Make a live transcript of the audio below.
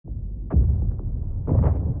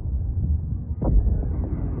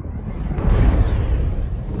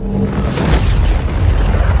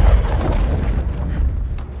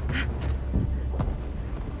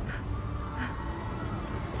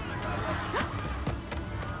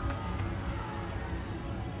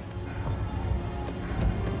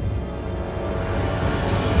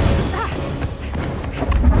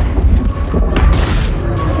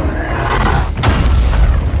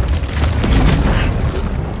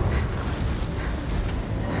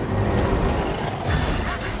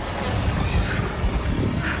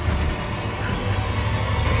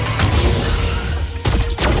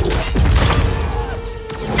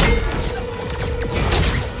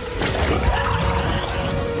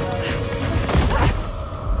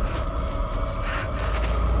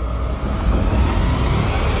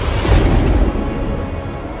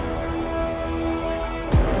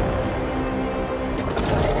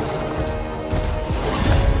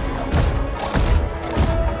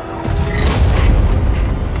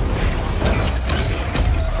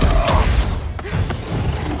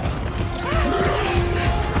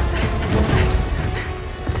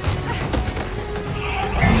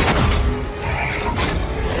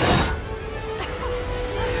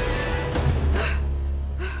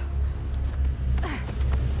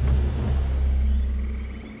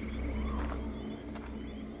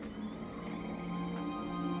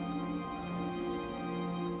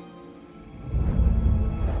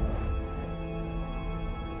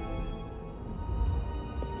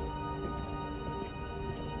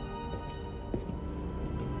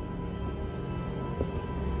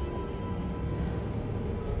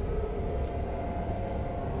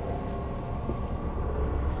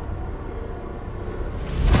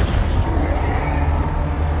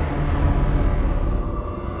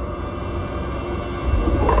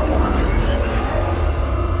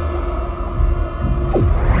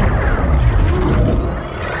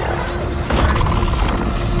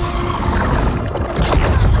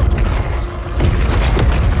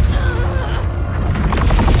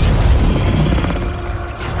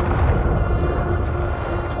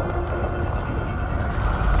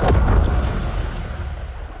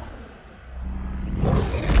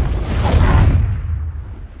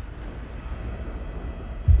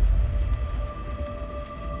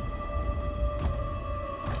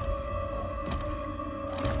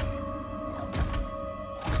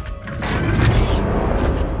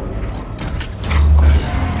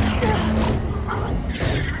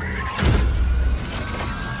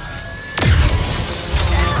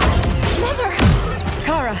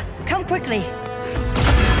way.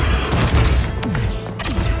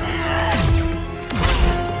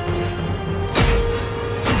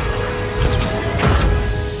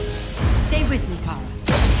 Stay with me, Kara.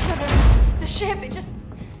 The ship, it just...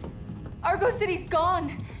 Argo City's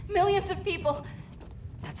gone. Millions of people.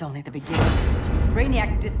 That's only the beginning.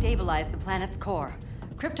 Brainiac's destabilized the planet's core.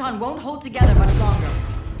 Krypton won't hold together much longer.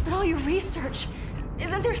 But all your research,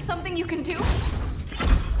 isn't there something you can do?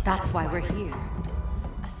 That's why we're here.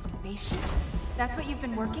 A spaceship? That's what you've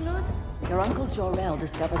been working on? Your uncle Jor-El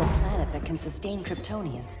discovered a planet that can sustain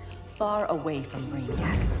Kryptonians, far away from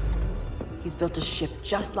Brainiac. He's built a ship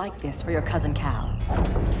just like this for your cousin Cal.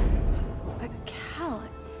 But Cal...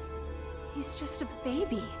 he's just a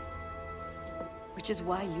baby. Which is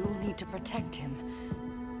why you'll need to protect him.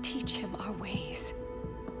 Teach him our ways.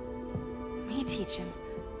 Me teach him?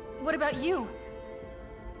 What about you?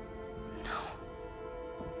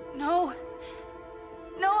 No.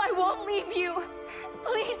 No, I won't leave you.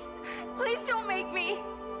 Please don't make me.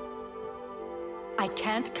 I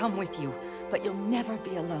can't come with you, but you'll never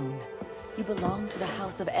be alone. You belong to the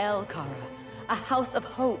House of El, Kara. A house of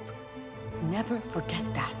hope. Never forget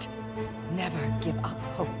that. Never give up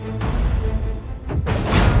hope.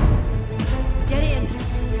 Get in!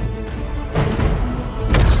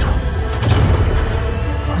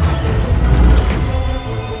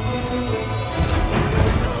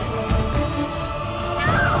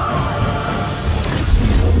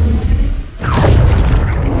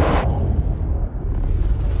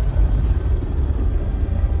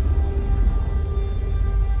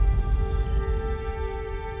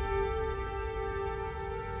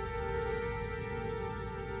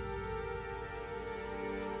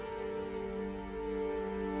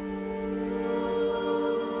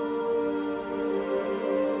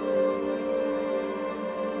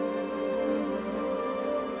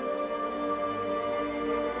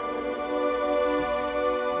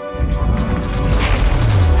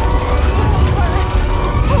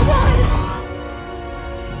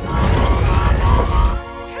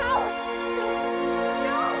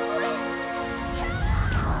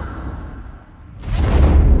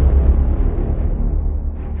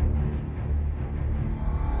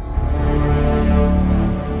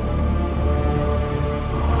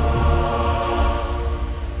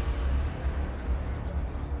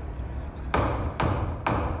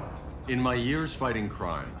 In my years fighting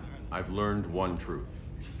crime, I've learned one truth.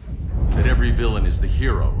 That every villain is the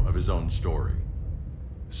hero of his own story.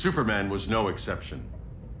 Superman was no exception.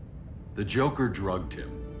 The Joker drugged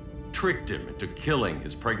him, tricked him into killing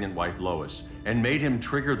his pregnant wife Lois, and made him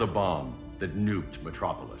trigger the bomb that nuked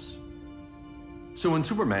Metropolis. So when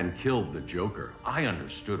Superman killed the Joker, I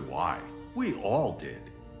understood why. We all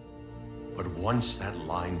did. But once that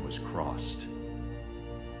line was crossed,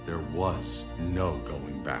 there was no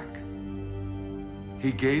going back.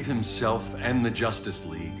 He gave himself and the Justice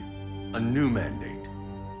League a new mandate.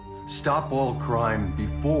 Stop all crime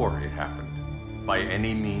before it happened, by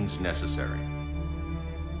any means necessary.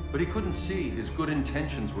 But he couldn't see his good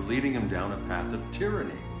intentions were leading him down a path of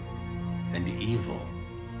tyranny and evil.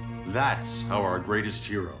 That's how our greatest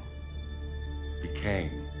hero became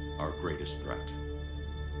our greatest threat.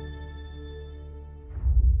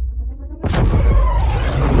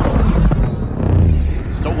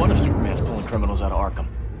 So what if Superman's pulling criminals out of Arkham?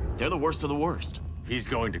 They're the worst of the worst. He's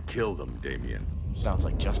going to kill them, Damian. Sounds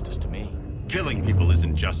like justice to me. Killing people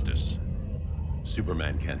isn't justice.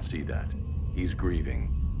 Superman can't see that. He's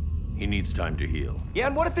grieving. He needs time to heal. Yeah,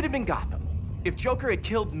 and what if it had been Gotham? If Joker had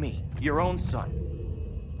killed me, your own son?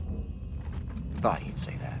 Thought you'd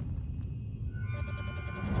say that.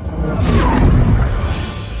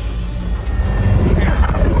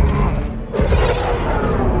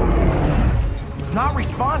 It's not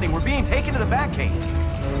responding. We're being taken to the Batcave.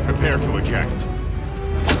 Prepare to eject.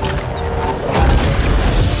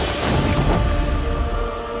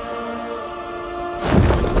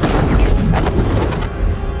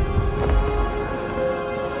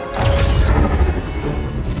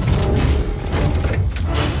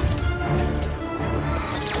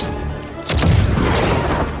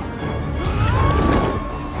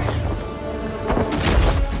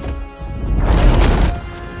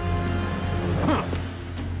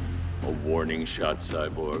 Warning shot,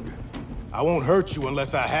 Cyborg. I won't hurt you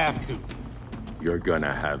unless I have to. You're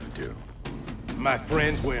gonna have to. My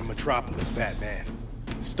friends were in Metropolis, Batman.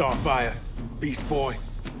 Starfire, Beast Boy,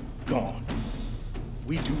 gone.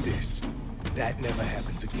 We do this. That never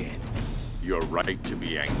happens again. You're right to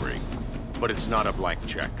be angry, but it's not a blank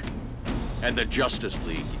check. And the Justice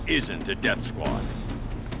League isn't a death squad.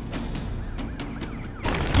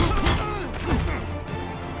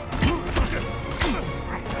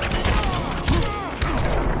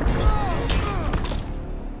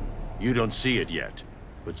 You don't see it yet,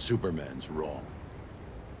 but Superman's wrong.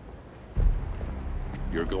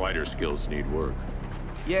 Your glider skills need work.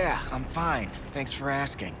 Yeah, I'm fine. Thanks for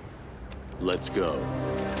asking. Let's go.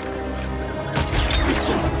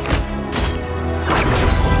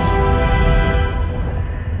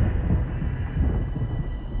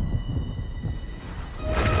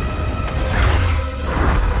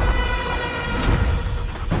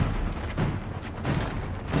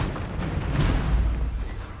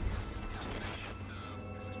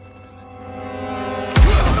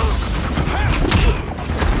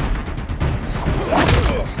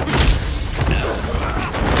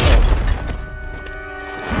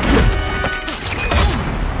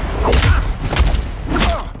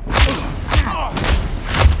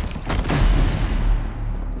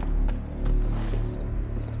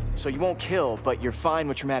 So you won't kill, but you're fine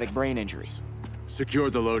with traumatic brain injuries.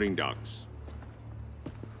 Secure the loading docks.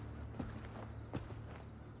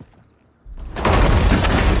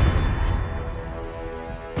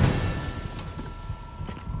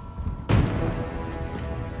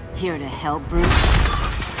 Here to help, Bruce?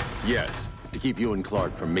 Yes, to keep you and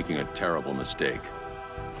Clark from making a terrible mistake.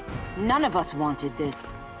 None of us wanted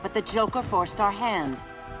this, but the Joker forced our hand.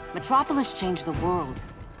 Metropolis changed the world.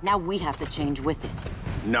 Now we have to change with it.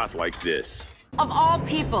 Not like this. Of all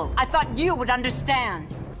people, I thought you would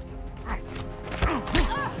understand.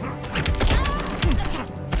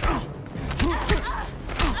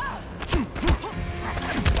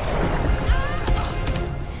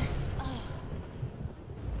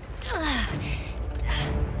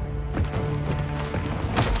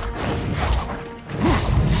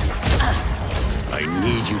 I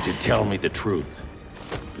need you to tell me the truth.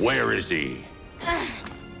 Where is he?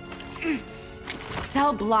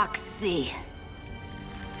 Cell Block C.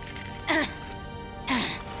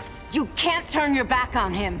 You can't turn your back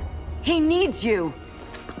on him. He needs you.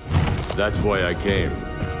 That's why I came.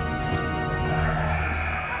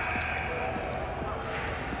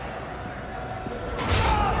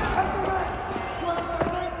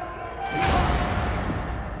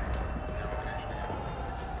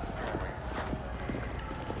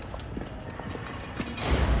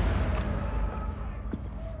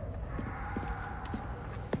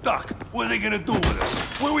 Doc, what are they gonna do with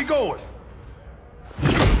us? Where we going?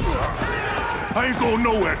 I ain't going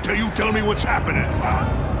nowhere till you tell me what's happening.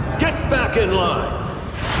 Get back in line!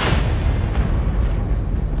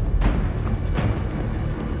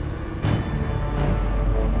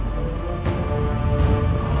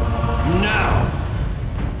 Now!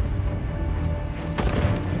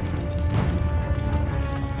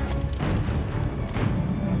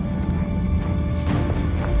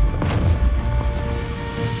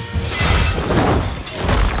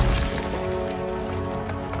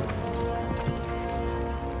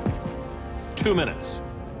 Two minutes.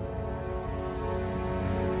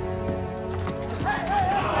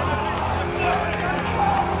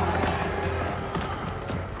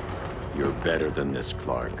 You're better than this,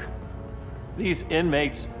 Clark. These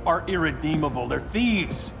inmates are irredeemable. They're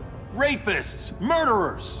thieves, rapists,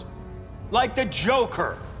 murderers. Like the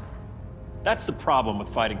Joker. That's the problem with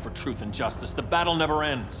fighting for truth and justice. The battle never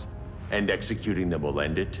ends. And executing them will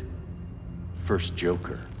end it? First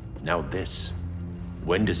Joker, now this.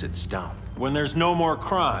 When does it stop? When there's no more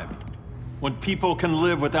crime. When people can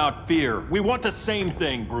live without fear. We want the same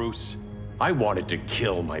thing, Bruce. I wanted to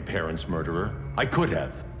kill my parents' murderer. I could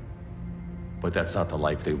have. But that's not the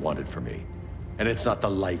life they wanted for me. And it's not the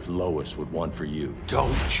life Lois would want for you.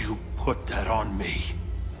 Don't you put that on me.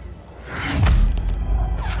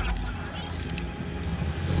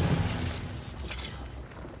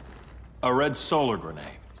 A red solar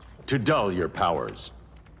grenade. To dull your powers,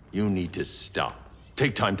 you need to stop.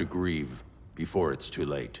 Take time to grieve before it's too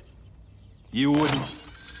late. You wouldn't...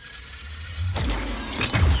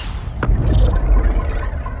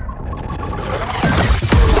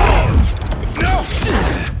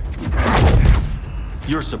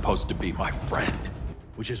 You're supposed to be my friend.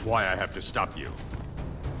 Which is why I have to stop you.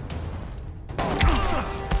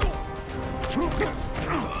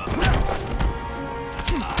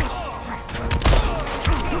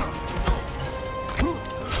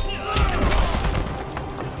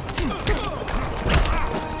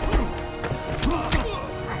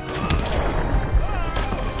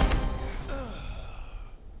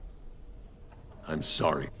 I'm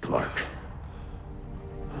sorry, Clark.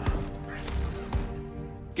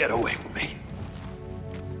 Get away from me.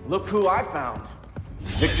 Look who I found.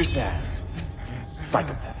 Victor Zsasz.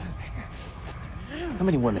 Psychopath. How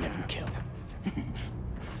many women have you killed?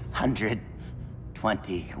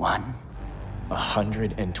 121.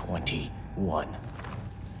 121.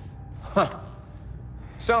 Huh.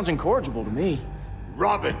 Sounds incorrigible to me.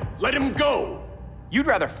 Robin, let him go! You'd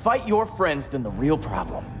rather fight your friends than the real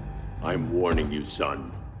problem. I'm warning you,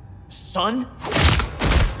 son. Son?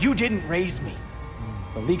 You didn't raise me.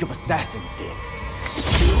 The League of Assassins did.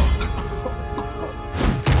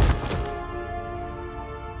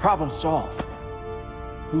 Problem solved.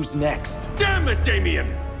 Who's next? Damn it,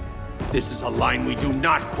 Damien! This is a line we do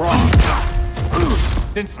not cross!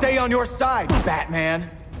 Then stay on your side, Batman.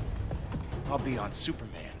 I'll be on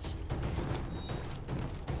Superman's.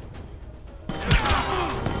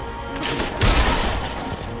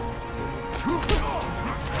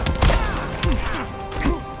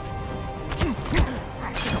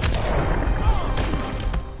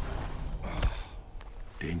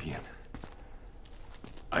 Damien.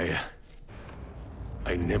 I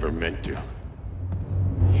never meant to.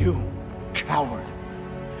 You coward.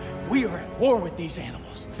 We are at war with these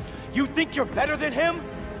animals. You think you're better than him?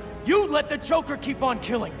 You let the Joker keep on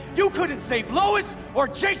killing. You couldn't save Lois, or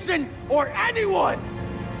Jason, or anyone!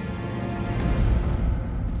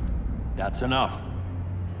 That's enough.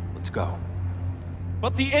 Let's go.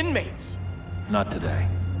 But the inmates. Not today.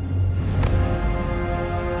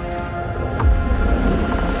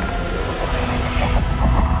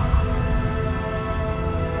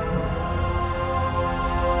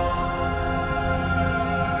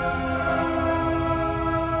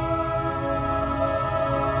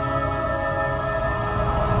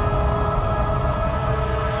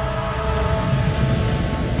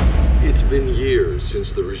 It's been years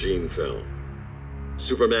since the regime fell.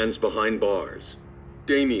 Superman's behind bars.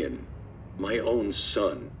 Damien, my own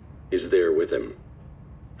son, is there with him.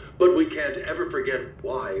 But we can't ever forget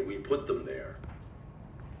why we put them there.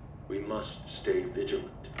 We must stay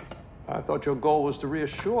vigilant. I thought your goal was to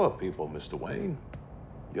reassure people, Mr. Wayne.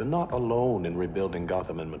 You're not alone in rebuilding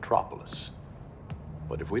Gotham and Metropolis.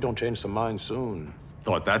 But if we don't change some minds soon...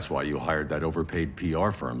 Thought that's why you hired that overpaid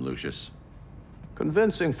PR firm, Lucius.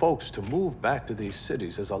 Convincing folks to move back to these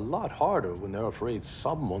cities is a lot harder when they're afraid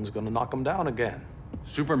someone's gonna knock them down again.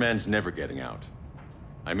 Superman's never getting out.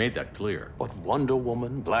 I made that clear. But Wonder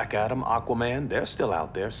Woman, Black Adam, Aquaman, they're still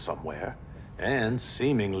out there somewhere, and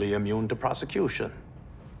seemingly immune to prosecution.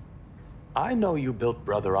 I know you built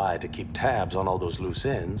Brother Eye to keep tabs on all those loose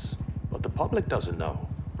ends, but the public doesn't know.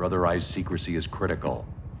 Brother Eye's secrecy is critical.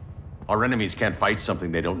 Our enemies can't fight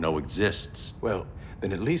something they don't know exists. Well,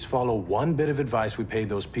 then at least follow one bit of advice we paid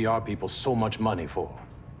those PR people so much money for.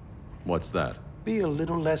 What's that? Be a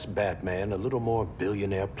little less Batman, a little more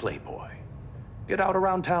billionaire playboy. Get out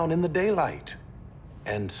around town in the daylight.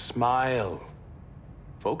 And smile.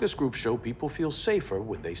 Focus groups show people feel safer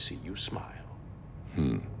when they see you smile.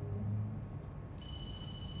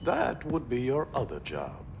 That would be your other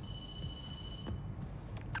job.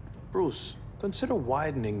 Bruce, consider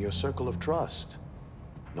widening your circle of trust.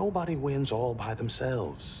 Nobody wins all by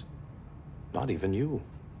themselves. Not even you.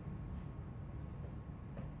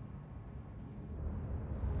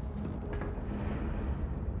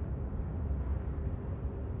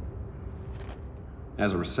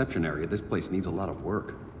 As a reception area, this place needs a lot of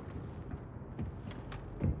work.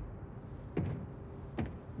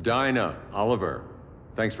 Dinah, Oliver,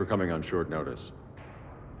 thanks for coming on short notice.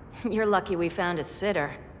 You're lucky we found a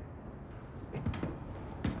sitter.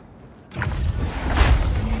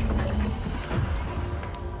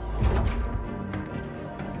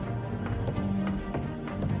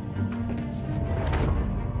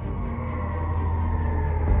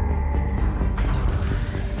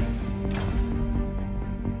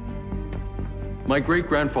 My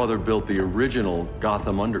great-grandfather built the original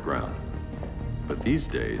Gotham Underground. But these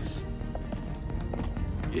days,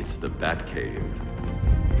 it's the Batcave.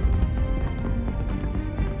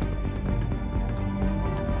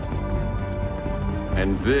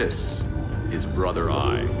 And this is Brother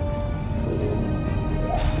Eye.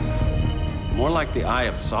 More like the Eye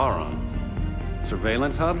of Sauron.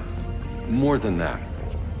 Surveillance hub? More than that.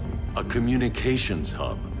 A communications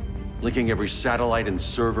hub, linking every satellite and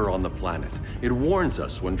server on the planet. It warns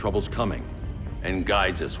us when trouble's coming, and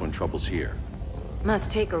guides us when trouble's here.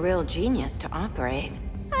 Must take a real genius to operate.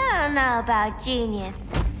 I don't know about genius,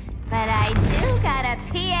 but I do got a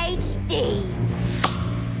PhD.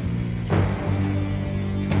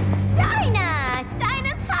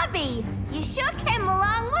 Dinah's hubby! You sure came a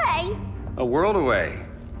long way. A world away.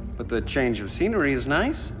 But the change of scenery is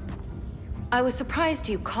nice. I was surprised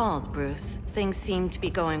you called, Bruce. Things seem to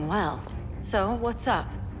be going well. So, what's up?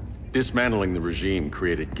 Dismantling the regime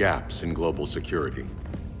created gaps in global security.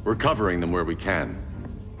 We're covering them where we can,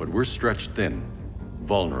 but we're stretched thin,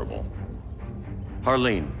 vulnerable.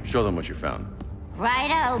 Harleen, show them what you found.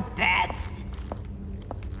 Righto, Bats.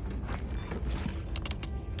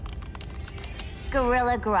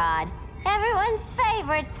 Gorilla Grodd. Everyone's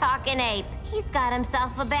favorite talking ape. He's got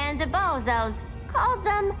himself a band of bozos. Calls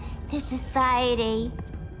them the Society.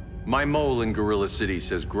 My mole in Gorilla City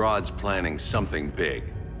says Grodd's planning something big.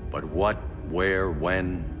 But what, where,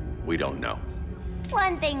 when, we don't know.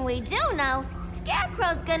 One thing we do know,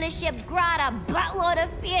 Scarecrow's gonna ship Grodd a buttload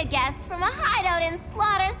of fear gas from a hideout in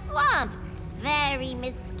Slaughter Swamp. Very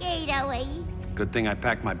mosquito-y. Good thing I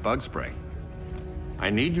packed my bug spray. I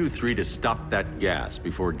need you three to stop that gas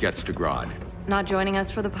before it gets to Grodd. Not joining us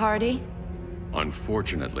for the party?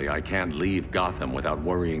 Unfortunately, I can't leave Gotham without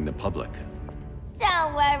worrying the public.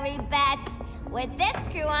 Don't worry, Bats. With this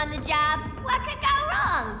crew on the job, what could go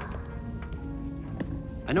wrong?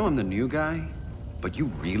 I know I'm the new guy, but you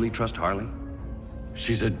really trust Harley?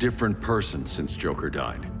 She's a different person since Joker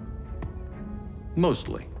died.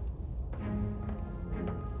 Mostly.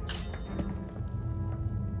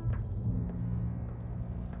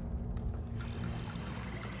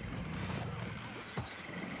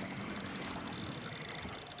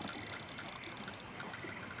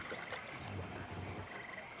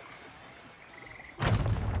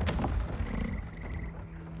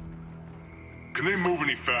 Can they move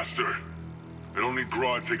any faster? I don't need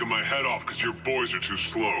Grodd taking my head off because your boys are too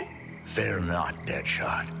slow. Fear not,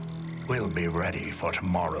 Deadshot. We'll be ready for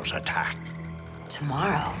tomorrow's attack.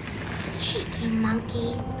 Tomorrow? Cheeky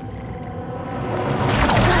monkey.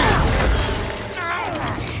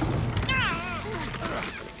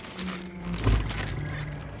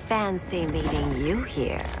 Fancy meeting you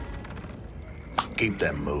here. Keep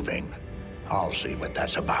them moving. I'll see what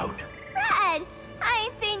that's about. Red, I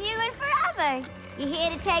ain't seen you in forever. You here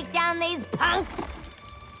to take down these punks?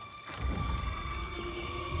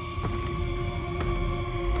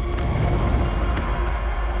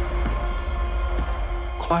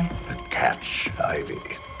 Quite a catch, Ivy.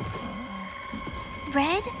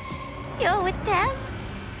 Red, you're with them?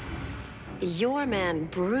 Your man,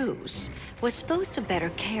 Bruce, was supposed to better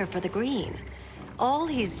care for the Green. All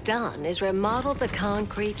he's done is remodel the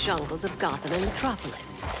concrete jungles of Gotham and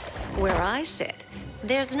Metropolis. Where I sit,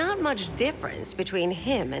 there's not much difference between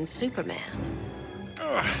him and Superman.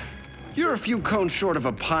 You're a few cones short of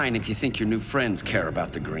a pine if you think your new friends care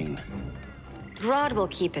about the Green. Grodd will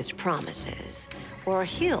keep his promises, or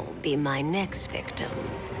he'll be my next victim.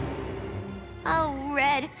 Oh,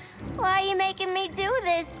 Red, why are you making me do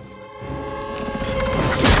this?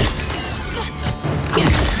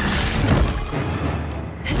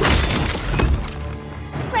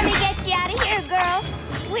 Let me get you out of here, girl.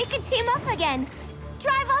 We could team up again.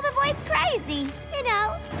 Drive all the boys crazy, you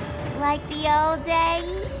know, like the old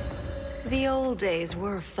days. The old days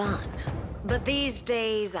were fun, but these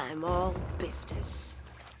days I'm all business.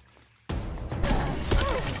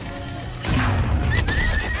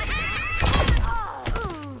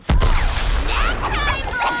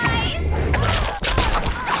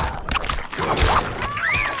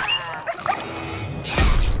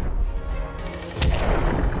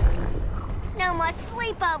 No more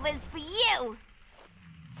sleepovers for you.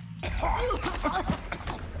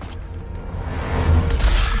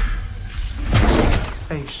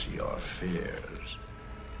 Face your fears.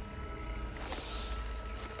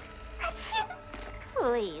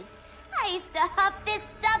 Please, I used to huff this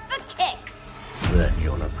stuff for kicks. Then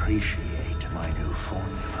you'll appreciate my new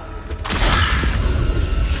formula.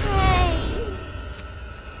 Hey.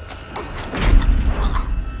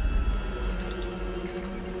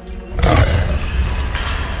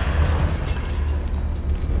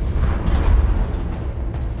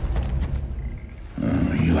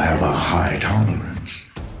 You have a high tolerance,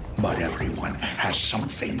 but everyone has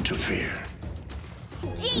something to fear.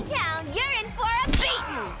 G-Town, you're in for a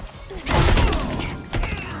beating!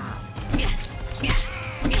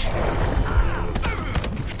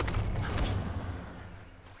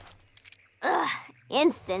 Ugh,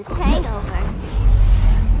 instant hangover.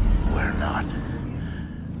 We're not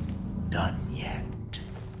done yet.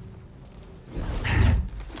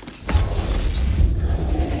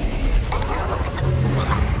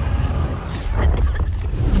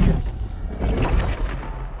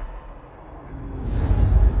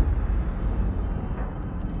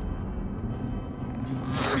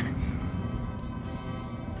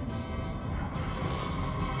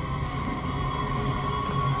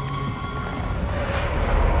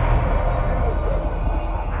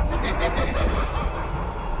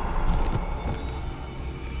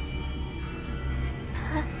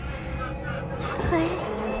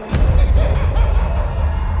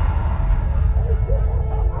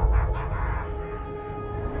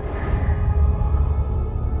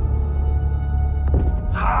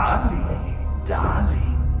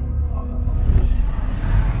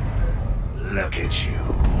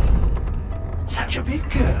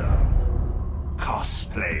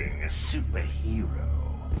 a superhero.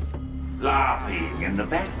 LARPing in the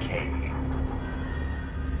Batcave.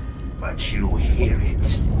 But you hear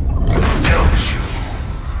it, don't you?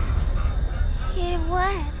 Hear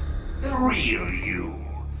what? The real you,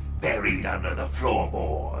 buried under the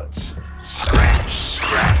floorboards. Scratch,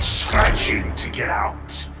 scratch, scratching to get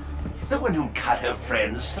out. The one who cut her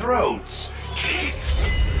friends' throats.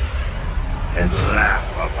 And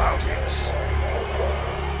laugh about it.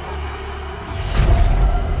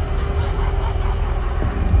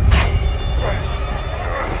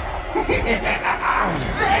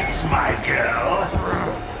 That's my girl.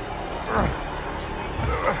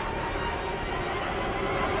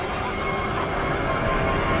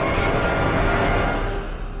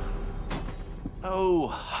 Oh,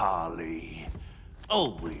 Harley.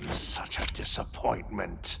 Always such a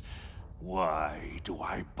disappointment. Why do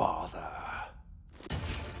I bother?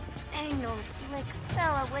 Ain't no slick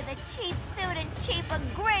fella with a cheap suit and cheaper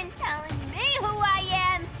grin telling me who I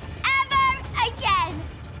am ever again.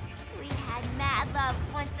 We had mad love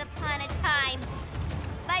once upon a time,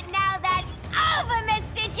 but now that's over,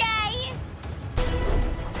 Mr. J.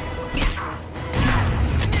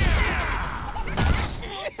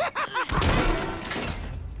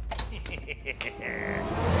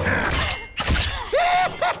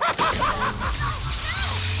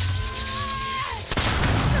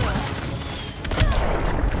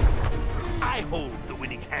 I hold the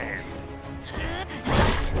winning hand.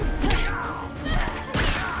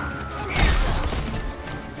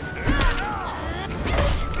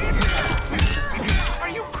 Are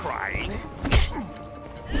you crying?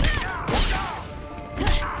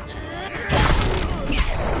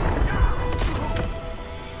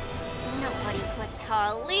 Nobody puts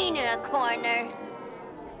Harleen in a corner.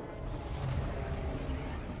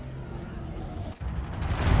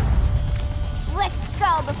 Let's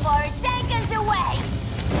go before it anchors away!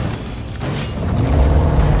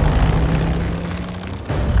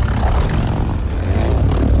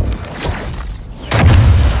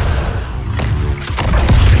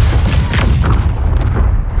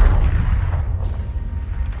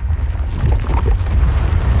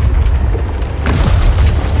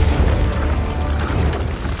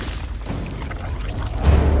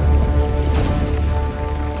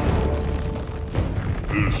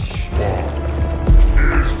 This swamp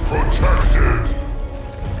is protected.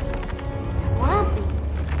 Swampy?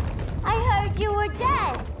 I heard you were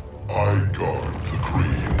dead. I guard the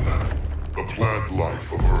green, the plant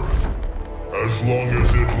life of Earth. As long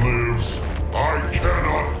as it lives, I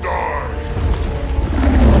cannot die.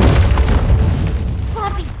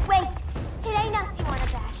 Swampy, wait! It ain't us you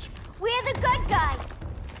wanna bash. We're the good guys.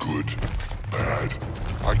 Good, bad,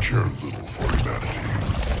 I care little for humanity.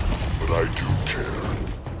 But I do care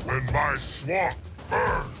when my swamp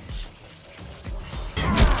burns.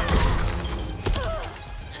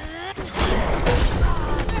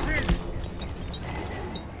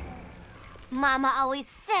 Mama always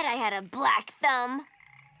said I had a black thumb.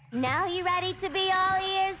 Now you ready to be all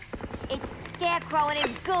ears? It's Scarecrow and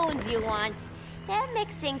his goons you want. They're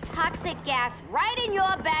mixing toxic gas right in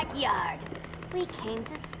your backyard. We came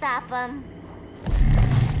to stop them.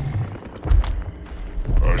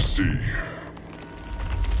 I see.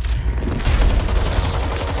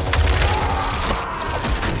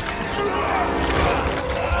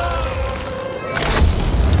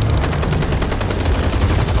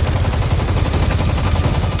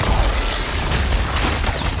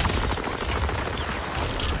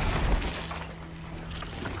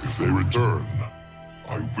 If they return,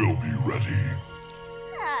 I will be ready.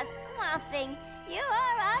 Ah, Swamp Thing, you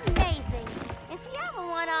are amazing. If you ever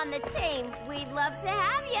want on the team, we'd love to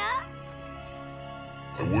have ya.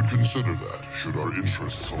 I would consider that, should our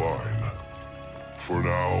interests align. For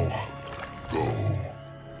now, go.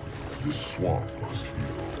 This swamp must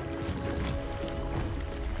heal.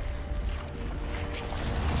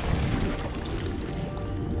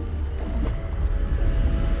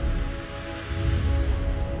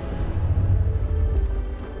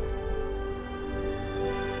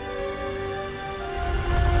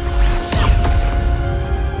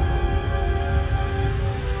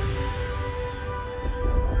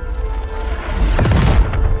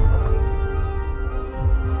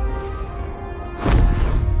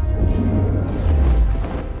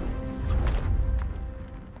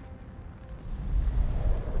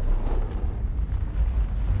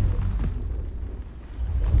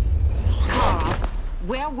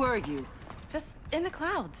 Where were you? Just in the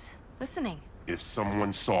clouds, listening. If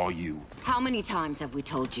someone saw you... How many times have we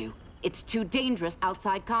told you? It's too dangerous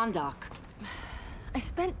outside Kahndaq. I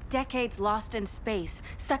spent decades lost in space,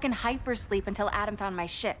 stuck in hypersleep until Adam found my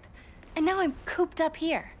ship. And now I'm cooped up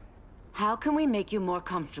here. How can we make you more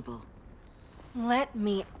comfortable? Let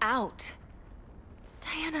me out.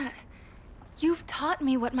 Diana, you've taught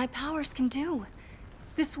me what my powers can do.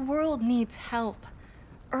 This world needs help.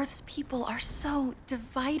 Earth's people are so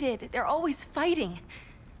divided. They're always fighting.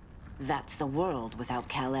 That's the world without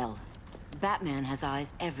Kal-El. Batman has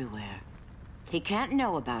eyes everywhere. He can't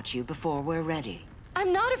know about you before we're ready.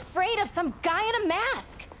 I'm not afraid of some guy in a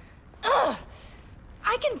mask. Ugh!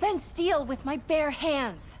 I can bend steel with my bare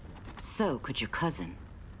hands. So could your cousin.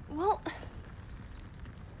 Well,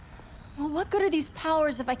 what good are these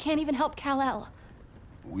powers if I can't even help Kal-El?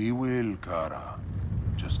 We will, Kara.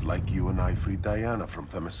 Just like you and I freed Diana from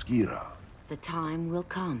Themyscira. The time will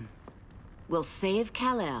come. We'll save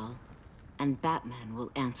Kal-El, and Batman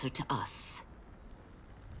will answer to us.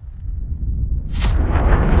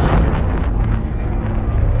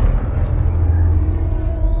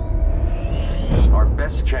 Our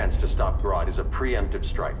best chance to stop Grodd is a preemptive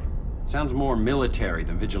strike. Sounds more military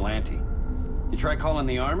than vigilante. You try calling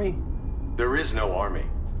the army? There is no army.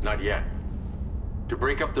 Not yet. To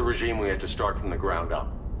break up the regime, we had to start from the ground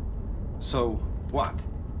up. So, what?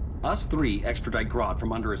 Us three extradite Grodd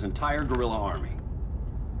from under his entire guerrilla army.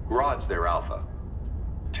 Grodd's their alpha.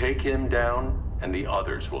 Take him down, and the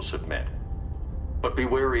others will submit. But be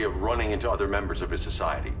wary of running into other members of his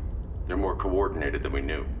society. They're more coordinated than we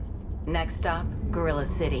knew. Next stop, Gorilla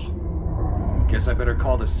City. Guess I better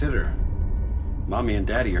call the sitter. Mommy and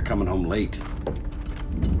Daddy are coming home late.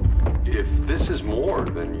 If this is more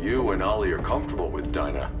than you and Ollie are comfortable with,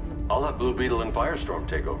 Dinah, I'll have Blue Beetle and Firestorm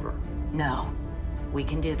take over. No. We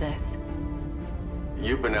can do this.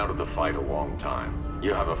 You've been out of the fight a long time.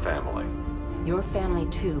 You have a family. Your family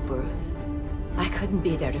too, Bruce. I couldn't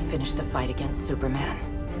be there to finish the fight against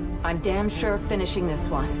Superman. I'm damn sure finishing this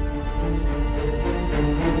one.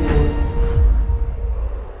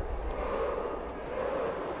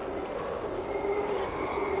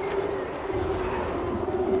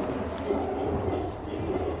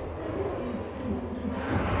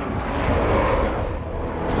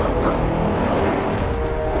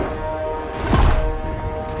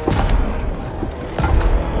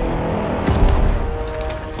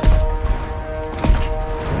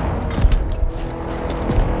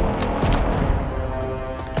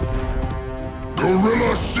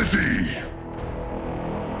 Gorilla City!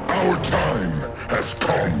 Our time has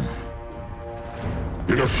come.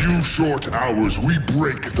 In a few short hours, we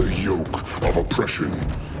break the yoke of oppression.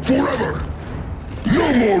 Forever!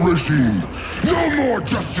 No more regime! No more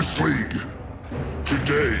Justice League!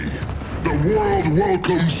 Today, the world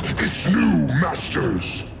welcomes its new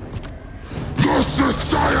masters. The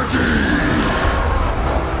Society!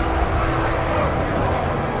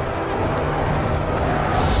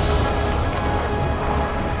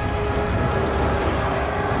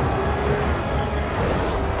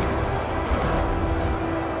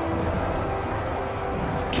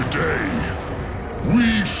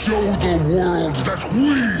 We show the world that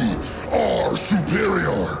we are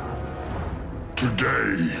superior.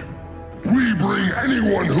 Today, we bring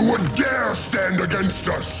anyone who would dare stand against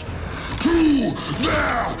us to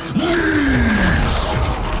their knees!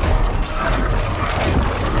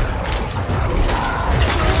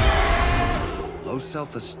 Low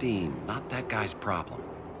self-esteem, not that guy's problem.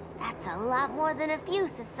 That's a lot more than a few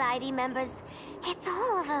society members. It's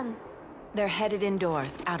all of them. They're headed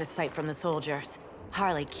indoors, out of sight from the soldiers.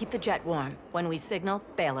 Harley, keep the jet warm. When we signal,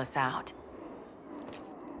 bail us out.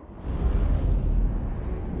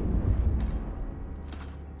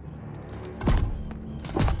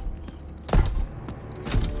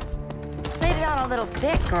 Played it on a little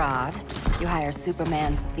thick, Grodd. You hire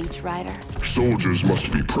Superman's speechwriter? Soldiers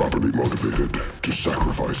must be properly motivated to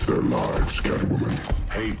sacrifice their lives, Catwoman.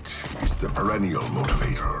 Hate is the perennial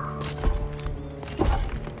motivator.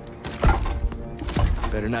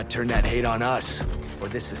 Better not turn that hate on us, or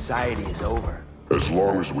this society is over. As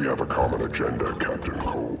long as we have a common agenda, Captain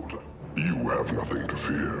Cold, you have nothing to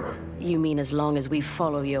fear. You mean as long as we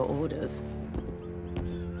follow your orders?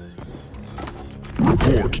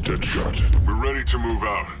 Report, Deadshot. We're ready to move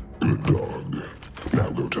out. Good dog. Now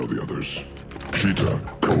go tell the others. Cheetah,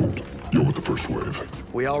 Cold, you're with the first wave.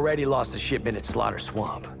 We already lost a shipment at Slaughter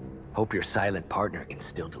Swamp. Hope your silent partner can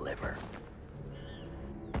still deliver.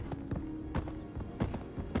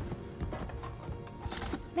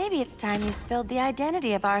 Maybe it's time you spilled the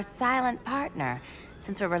identity of our silent partner,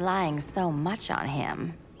 since we're relying so much on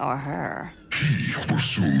him, or her. He will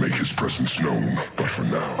soon make his presence known, but for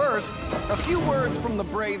now... First, a few words from the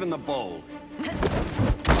brave and the bold.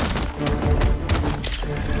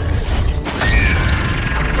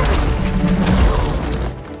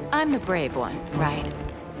 I'm the brave one, right?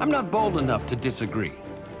 I'm not bold enough to disagree.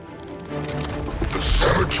 The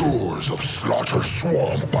saboteurs of Slaughter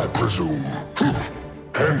Swamp, I presume.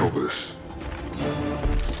 Handle this.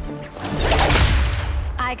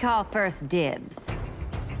 I call first dibs.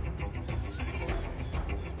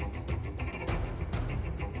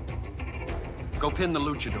 Go pin the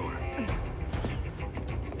luchador.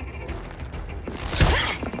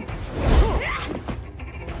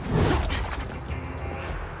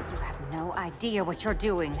 You have no idea what you're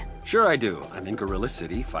doing. Sure I do. I'm in Gorilla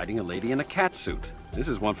City fighting a lady in a cat suit. This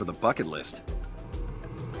is one for the bucket list.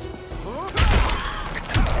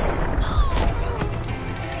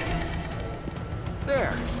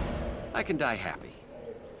 There. I can die happy.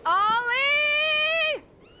 Ollie!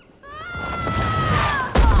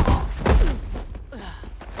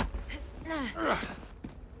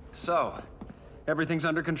 So, everything's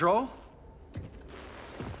under control?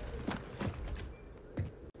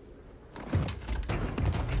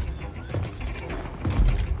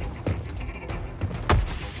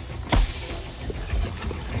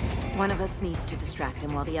 One of us needs to distract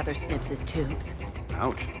him while the other snips his tubes.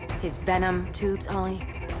 Ouch. His venom tubes, Ollie.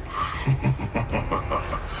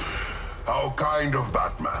 How kind of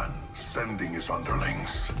Batman, sending his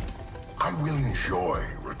underlings. I will enjoy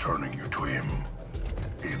returning you to him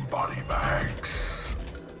in body bags.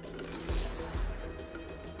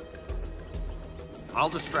 I'll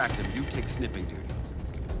distract him. You take snipping duty.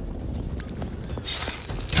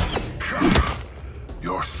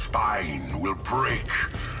 Your spine will break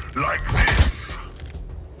like this.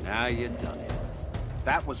 Now you've done it.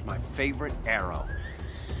 That was my favorite arrow.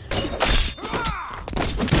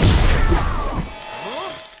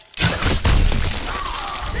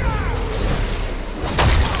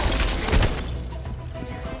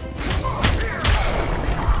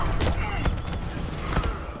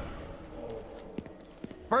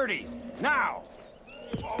 Birdie, now!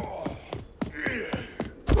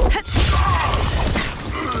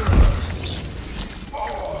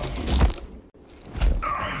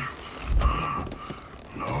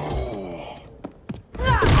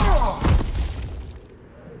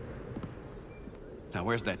 Now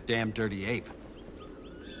where's that damn dirty ape?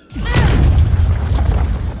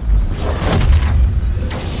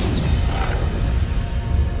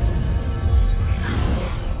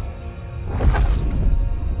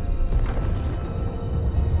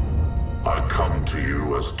 I come to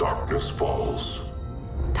you as darkness falls.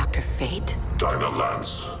 Dr. Fate? Dinah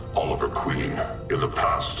Lance, Oliver Queen. In the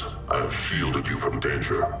past, I have shielded you from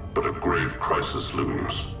danger, but a grave crisis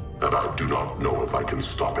looms, and I do not know if I can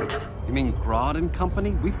stop it. You mean Grodd and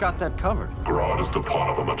company? We've got that covered. Grodd is the pawn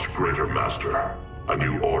of a much greater master. A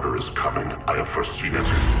new order is coming. I have foreseen it.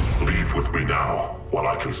 Leave with me now, while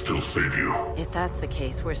I can still save you. If that's the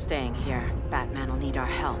case, we're staying here. Batman will need our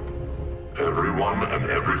help. Everyone and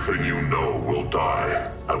everything you know will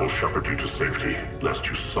die. I will shepherd you to safety, lest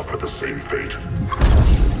you suffer the same fate.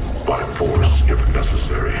 By force, if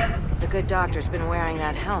necessary. The good doctor's been wearing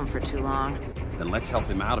that helm for too long. Then let's help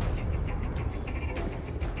him out of it.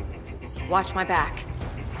 Watch my back.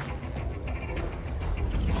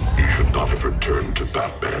 You should not have returned to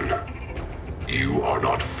Batman. You are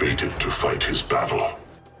not fated to fight his battle.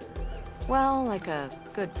 Well, like a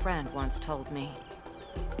good friend once told me.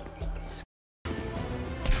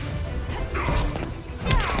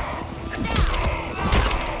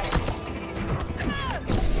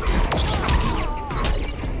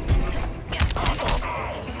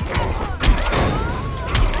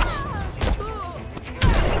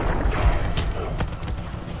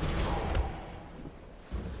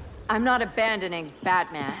 I'm not abandoning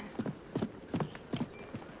Batman.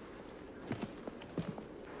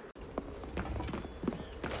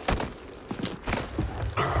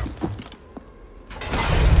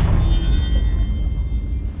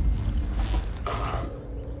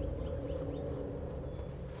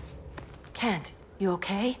 Kent, you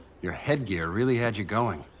okay? Your headgear really had you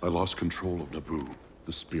going. I lost control of Naboo,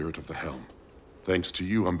 the spirit of the helm. Thanks to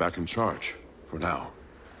you, I'm back in charge. For now.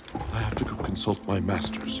 I have to go consult my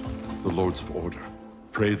masters, the Lords of Order.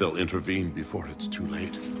 Pray they'll intervene before it's too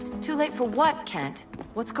late. Too late for what, Kent?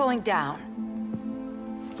 What's going down?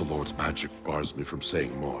 The Lord's magic bars me from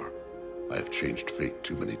saying more. I have changed fate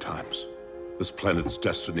too many times. This planet's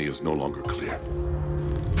destiny is no longer clear.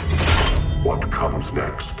 What comes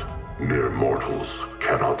next, mere mortals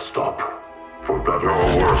cannot stop. For better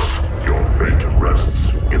or worse, your fate rests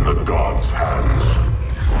in the gods' hands.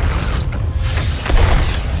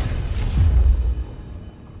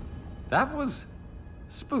 That was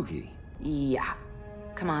spooky. Yeah.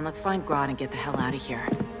 Come on, let's find Grodd and get the hell out of here.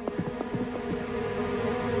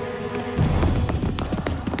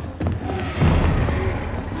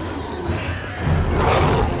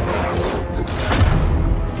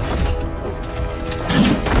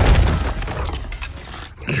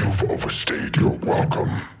 You've overstayed your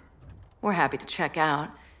welcome. We're happy to check out,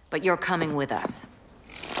 but you're coming with us.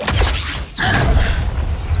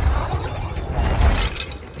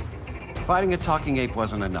 Fighting a talking ape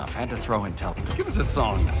wasn't enough. Had to throw in Telp. Give us a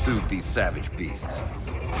song to soothe these savage beasts.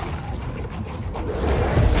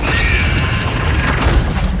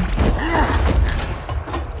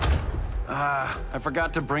 I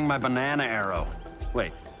forgot to bring my banana arrow.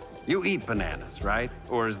 Wait, you eat bananas, right?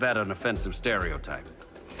 Or is that an offensive stereotype?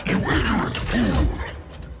 You ignorant fool!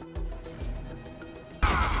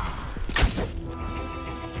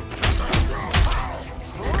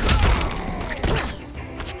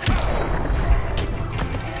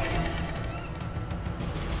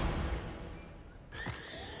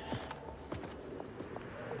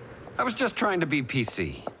 I was just trying to be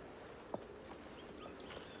PC.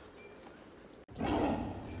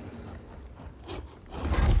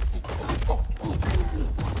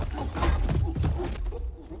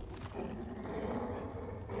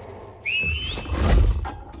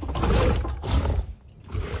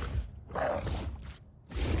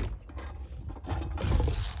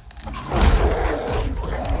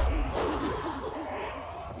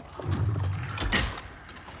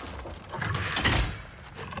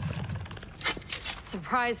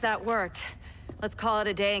 Surprised that worked. Let's call it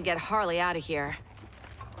a day and get Harley out of here.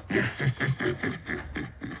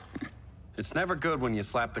 It's never good when you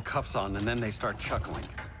slap the cuffs on and then they start chuckling.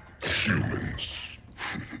 Humans.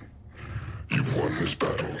 You've won this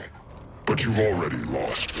battle, but you've already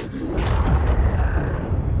lost the war.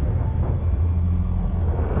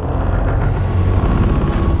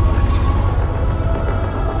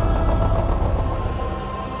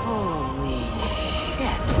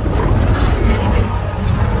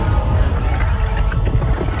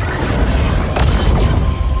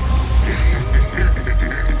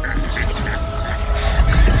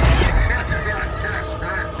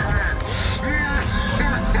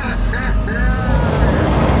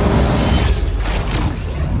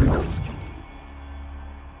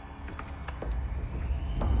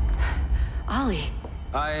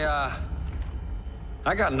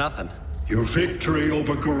 I got nothing. Your victory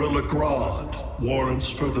over Gorilla Grodd warrants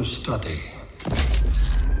further study.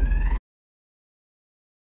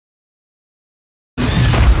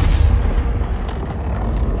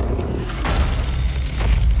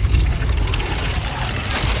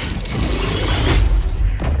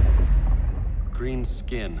 Green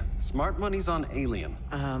skin. Smart money's on alien.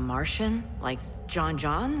 Martian? Like John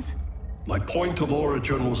Johns? My point of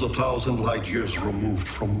origin was 1,000 light years removed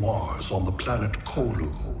from Mars on the planet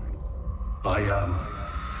Kolu. I am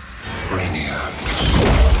Brainiac.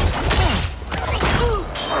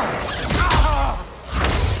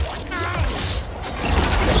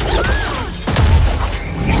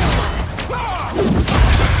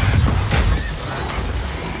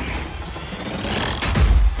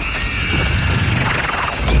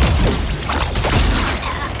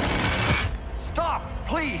 Stop,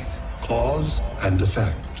 please! Cause and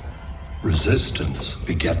effect. Resistance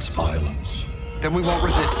begets violence. Then we won't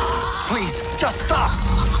resist. Please, just stop!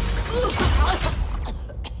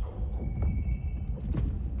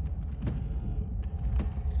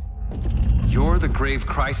 You're the grave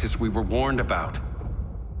crisis we were warned about.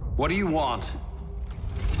 What do you want?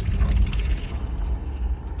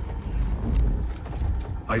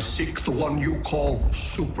 I seek the one you call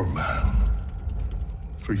Superman.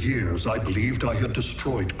 For years, I believed I had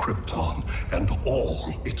destroyed Krypton and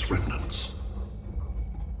all its remnants.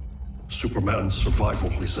 Superman's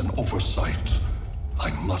survival is an oversight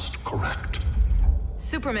I must correct.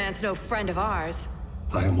 Superman's no friend of ours.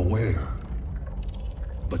 I am aware.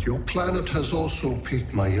 But your planet has also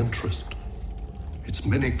piqued my interest. Its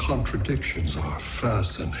many contradictions are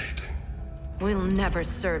fascinating. We'll never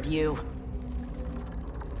serve you.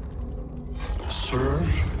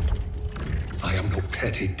 Serve? I am no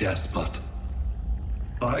petty despot.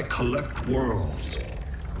 I collect worlds,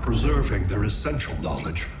 preserving their essential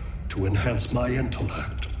knowledge to enhance my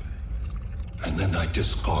intellect. And then I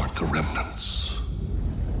discard the remnants.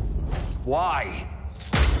 Why?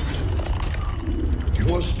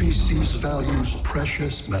 Your species values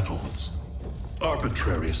precious metals,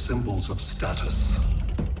 arbitrary symbols of status.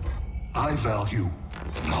 I value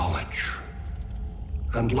knowledge.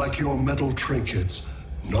 And like your metal trinkets,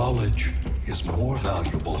 knowledge is more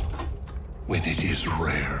valuable when it is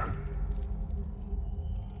rare.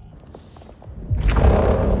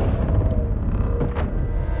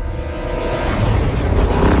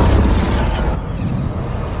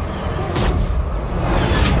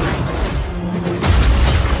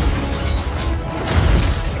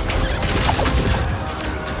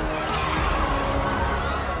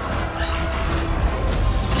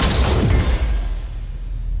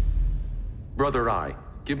 Brother Eye,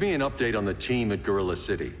 give me an update on the team at Gorilla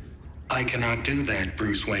City. I cannot do that,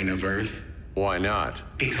 Bruce Wayne of Earth. Why not?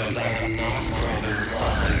 Because I am not Brother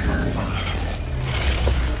Eye.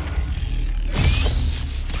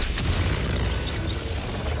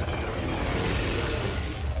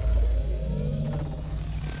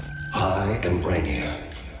 I am Brainiac.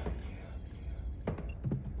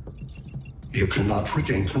 You cannot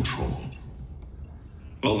regain control.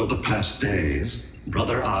 Over the past days,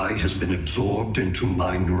 Brother Eye has been absorbed into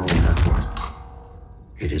my neural network.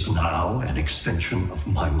 It is now an extension of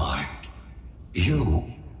my mind. You,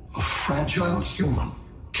 a fragile human,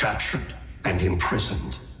 captured and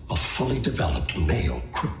imprisoned a fully developed male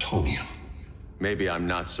Kryptonian. Maybe I'm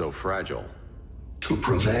not so fragile. To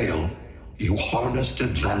prevail, you harnessed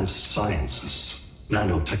advanced sciences,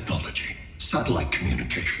 nanotechnology, satellite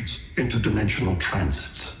communications, interdimensional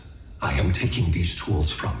transit. I am taking these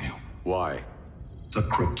tools from you. Why? The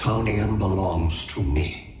Kryptonian belongs to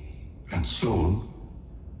me. And soon,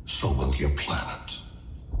 so will your planet.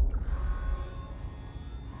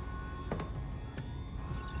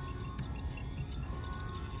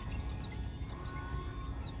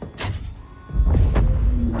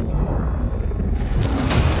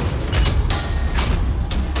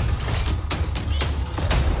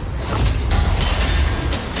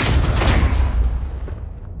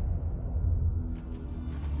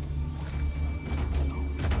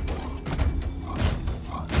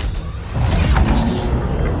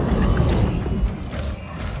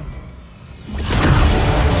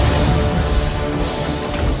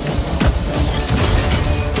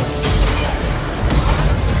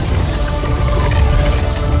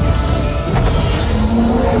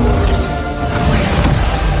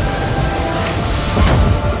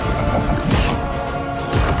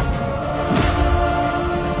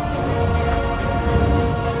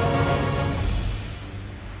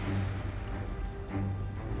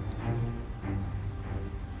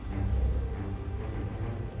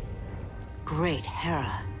 Great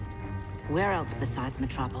Hera. Where else besides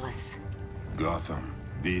Metropolis? Gotham,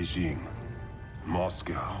 Beijing,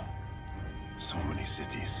 Moscow. So many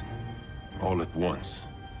cities. All at once.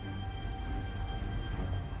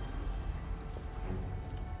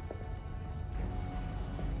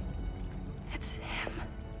 It's him.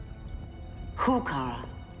 Who, Kara?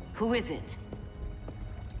 Who is it?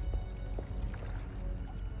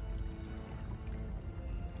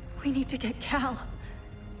 We need to get Cal.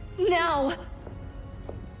 Now!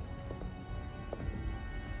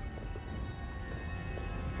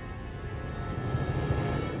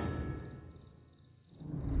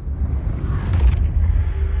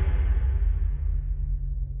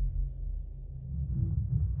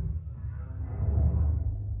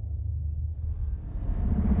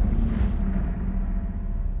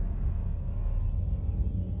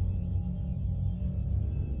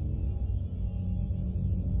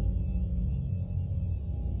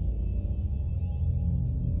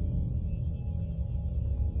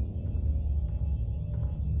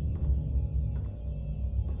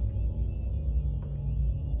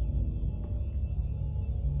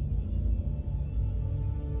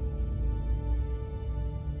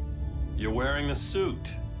 You're wearing the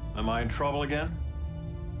suit. Am I in trouble again?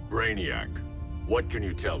 Brainiac, what can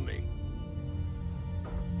you tell me?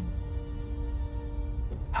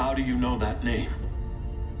 How do you know that name?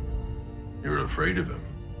 You're afraid of him.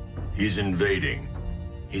 He's invading.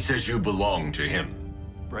 He says you belong to him.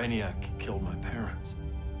 Brainiac killed my parents.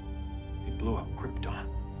 He blew up Krypton.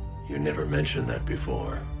 You never mentioned that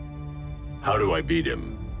before. How do I beat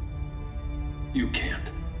him? You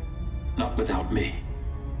can't. Not without me.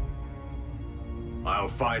 I'll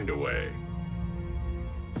find a way.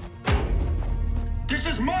 This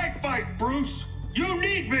is my fight, Bruce! You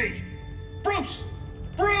need me! Bruce!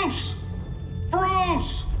 Bruce!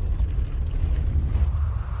 Bruce!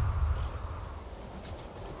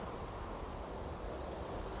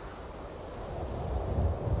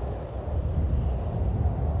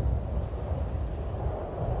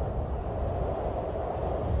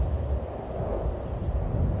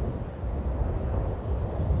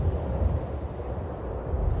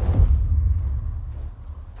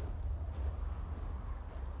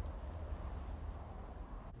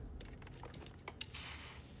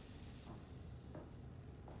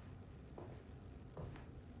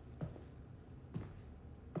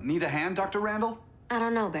 Need a hand, Dr. Randall? I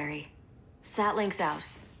don't know, Barry. Satlink's out.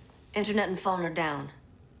 Internet and phone are down.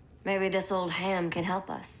 Maybe this old ham can help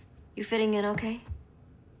us. You fitting in okay?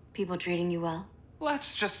 People treating you well?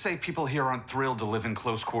 Let's just say people here aren't thrilled to live in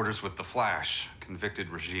close quarters with the Flash, convicted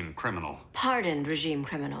regime criminal. Pardoned regime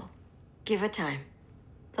criminal. Give it time.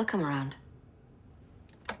 They'll come around.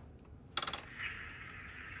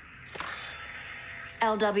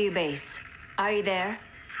 LW base. Are you there?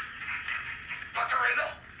 Dr.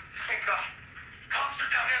 Randall? Comms are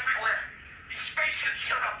down everywhere. These spaceships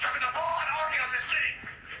showed up, driving a broad army on the city.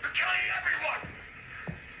 They're killing everyone.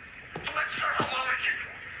 I'm not sure how long it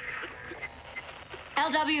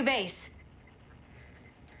can... LW base.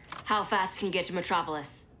 How fast can you get to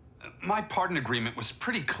Metropolis? My pardon agreement was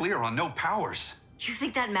pretty clear on no powers. You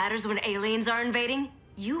think that matters when aliens are invading?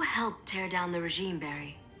 You helped tear down the regime,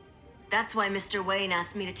 Barry. That's why Mr. Wayne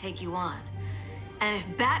asked me to take you on. And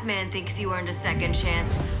if Batman thinks you earned a second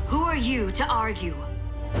chance, who are you to argue?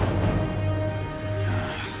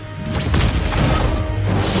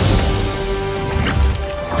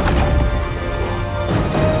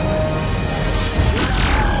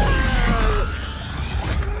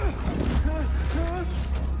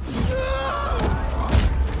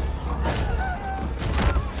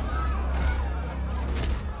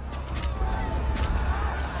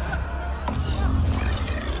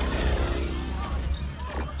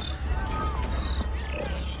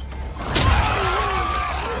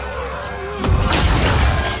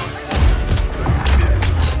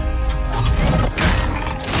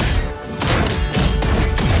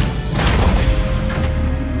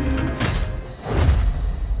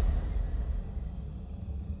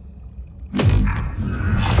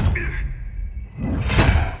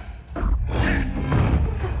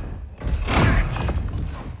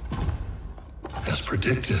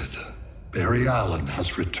 Predicted, Barry Allen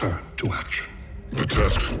has returned to action. The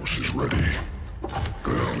task force is ready.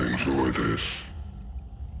 I'll enjoy this.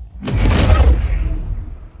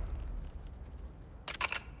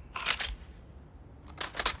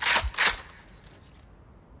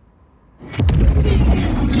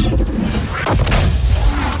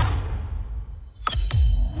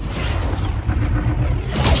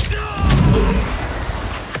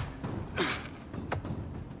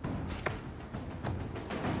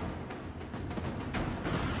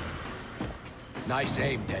 Nice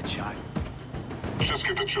aim, Deadshot. Just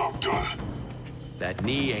get the job done. That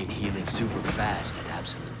knee ain't healing super fast at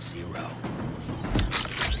absolute zero.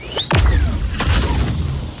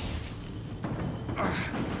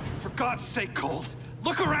 For God's sake, Cold,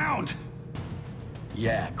 look around!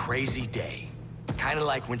 Yeah, crazy day. Kinda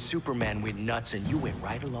like when Superman went nuts and you went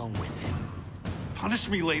right along with him. Punish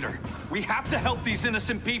me later. We have to help these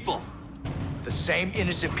innocent people. The same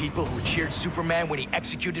innocent people who cheered Superman when he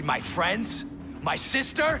executed my friends? My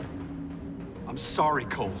sister? I'm sorry,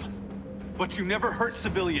 Cold, but you never hurt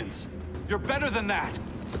civilians. You're better than that.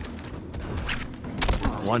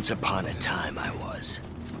 Once upon a time, I was.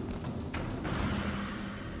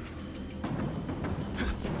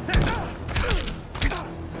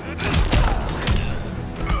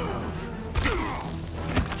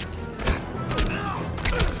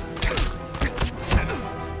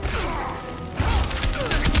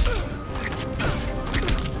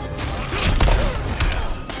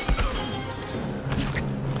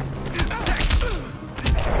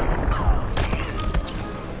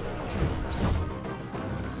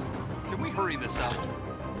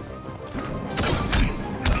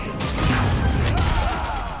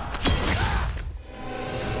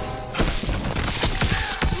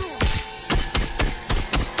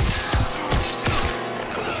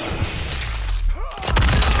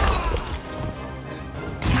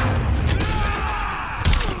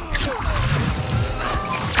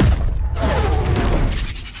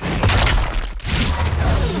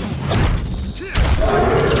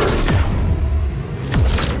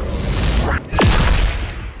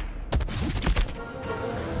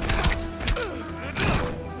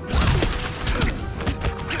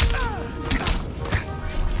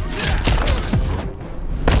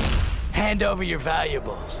 Hand over your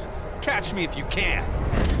valuables. Catch me if you can.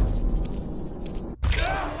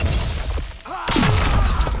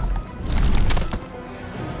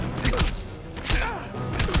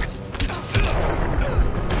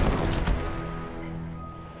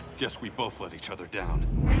 Guess we both let each other down.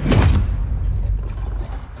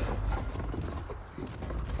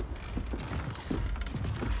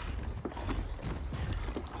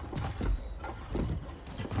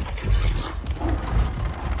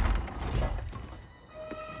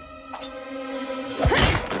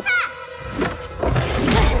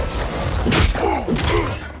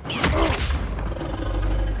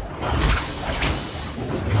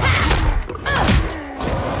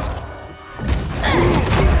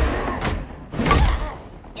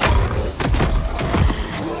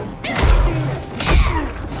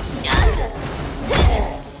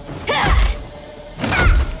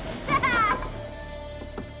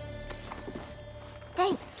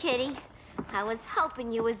 Thanks, Kitty. I was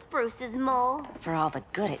hoping you was Bruce's mole. For all the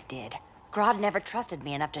good it did. Grodd never trusted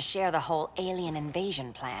me enough to share the whole alien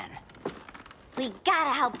invasion plan. We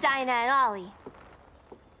gotta help Dinah and Ollie.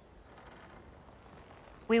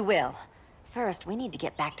 We will. First, we need to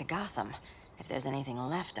get back to Gotham, if there's anything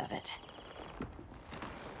left of it.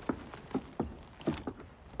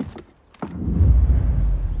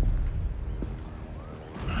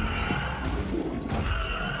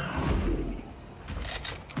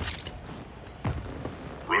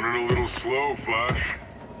 Running a little slow, Flash.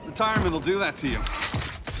 Retirement will do that to you.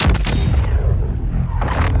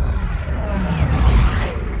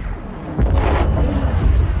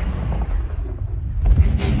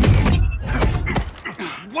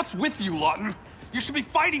 What's with you, Lawton? You should be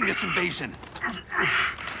fighting this invasion.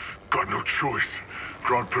 Got no choice.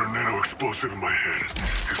 Grodd put a nano-explosive in my head.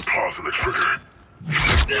 His paws on the trigger.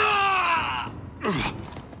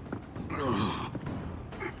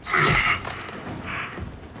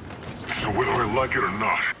 So whether I like it or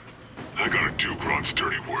not, I gotta do Grodd's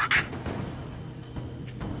dirty work.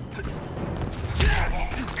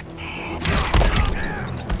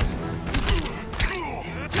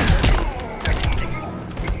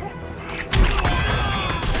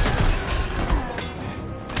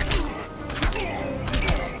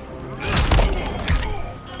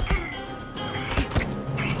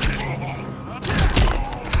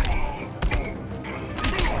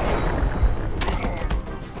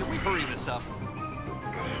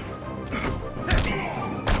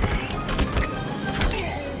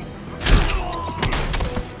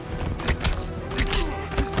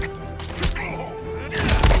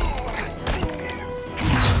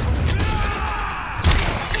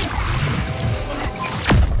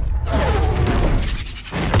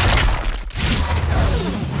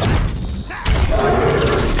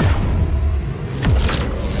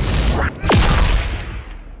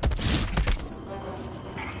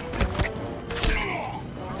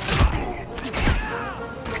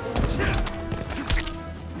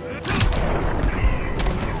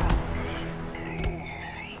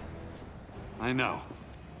 I know.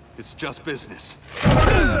 It's just business.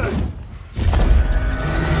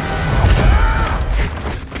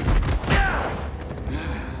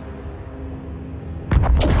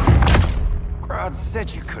 Grodd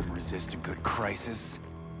said you couldn't resist a good crisis.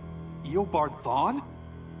 Eobard Thawne?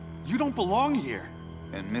 You don't belong here.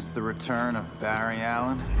 And miss the return of Barry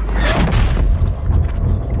Allen?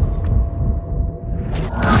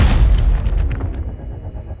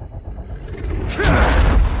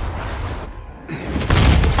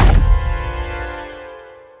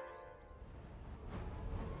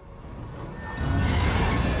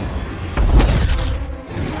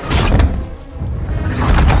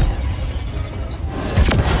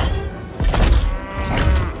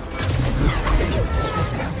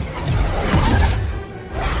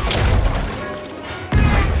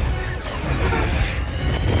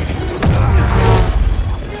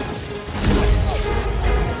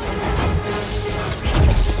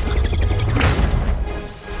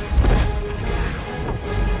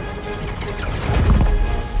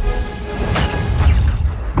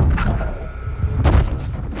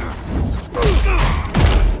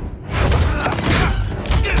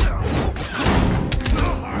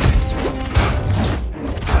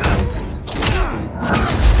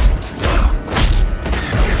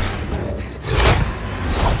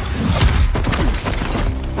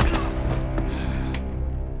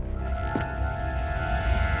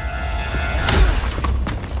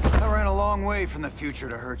 From the future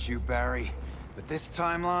to hurt you, Barry. But this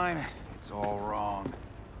timeline, it's all wrong.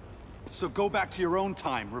 So go back to your own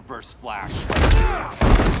time, Reverse Flash.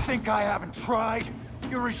 Think I haven't tried?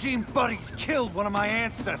 Your regime buddies killed one of my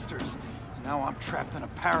ancestors. Now I'm trapped in a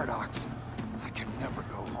paradox. I can never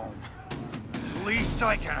go home. At least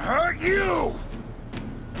I can hurt you!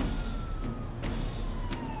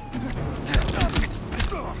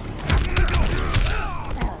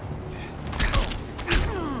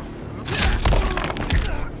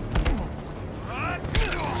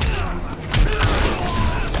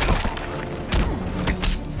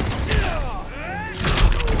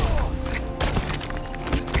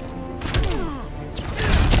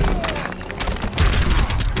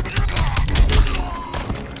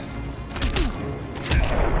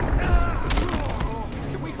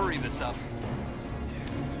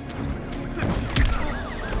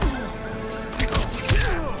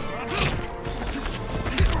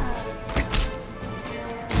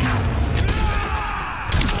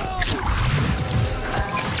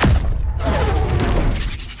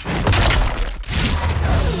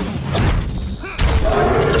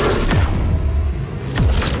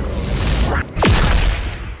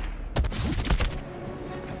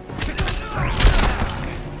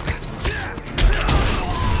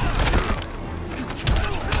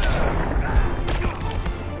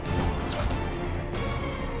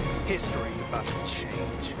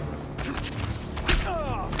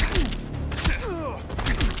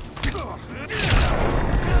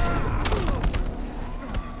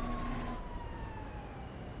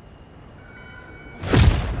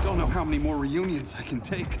 how many more reunions I can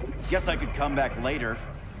take. Guess I could come back later.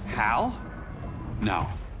 Hal? No,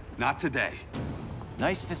 not today.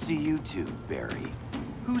 Nice to see you too, Barry.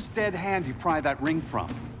 Whose dead hand you pry that ring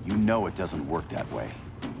from? You know it doesn't work that way.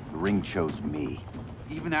 The ring chose me.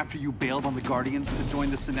 Even after you bailed on the Guardians to join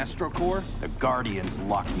the Sinestro Corps? The Guardians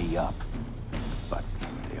locked me up. But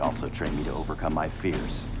they also trained me to overcome my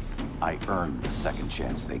fears. I earned the second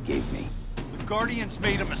chance they gave me. The Guardians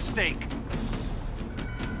made a mistake.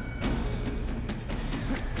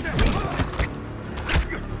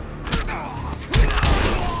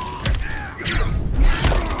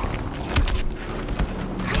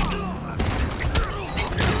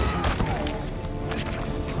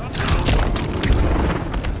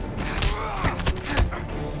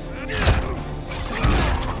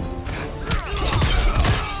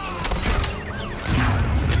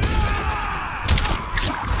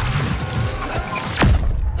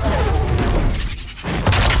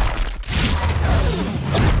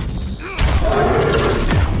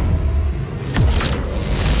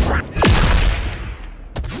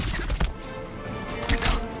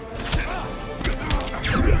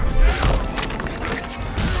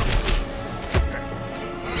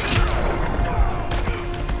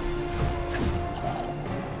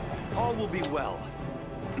 All will be well.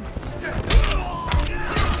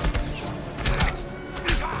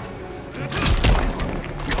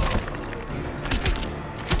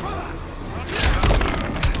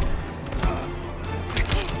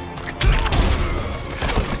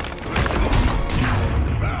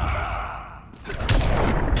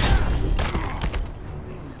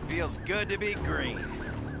 Feels good to be green.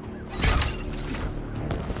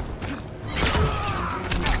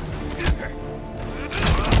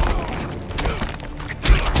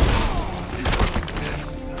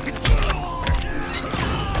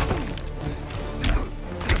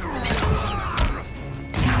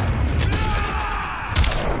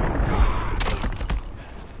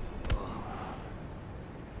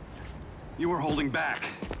 You were holding back,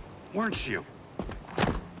 weren't you?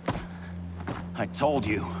 I told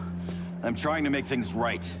you. I'm trying to make things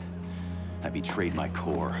right. I betrayed my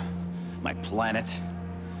core, my planet,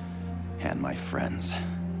 and my friends.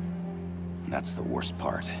 That's the worst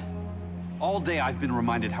part. All day I've been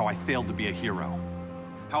reminded how I failed to be a hero.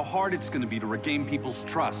 How hard it's gonna be to regain people's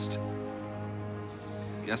trust.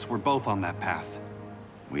 Guess we're both on that path.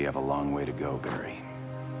 We have a long way to go, Barry.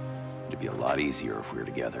 It'd be a lot easier if we were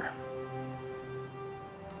together.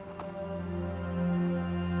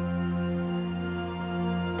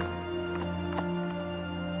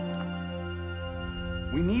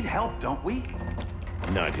 We need help, don't we?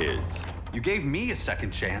 Not his. You gave me a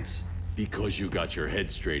second chance. Because you got your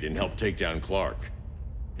head straight and helped take down Clark.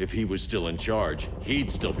 If he was still in charge,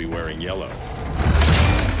 he'd still be wearing yellow.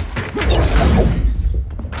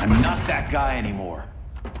 I'm not that guy anymore.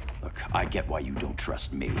 Look, I get why you don't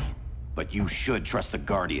trust me. But you should trust the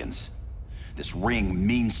Guardians. This ring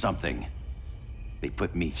means something. They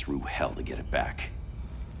put me through hell to get it back.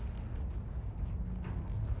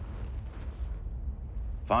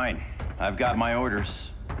 Fine. I've got my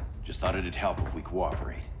orders. Just thought it'd help if we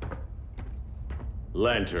cooperate.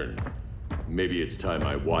 Lantern. Maybe it's time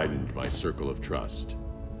I widened my circle of trust.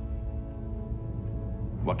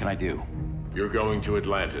 What can I do? You're going to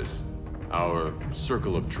Atlantis. Our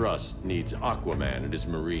circle of trust needs Aquaman and his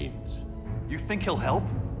Marines. You think he'll help?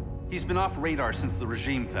 He's been off radar since the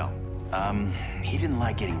regime fell. He didn't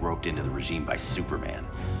like getting roped into the regime by Superman.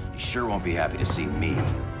 He sure won't be happy to see me.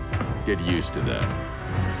 Get used to that.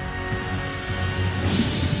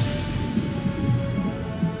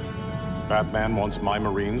 Batman wants my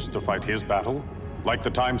Marines to fight his battle? Like the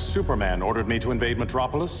time Superman ordered me to invade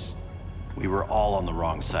Metropolis? We were all on the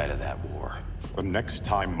wrong side of that war. The next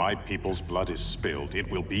time my people's blood is spilled, it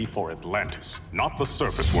will be for Atlantis, not the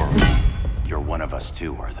surface world. You're one of us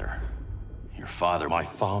too, Arthur. Your father... My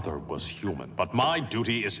father was human, but my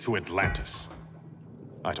duty is to Atlantis.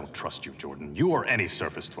 I don't trust you, Jordan. You or any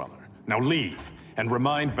surface dweller. Now leave, and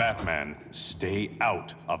remind Batman, stay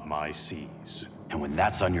out of my seas. And when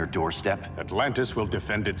that's on your doorstep? Atlantis will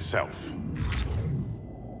defend itself.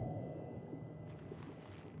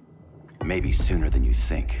 Maybe sooner than you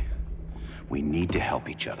think. We need to help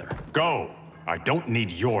each other. Go! I don't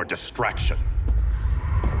need your distraction.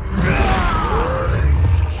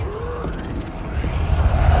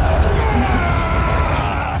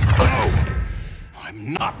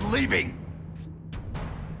 I'm not leaving!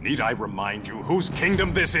 Need I remind you whose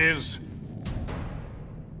kingdom this is?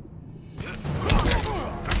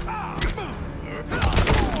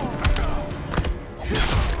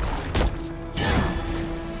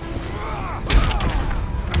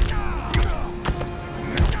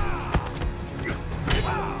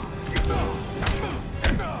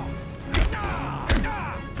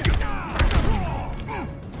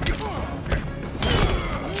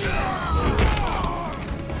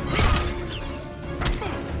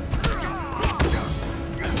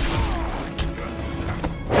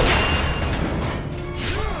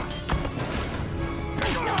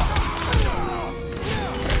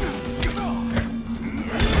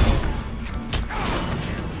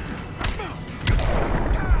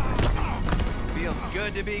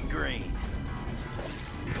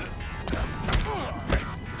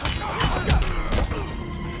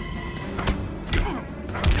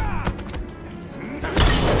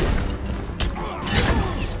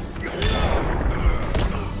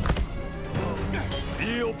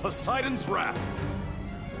 Poseidon's wrath.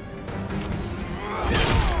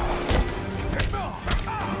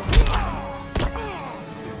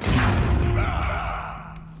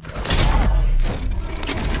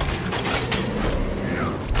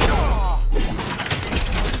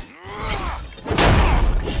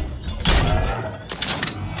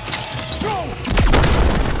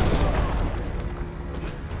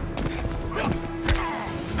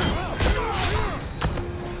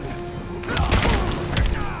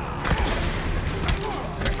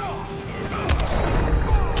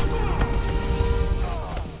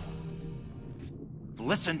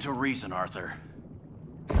 Listen to reason, Arthur.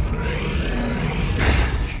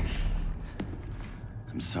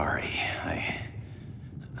 I'm sorry. I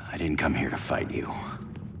didn't come here to fight you.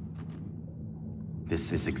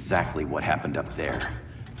 This is exactly what happened up there.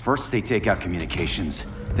 First they take out communications,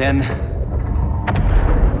 then...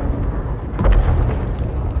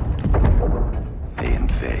 they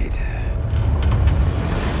invade.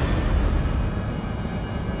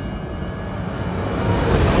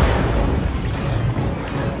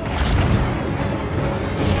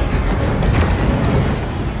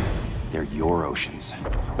 Your oceans,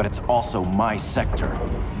 but it's also my sector.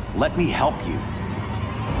 Let me help you.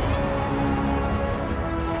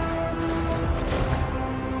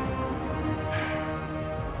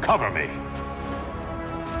 Cover me.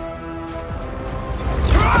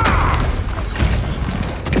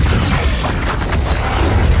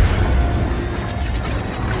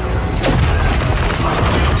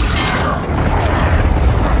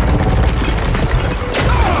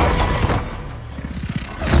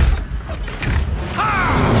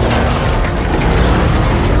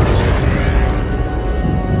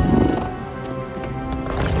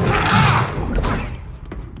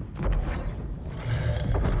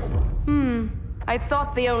 I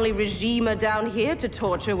thought the only regimer down here to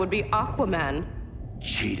torture would be Aquaman.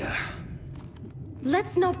 Cheetah.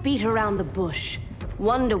 Let's not beat around the bush.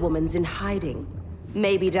 Wonder Woman's in hiding.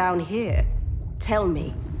 Maybe down here. Tell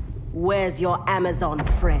me, where's your Amazon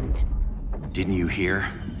friend? Didn't you hear?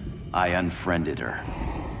 I unfriended her.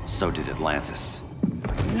 So did Atlantis.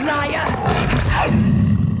 Liar!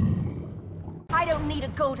 I don't need a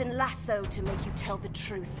golden lasso to make you tell the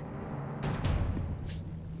truth.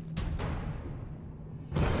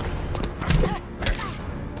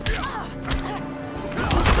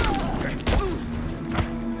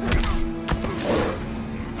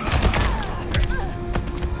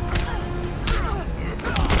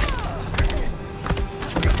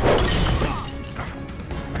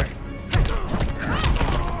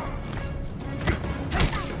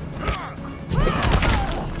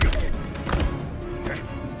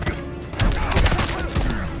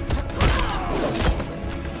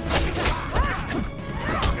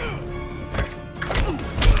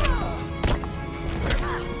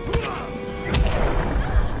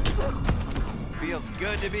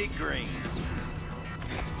 Good to be green.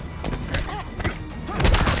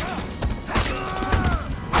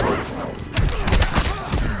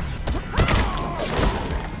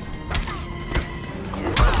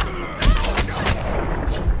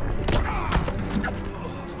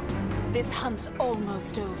 This hunt's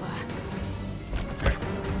almost over.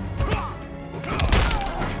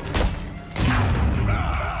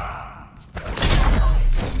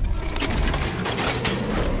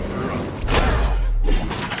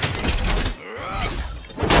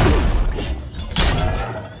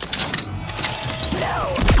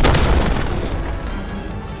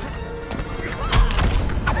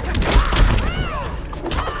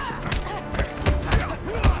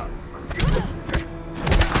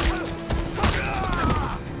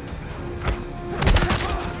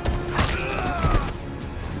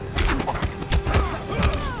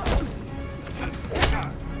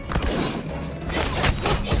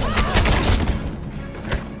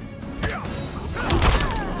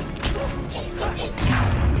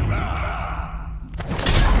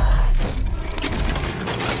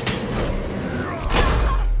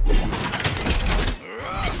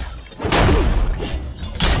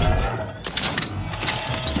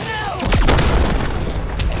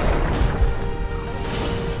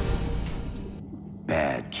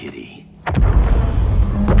 Kitty.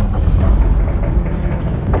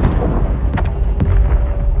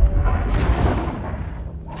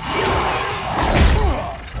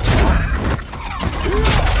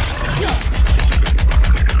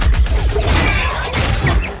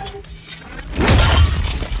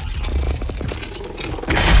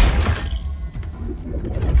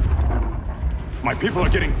 My people are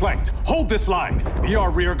getting flanked. Hold this line. Be our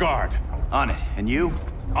rear guard. On it. And you?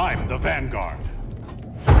 I'm the vanguard.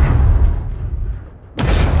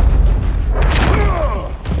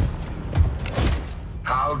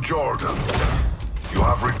 Jordan. You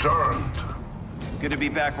have returned. Good to be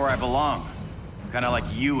back where I belong. Kinda like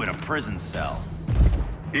you in a prison cell.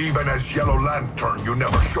 Even as Yellow Lantern, you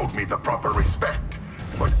never showed me the proper respect.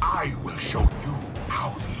 But I will show you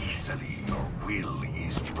how easily your will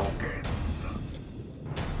is broken.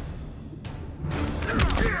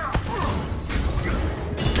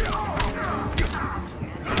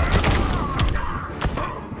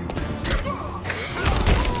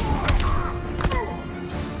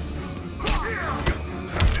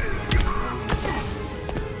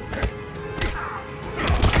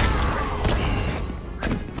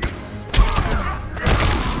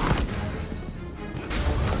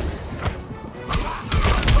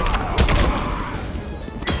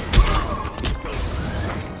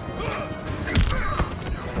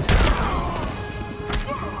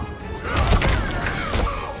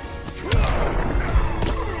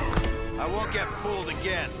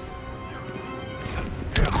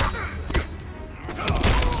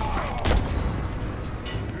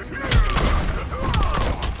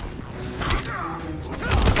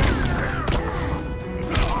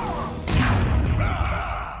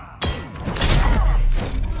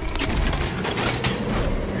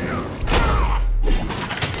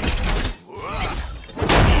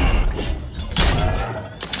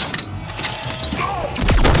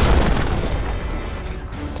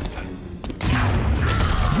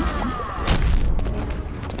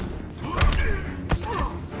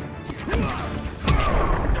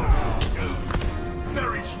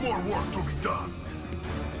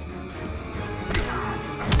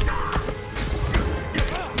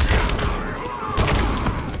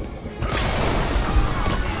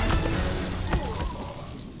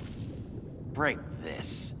 Break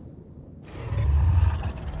this.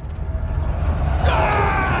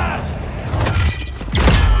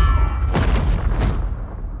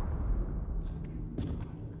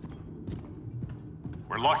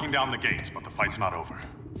 We're locking down the gates, but the fight's not over.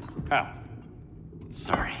 How?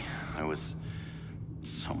 Sorry, I was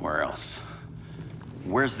somewhere else.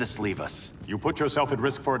 Where's this leave us? You put yourself at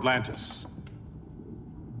risk for Atlantis.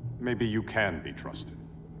 Maybe you can be trusted.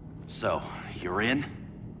 So, you're in?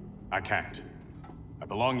 I can't. I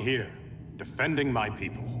belong here, defending my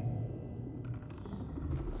people.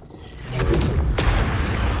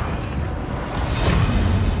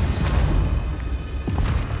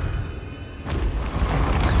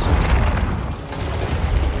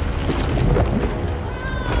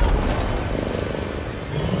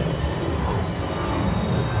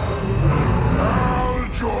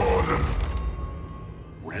 Jordan!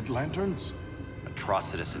 Red Lanterns?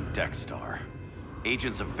 Atrocitus and Dexstar.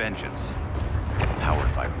 Agents of Vengeance.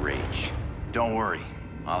 Powered by rage. Don't worry,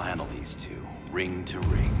 I'll handle these two, ring to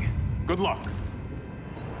ring. Good luck.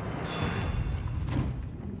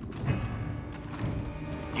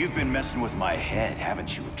 You've been messing with my head,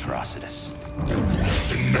 haven't you, Atrocitus?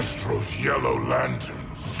 Sinestro's Yellow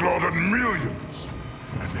Lanterns slaughtered millions,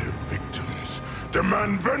 and their victims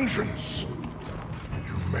demand vengeance.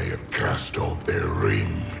 You may have cast off their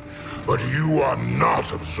ring, but you are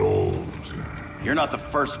not absolved. You're not the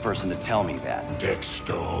first person to tell me that.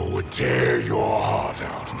 Dexter would tear your heart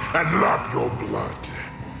out and lap your blood.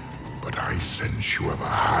 But I sense you have a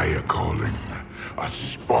higher calling. A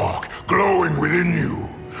spark glowing within you.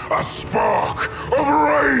 A spark of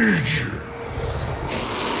rage!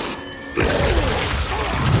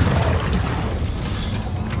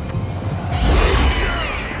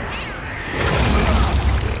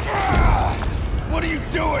 What are you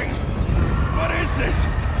doing? What is this?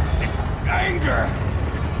 Anger!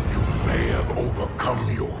 You may have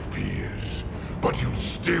overcome your fears, but you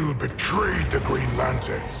still betrayed the Green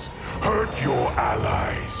Lanterns, hurt your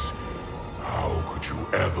allies. How could you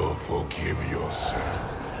ever forgive yourself?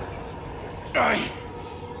 I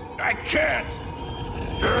can't!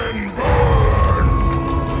 Then burn!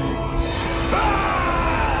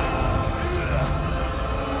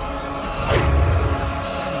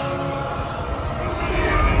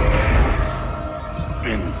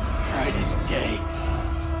 In brightest day,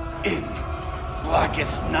 in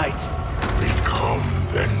blackest night. Become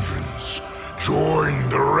vengeance. Join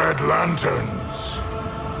the Red Lanterns.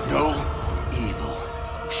 No evil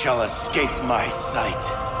shall escape my sight.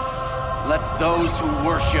 Let those who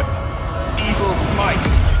worship evil's might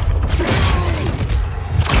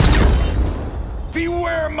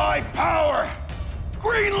beware my power!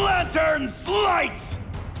 Green Lantern's light!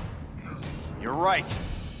 You're right.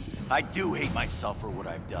 I do hate myself for what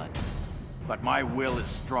I've done. But my will is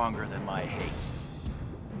stronger than my hate.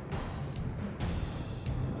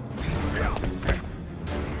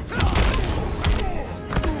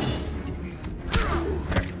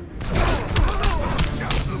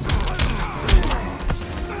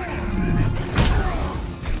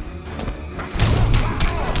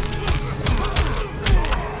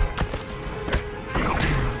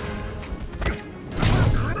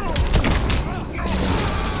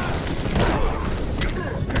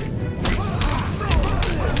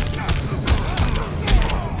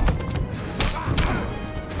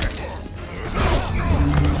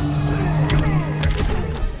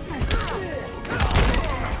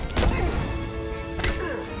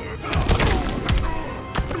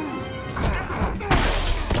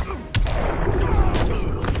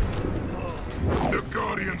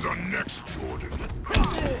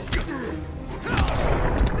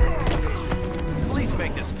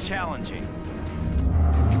 challenging.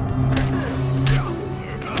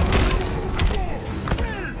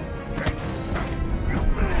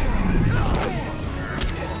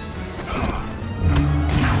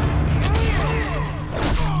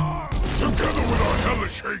 Together with our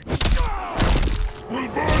hellish hate, we'll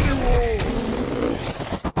burn you all!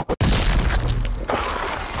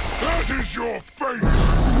 That is your fate!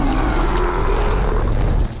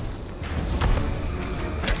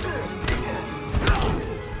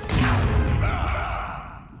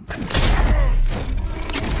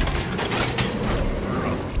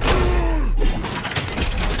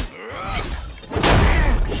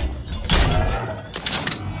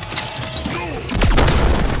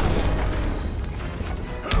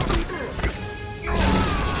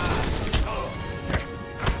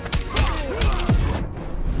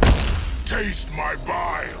 Taste my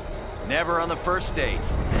bile! Never on the first date.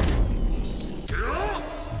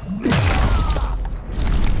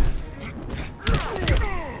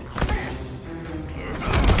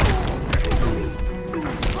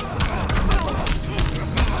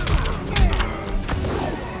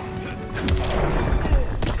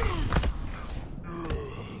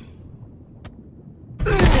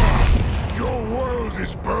 Your world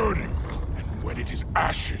is burning, and when it is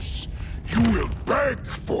ashes, you will beg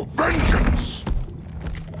for vengeance!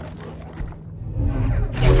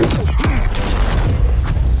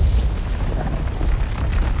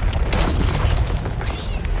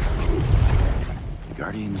 The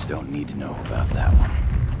Guardians don't need to know about that one.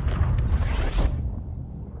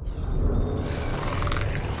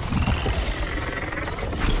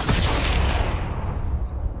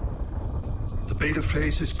 The beta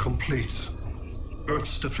phase is complete.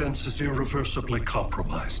 Earth's defense is irreversibly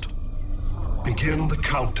compromised. Begin the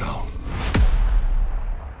countdown.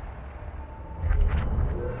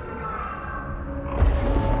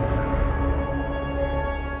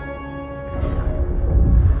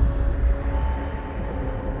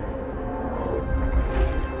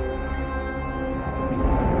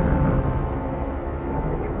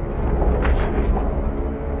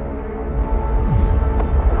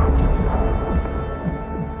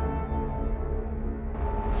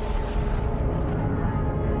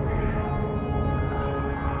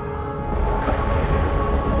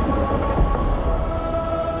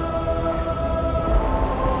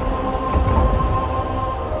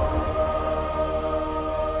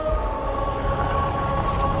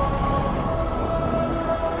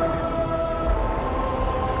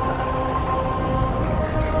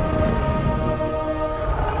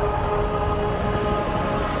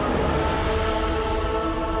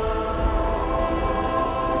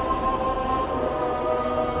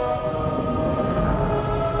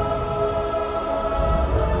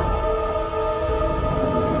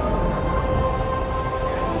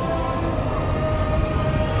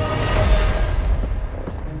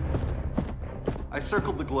 I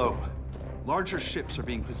circled the globe. Larger ships are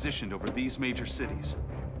being positioned over these major cities.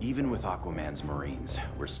 Even with Aquaman's Marines,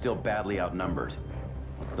 we're still badly outnumbered.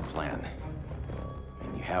 What's the plan?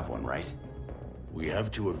 And you have one, right? We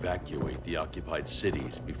have to evacuate the occupied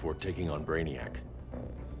cities before taking on Brainiac.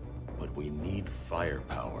 But we need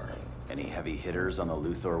firepower. Any heavy hitters on the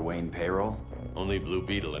Luthor Wayne payroll? Only Blue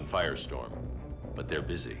Beetle and Firestorm. But they're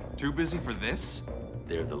busy. Too busy for this?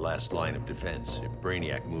 They're the last line of defense if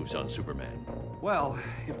Brainiac moves on Superman. Well,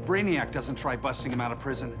 if Brainiac doesn't try busting him out of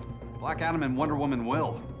prison, Black Adam and Wonder Woman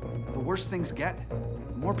will. The worse things get,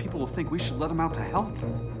 the more people will think we should let him out to help.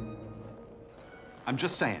 I'm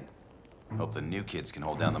just saying. Hope the new kids can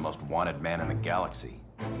hold down the most wanted man in the galaxy.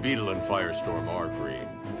 Beetle and Firestorm are green,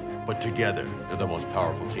 but together, they're the most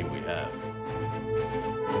powerful team we have.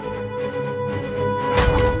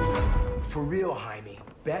 For real, Jaime,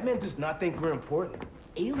 Batman does not think we're important.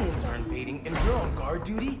 Aliens are invading, and we're on guard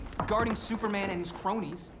duty? Guarding Superman and his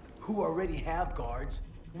cronies. Who already have guards.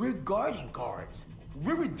 We're guarding guards.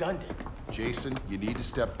 We're redundant. Jason, you need to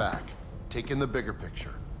step back. Take in the bigger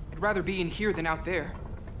picture. I'd rather be in here than out there.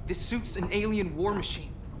 This suit's an alien war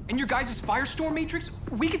machine. And your guys' Firestorm Matrix,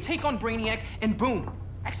 we could take on Brainiac and boom,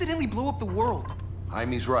 accidentally blow up the world.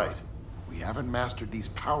 Jaime's right. We haven't mastered these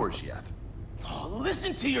powers yet. Oh,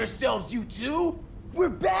 listen to yourselves, you two! We're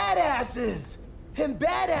badasses! And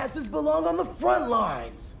badasses belong on the front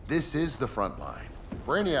lines! This is the front line.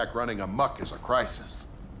 Brainiac running amok is a crisis.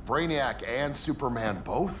 Brainiac and Superman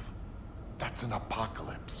both? That's an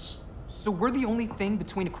apocalypse. So we're the only thing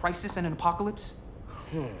between a crisis and an apocalypse?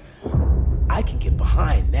 I can get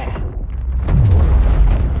behind that.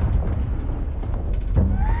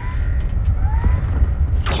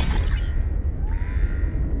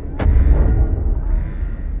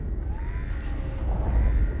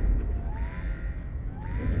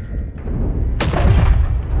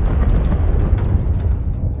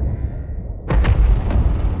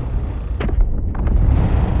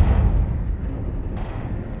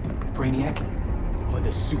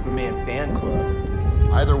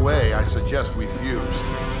 way, I suggest we fuse.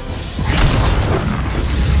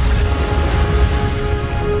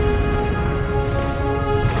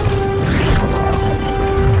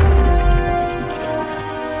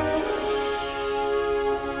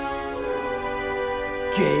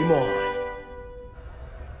 Game on.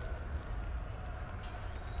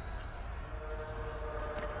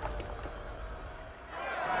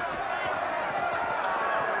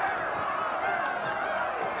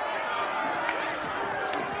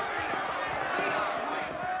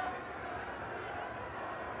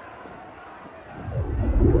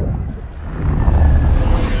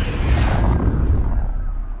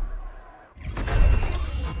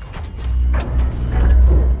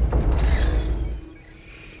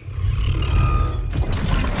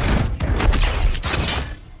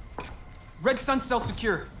 Red Sun cell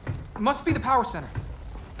secure. Must be the power center.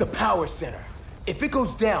 The power center. If it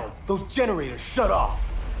goes down, those generators shut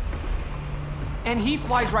off. And he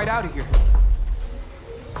flies right out of here.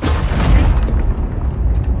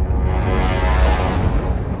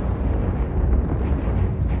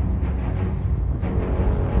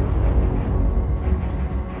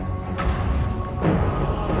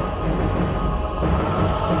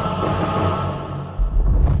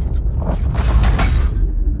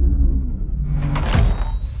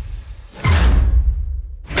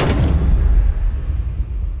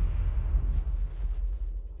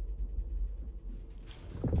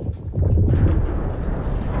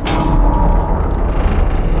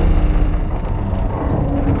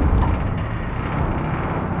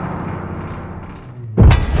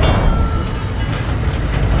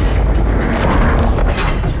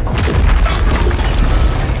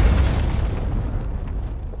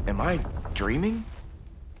 Dreaming?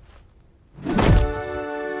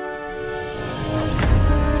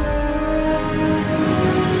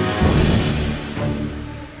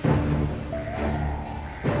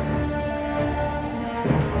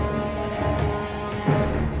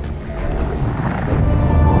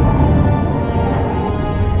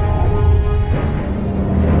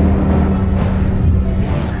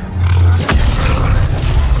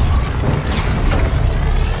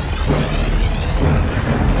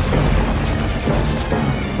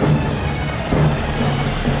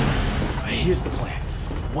 Here's the plan.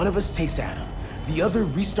 One of us takes Adam. The other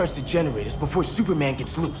restarts the generators before Superman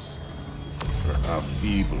gets loose. A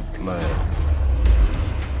feeble plan.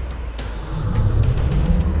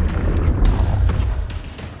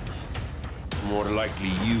 It's more likely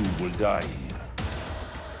you will die here.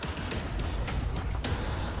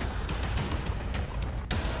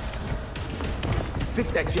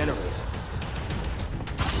 Fix that generator.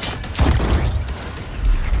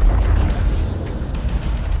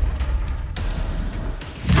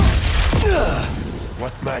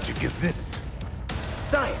 What magic is this?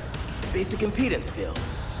 Science. Basic impedance field.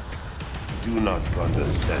 Do not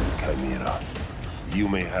condescend, Chimera. You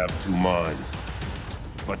may have two minds,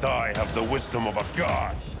 but I have the wisdom of a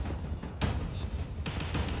god.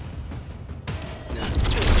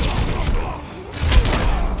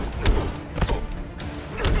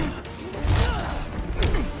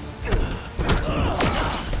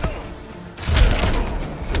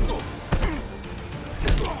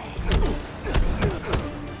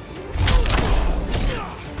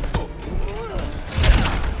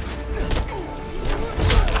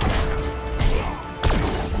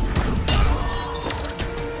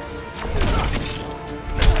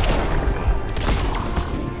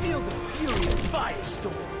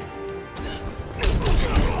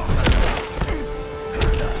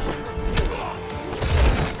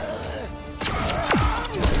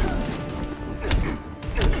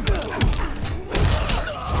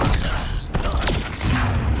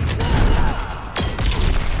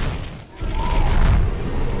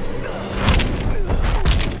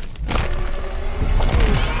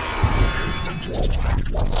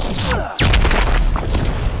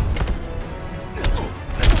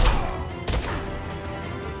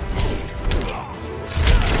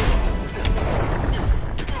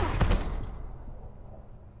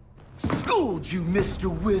 Schooled you, Mr.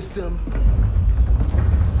 Wisdom.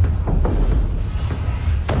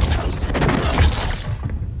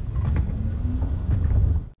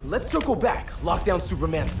 Let's circle back, lock down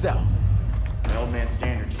Superman's cell. The old man's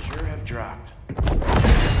standards sure have dropped.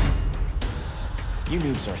 You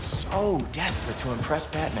noobs are so desperate to impress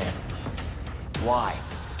Batman. Why?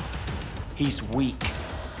 He's weak.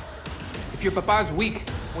 If your papa's weak,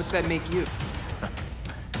 what's that make you?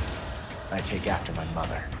 I take after my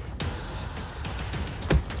mother.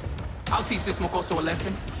 I'll teach this mocoso a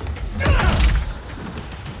lesson.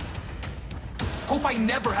 Hope I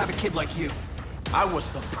never have a kid like you. I was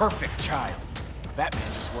the perfect child.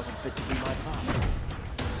 Batman just wasn't fit to be my father.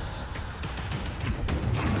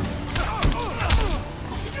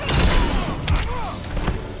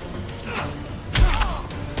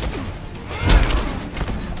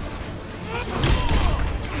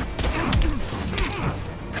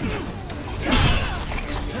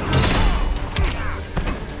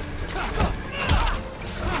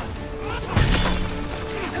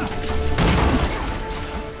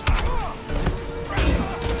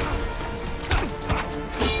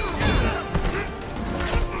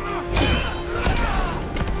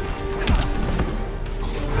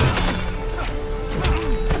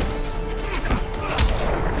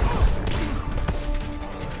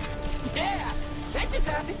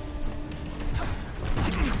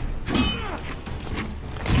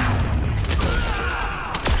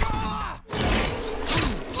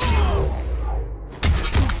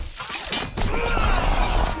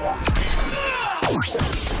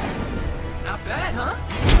 Not bad, huh?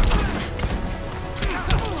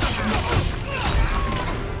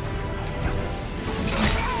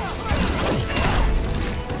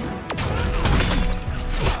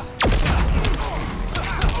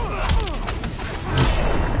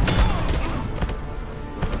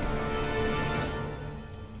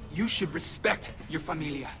 You should respect your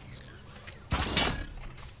familia.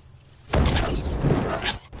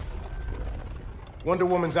 Wonder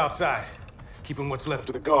Woman's outside, keeping what's left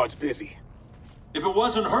of the guards busy. If it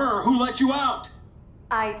wasn't her, who let you out?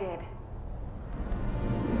 I did.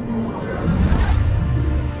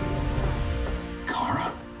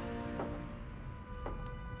 Kara?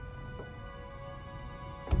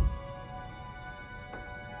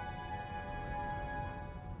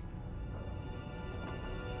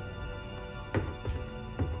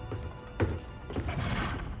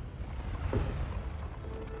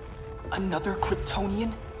 Another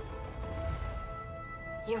Kryptonian?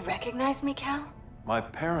 You recognize me, Cal? My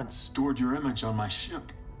parents stored your image on my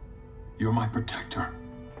ship. You're my protector.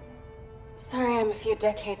 Sorry I'm a few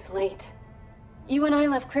decades late. You and I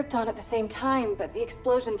left Krypton at the same time, but the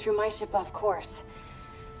explosion threw my ship off course.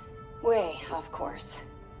 Way off course.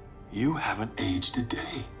 You haven't aged a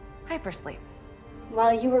day. Hypersleep.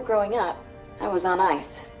 While you were growing up, I was on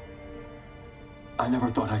ice. I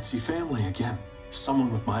never thought I'd see family again.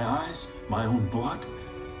 Someone with my eyes, my own blood.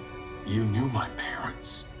 You knew my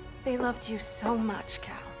parents. They loved you so much,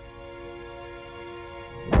 Cal.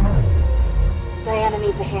 Diana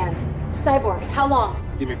needs a hand. Cyborg, how long?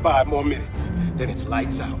 Give me 5 more minutes, then it's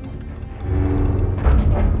lights out.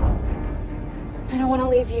 I don't want to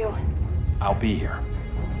leave you. I'll be here.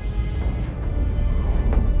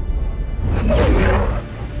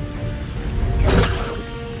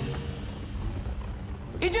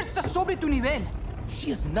 Ella está sobre tu nivel.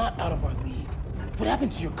 She is not out of our league. What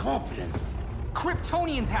happened to your confidence?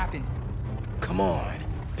 Kryptonians happen. Come on.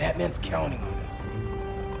 Batman's counting on us.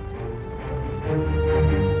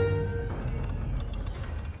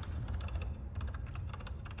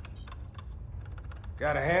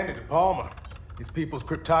 Gotta hand it to Palmer. These people's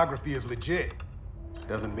cryptography is legit.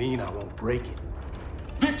 Doesn't mean I won't break it.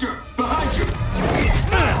 Victor, behind you!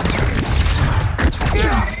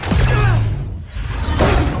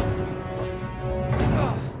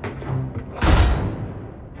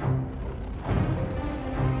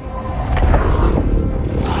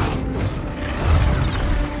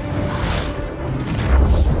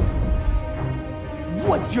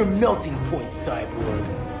 What's your melting point, Cyborg?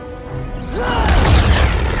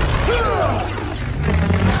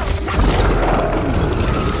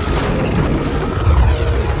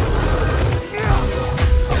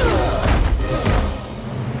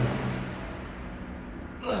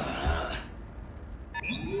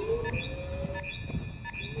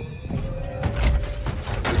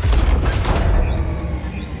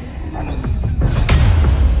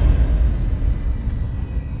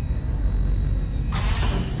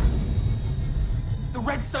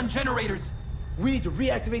 Red Sun generators! We need to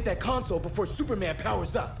reactivate that console before Superman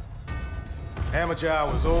powers up. Amateur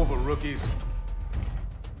hour's over, rookies.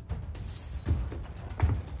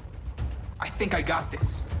 I think I got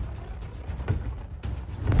this.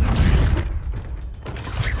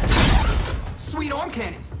 Sweet arm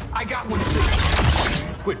cannon! I got one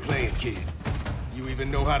too. Quit playing, kid. You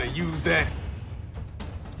even know how to use that?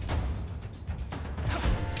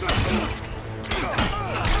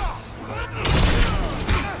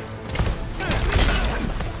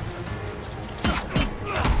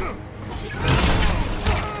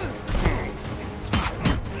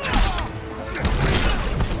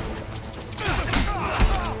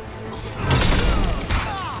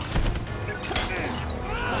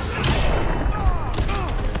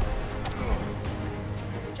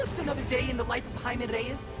 Just another day in the life of Jaime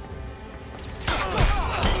Reyes?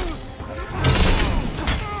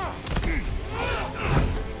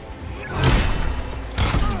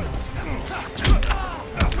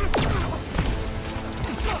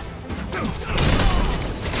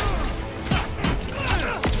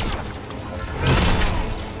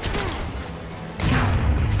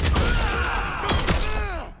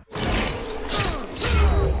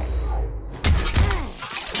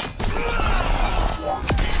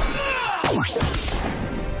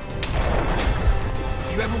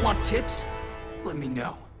 If you ever want tips, let me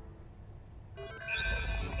know.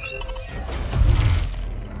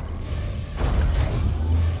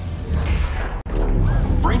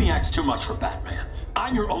 Brainiac's too much for Batman.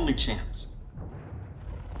 I'm your only chance.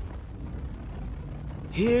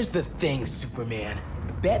 Here's the thing, Superman.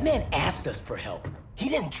 Batman asked us for help. He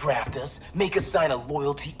didn't draft us, make us sign a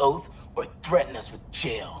loyalty oath, or threaten us with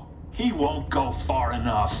jail. He won't go far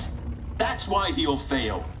enough. That's why he'll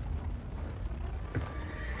fail.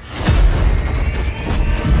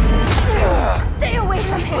 Stay away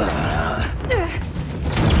from him!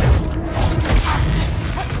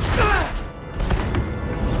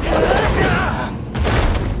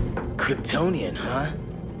 Kryptonian, huh?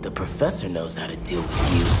 The professor knows how to deal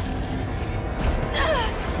with you.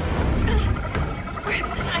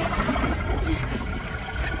 Kryptonite!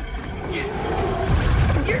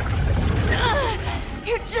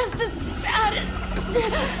 You're just as bad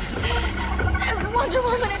as Wonder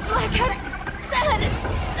Woman and Black Adam said!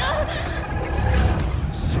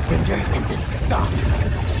 Surrender and this stops.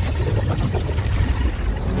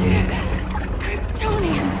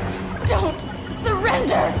 Kryptonians don't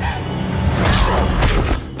surrender!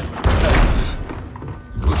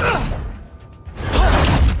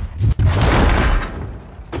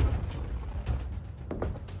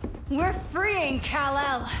 We're freeing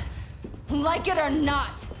Kal-El, like it or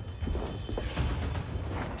not.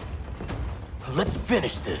 Let's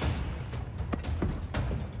finish this.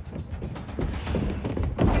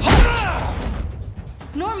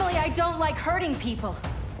 Normally I don't like hurting people,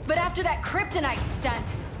 but after that kryptonite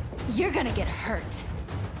stunt, you're gonna get hurt.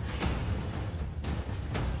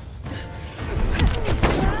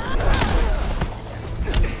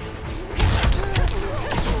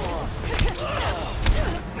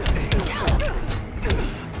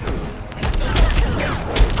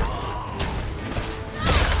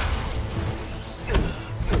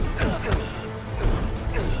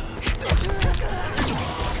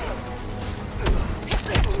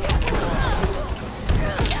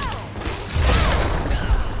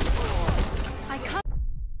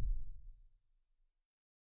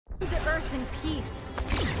 To Earth in peace.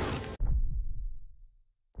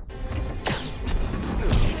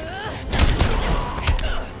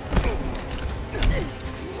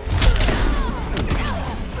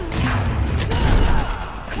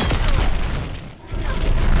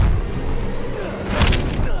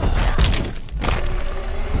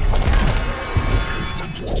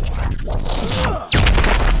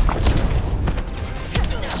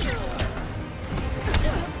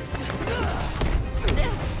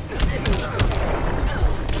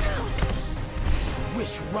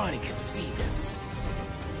 Wish Ronnie could see this.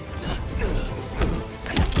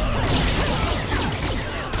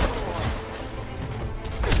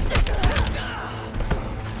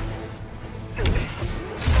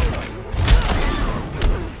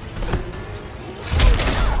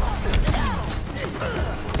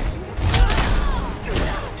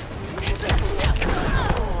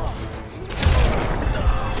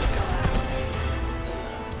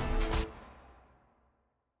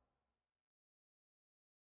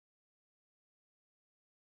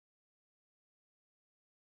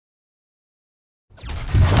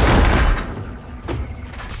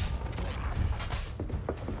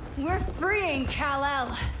 We're freeing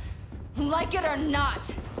Kal-El, like it or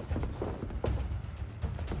not.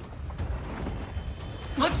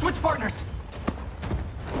 Let's switch partners.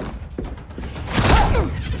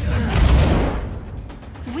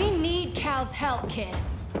 We need Cal's help, kid.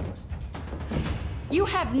 You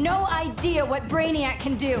have no idea what Brainiac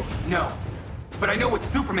can do. No, but I know what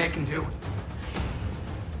Superman can do.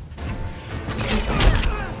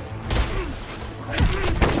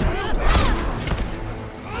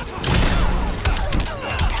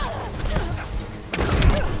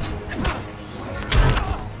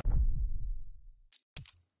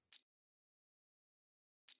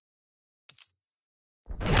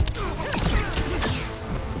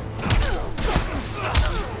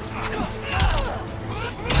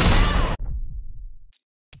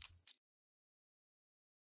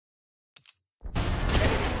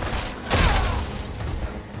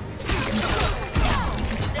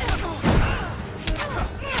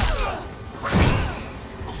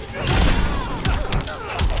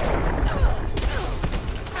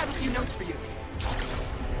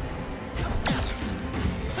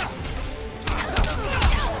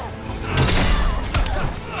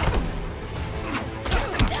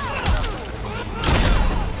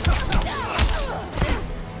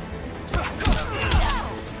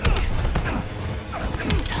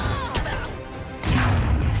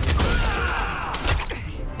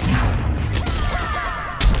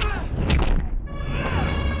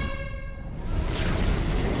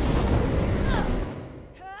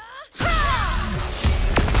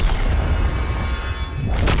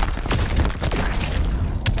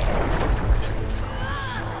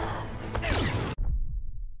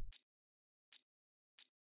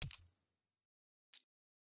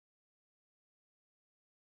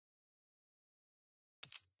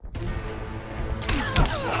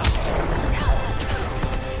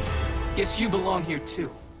 Guess you belong here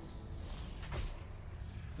too.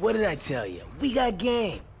 What did I tell you? We got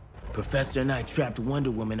game. Professor and I trapped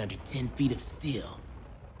Wonder Woman under 10 feet of steel.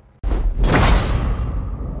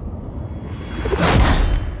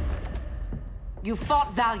 You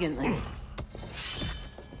fought valiantly.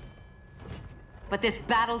 But this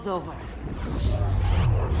battle's over.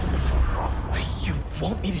 You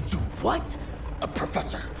want me to do what?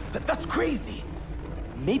 Professor, that's crazy.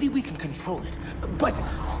 Maybe we can control it, but...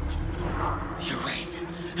 You're right.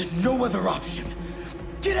 No other option.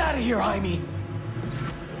 Get out of here, Jaime!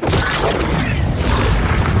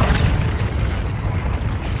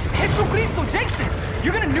 Jesucristo, Jason!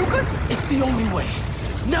 You're gonna nuke us? It's the only way.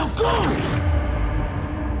 Now go!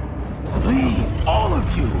 Leave, all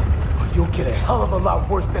of you, or you'll get a hell of a lot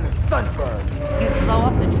worse than a sunburn. You'd blow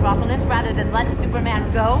up Metropolis rather than let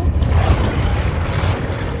Superman go?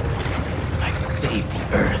 I'd save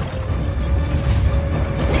the Earth.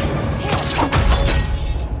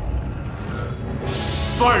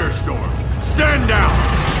 Firestorm, stand down!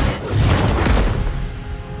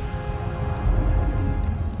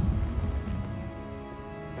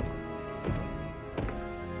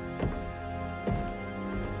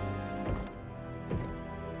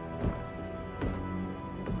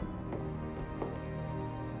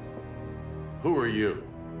 Who are you?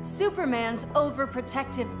 Superman's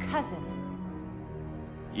overprotective cousin.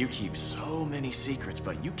 You keep so many secrets,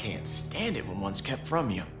 but you can't stand it when one's kept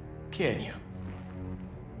from you, can you?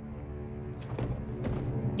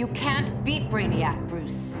 You can't beat Brainiac,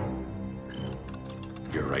 Bruce.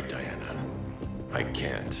 You're right, Diana. I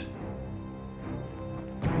can't.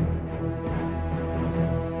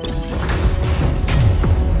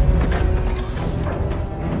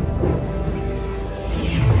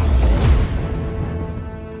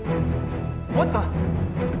 What the?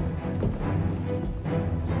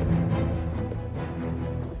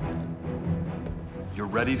 You're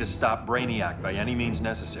ready to stop Brainiac by any means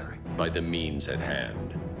necessary. By the means at hand.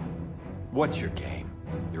 What's your game?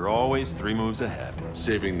 You're always 3 moves ahead.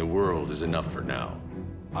 Saving the world is enough for now.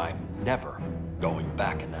 I'm never going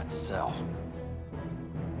back in that cell.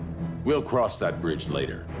 We'll cross that bridge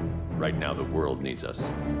later. Right now, the world needs us.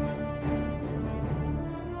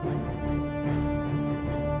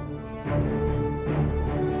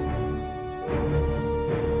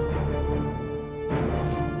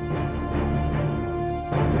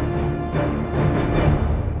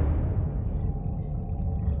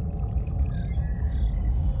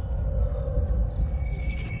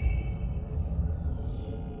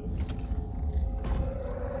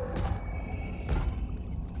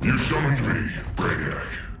 You summoned me, Brainiac.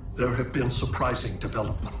 There have been surprising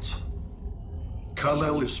developments.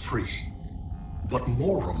 Kal-El is free, but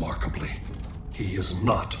more remarkably, he is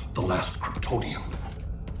not the last Kryptonian.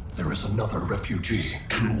 There is another refugee.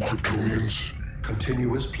 2 Kryptonians?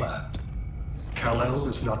 Continue as planned. Kal-El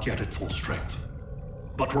is not yet at full strength.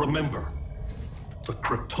 But remember, the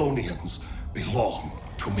Kryptonians belong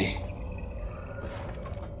to me.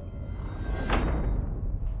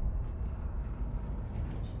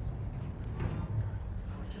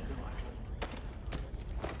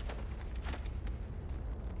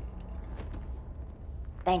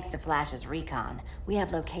 Thanks to Flash's recon, we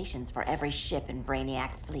have locations for every ship in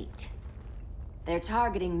Brainiac's fleet. They're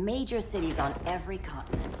targeting major cities on every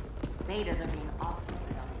continent. Betas are being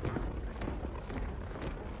offloaded on the outskirts.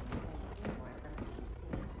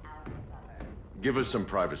 Give us some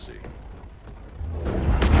privacy.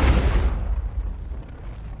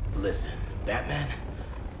 Listen, Batman,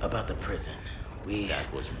 about the prison,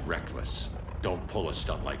 That was reckless. Don't pull a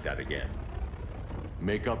stunt like that again.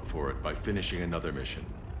 Make up for it by finishing another mission.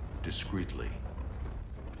 Discreetly.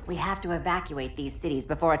 We have to evacuate these cities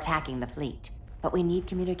before attacking the fleet. But we need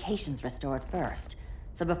communications restored first.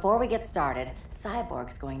 So before we get started,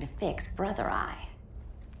 Cyborg's going to fix Brother Eye.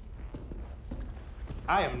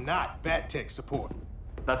 I am not Bat Tech support.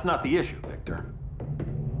 That's not the issue, Victor.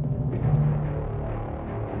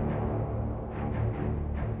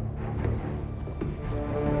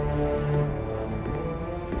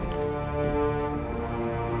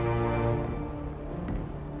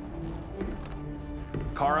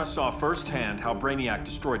 Kara saw firsthand how Brainiac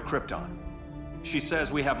destroyed Krypton. She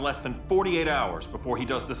says we have less than 48 hours before he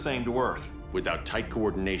does the same to Earth. Without tight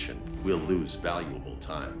coordination, we'll lose valuable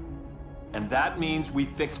time. And that means we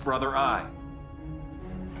fix Brother Eye.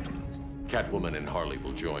 Catwoman and Harley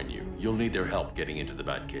will join you. You'll need their help getting into the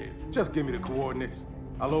Batcave. Just give me the coordinates.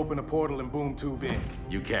 I'll open a portal and boom tube in.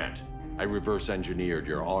 You can't. I reverse engineered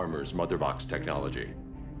your armor's motherbox technology.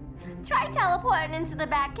 Try teleporting into the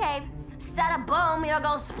Batcave. Instead of boom, you'll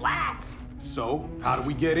go splat. So, how do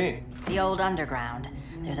we get in? The old underground.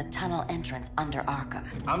 There's a tunnel entrance under Arkham.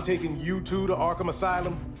 I'm taking you two to Arkham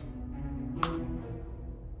Asylum.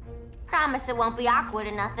 Promise it won't be awkward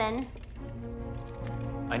or nothing.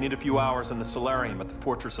 I need a few hours in the solarium at the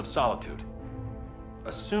Fortress of Solitude.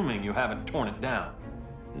 Assuming you haven't torn it down.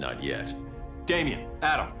 Not yet. Damien,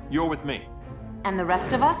 Adam, you're with me. And the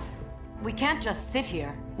rest of us? We can't just sit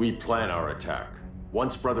here. We plan our attack.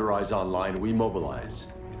 Once Brother Eye's online, we mobilize.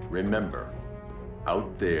 Remember,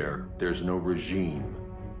 out there's no regime.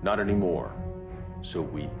 Not anymore. So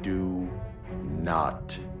we do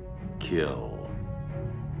not kill.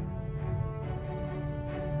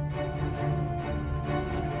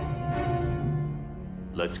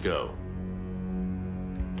 Let's go.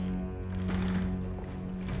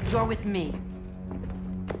 You're with me.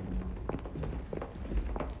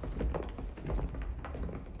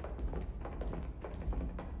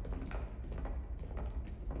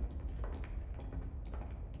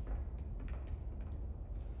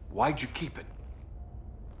 Why'd you keep it?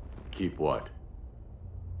 Keep what?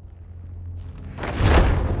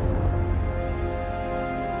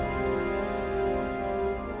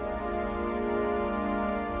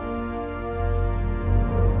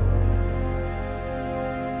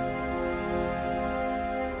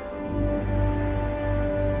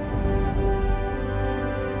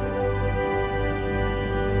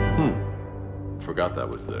 Forgot that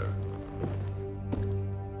was there.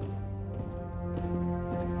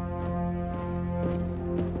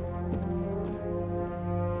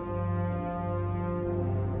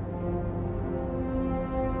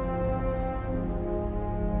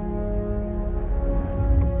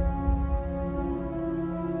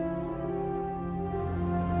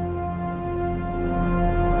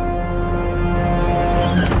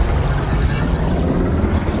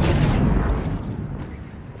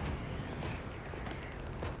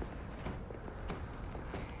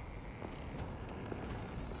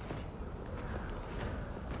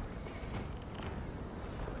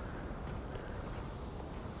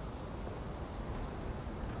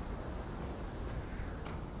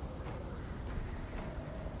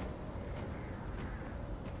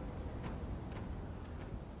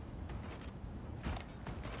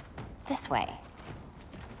 This way.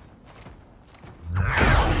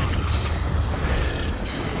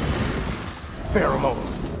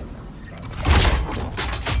 Pheromones.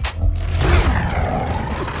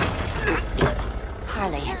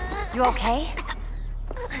 Harley, you okay?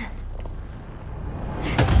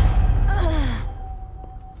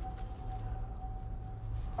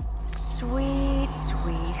 Sweet,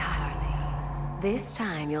 sweet Harley. This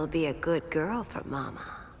time you'll be a good girl for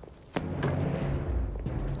Mama.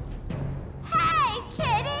 Hey,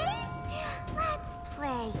 kiddies! Let's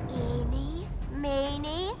play Eeny,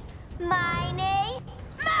 Meeny, Miny,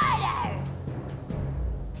 Murder!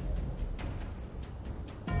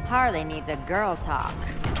 Harley needs a girl talk.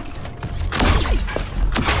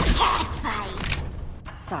 Cat fight!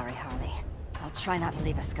 Sorry, Harley. I'll try not to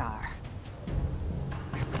leave a scar.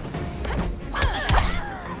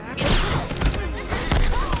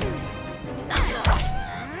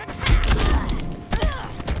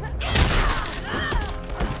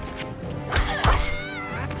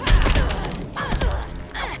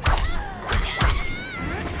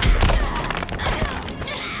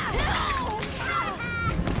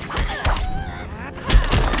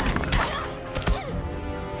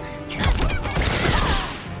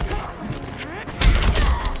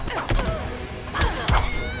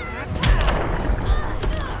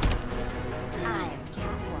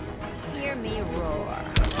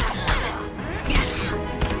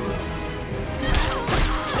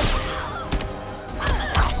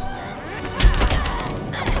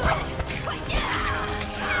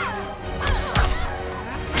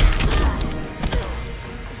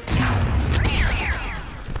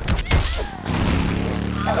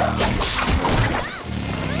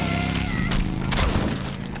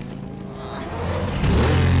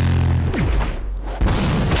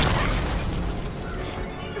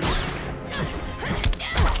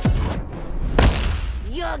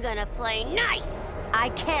 You're gonna play nice! I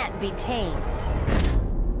can't be tamed.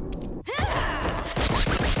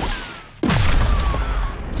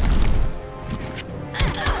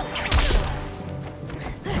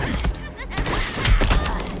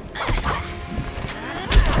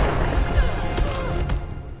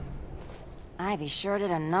 Ivy sure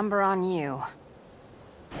did a number on you.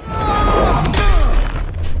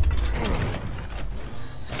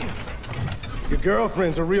 Your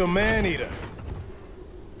girlfriend's a real man-eater.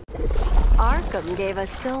 Arkham gave us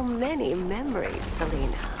so many memories,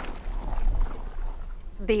 Selina.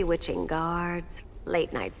 Bewitching guards,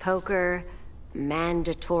 late-night poker,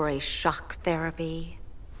 mandatory shock therapy.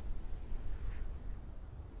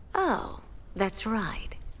 Oh, that's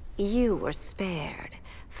right. You were spared,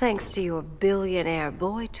 thanks to your billionaire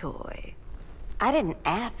boy toy. I didn't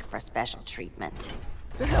ask for special treatment.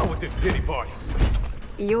 To hell with this pity party.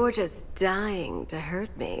 You're just dying to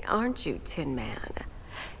hurt me, aren't you, Tin Man?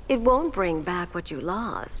 It won't bring back what you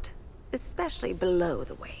lost, especially below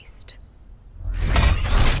the waist.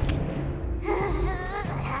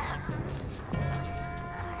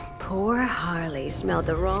 Poor Harley smelled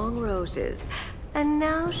the wrong roses, and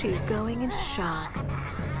now she's going into shock.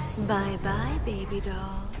 Bye-bye, baby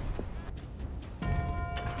doll.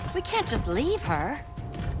 We can't just leave her.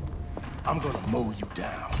 I'm gonna mow you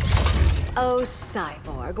down. Oh,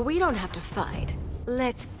 Cyborg, we don't have to fight.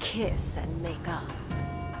 Let's kiss and make up.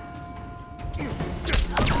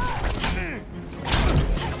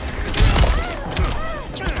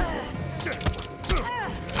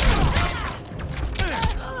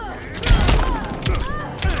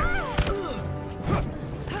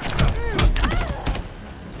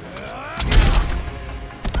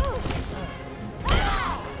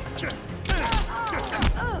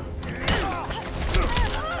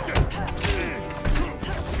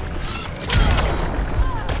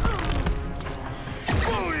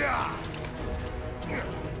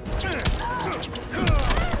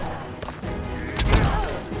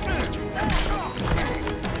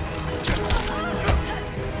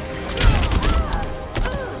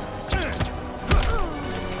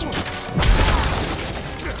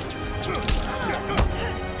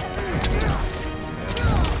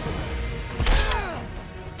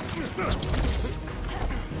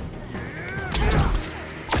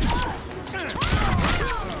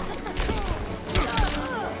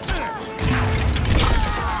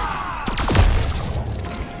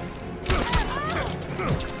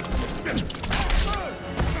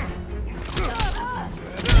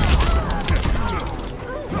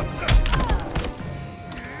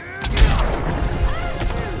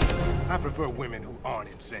 I prefer women who aren't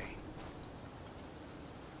insane.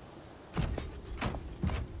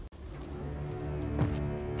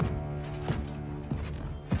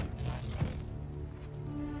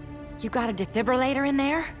 You got a defibrillator in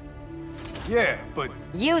there? Yeah, but...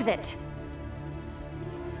 Use it!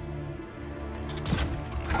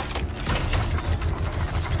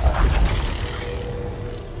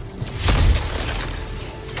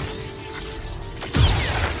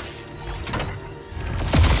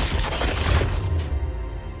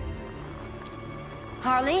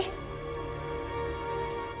 Harley?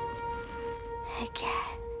 Again.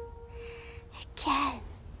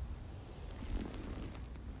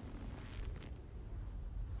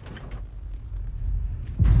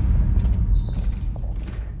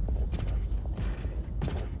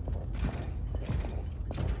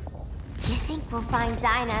 You think we'll find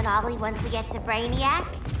Dinah and Ollie once we get to Brainiac?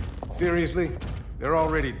 Seriously? They're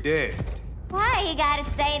already dead. Why you gotta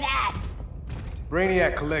say that?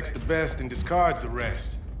 Brainiac collects the best and discards the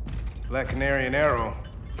rest. Black Canary and Arrow,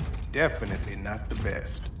 definitely not the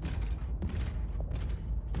best.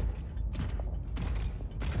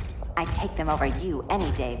 I'd take them over you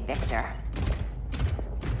any day, Victor.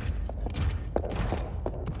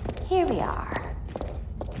 Here we are.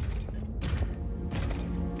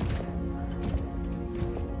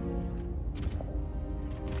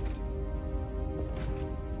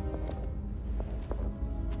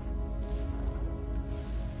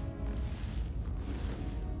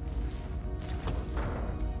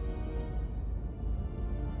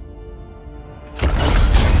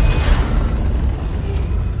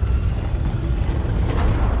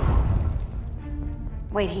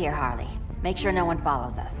 Wait here, Harley. Make sure no one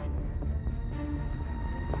follows us.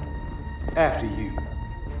 After you.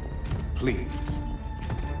 Please.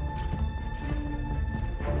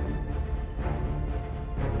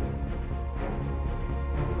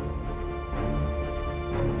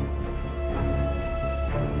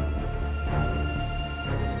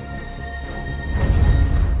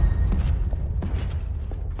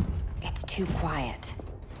 It's too quiet.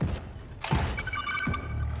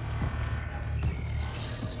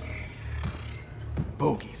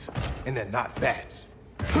 Bogies, and they're not bats.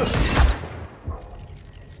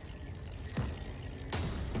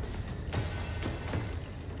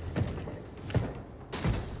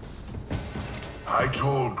 I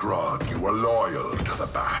told Grodd you were loyal to the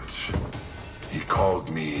Bat. He called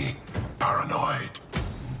me paranoid.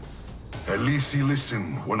 At least he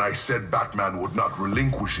listened when I said Batman would not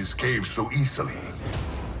relinquish his cave so easily.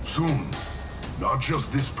 Soon, not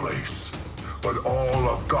just this place, but all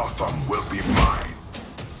of Gotham will be mine.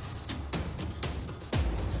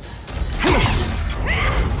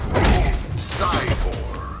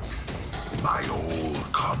 Cyborg, my old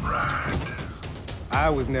comrade. I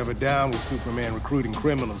was never down with Superman recruiting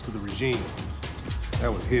criminals to the regime.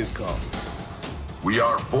 That was his call. We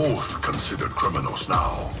are both considered criminals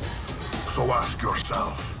now. So ask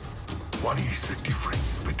yourself, what is the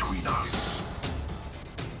difference between us?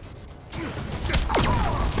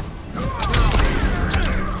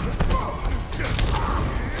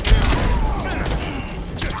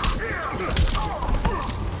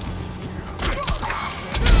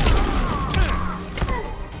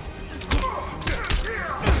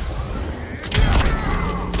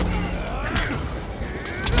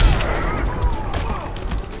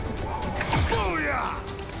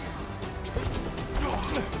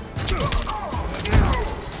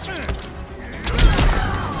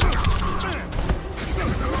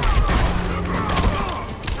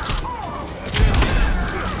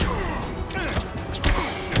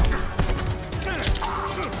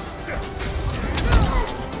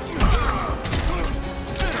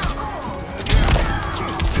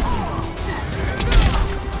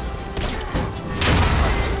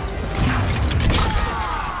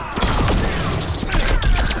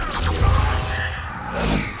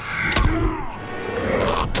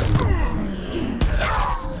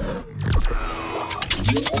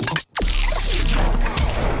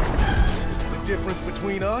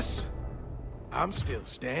 I'm still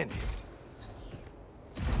standing.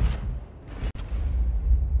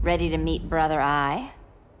 Ready to meet Brother Eye?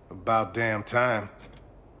 About damn time.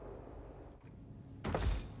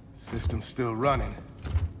 System's still running.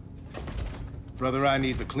 Brother Eye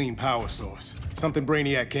needs a clean power source. Something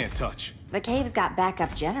Brainiac can't touch. The cave's got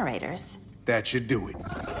backup generators. That should do it.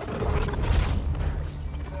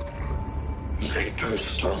 Victor's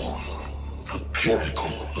Stone, the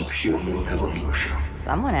pinnacle of human evolution.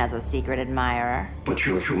 Someone has a secret admirer. But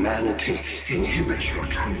your humanity inhibits your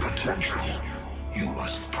true potential. You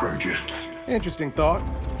must purge it. Interesting thought.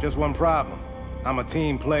 Just one problem. I'm a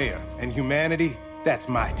team player, and humanity, that's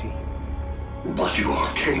my team. But you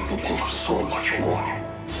are capable of so much more.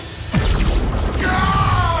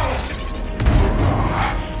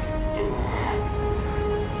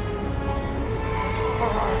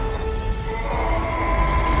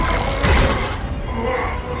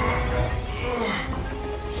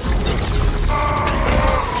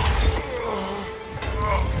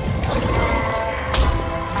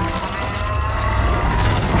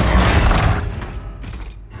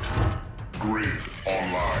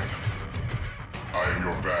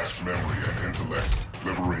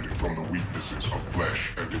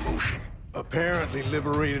 Apparently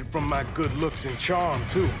liberated from my good looks and charm,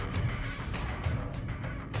 too.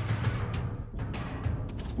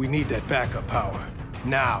 We need that backup power.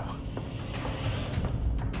 Now.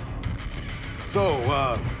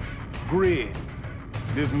 So, Grid.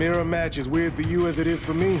 This mirror match as weird for you as it is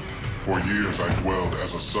for me? For years, I dwelled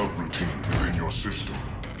as a subroutine within your system.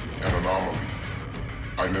 An anomaly.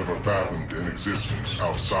 I never fathomed an existence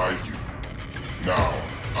outside you. Now,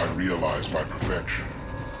 I realize my perfection.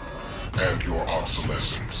 And your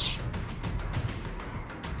obsolescence.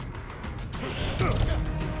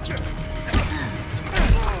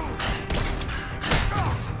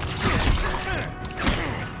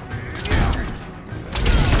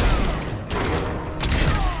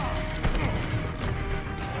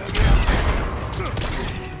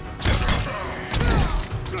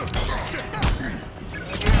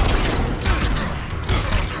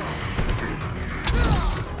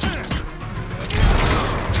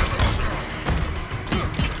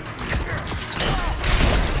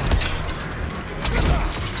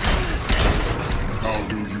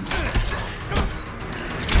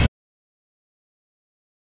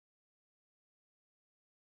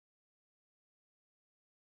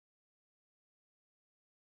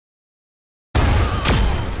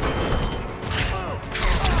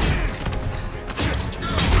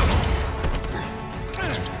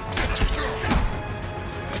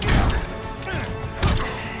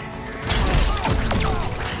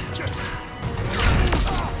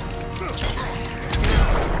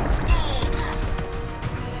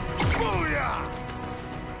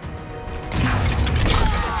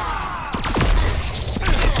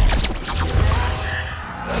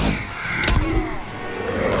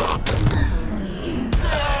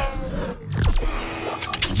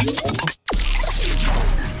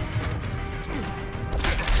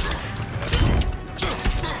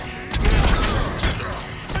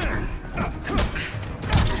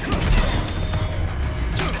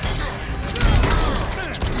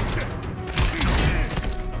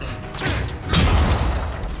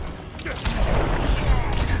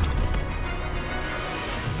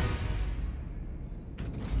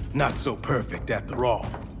 Not so perfect after all.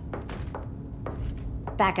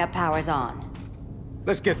 Backup power's on.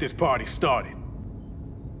 Let's get this party started.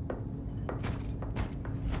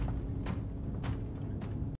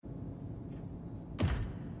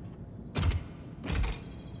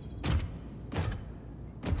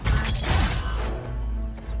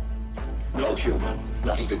 No human,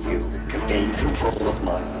 not even you, can gain control of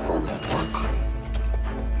my neural network.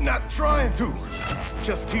 Not trying to.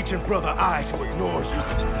 Just teaching Brother Eye to ignore you.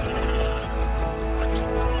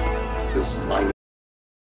 This line.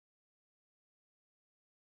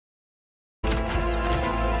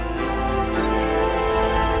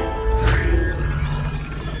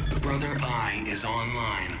 Brother Eye is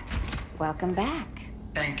online. Welcome back.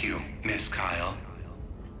 Thank you, Miss Kyle.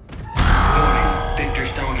 Warning, Victor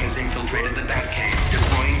Stone has infiltrated the Batcave,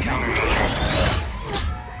 deploying countermeasures.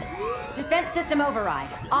 Defense system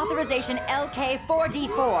override. Authorization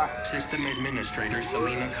LK4D4. System Administrator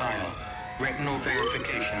Selena Kyle. Retinal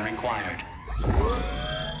verification required.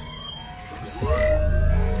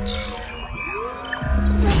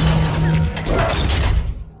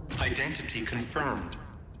 Identity confirmed.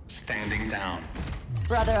 Standing down.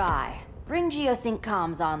 Brother Eye, bring Geosync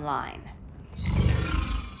comms online.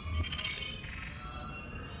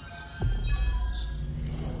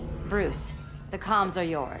 Bruce, the comms are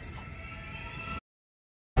yours.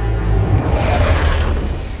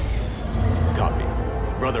 Copy.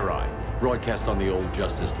 Brother Eye, broadcast on the old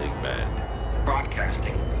Justice League band.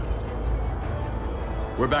 Broadcasting.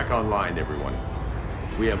 We're back online, everyone.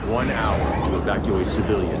 We have 1 hour to evacuate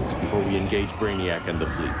civilians before we engage Brainiac and the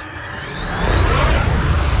fleet.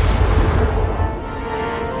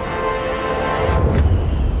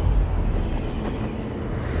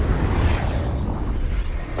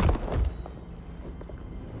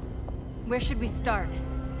 Where should we start?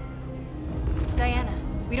 Diana,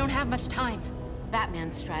 we don't have much time.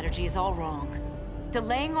 Batman's strategy is all wrong.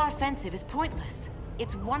 Delaying our offensive is pointless.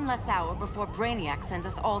 It's 1 less hour before Brainiac sends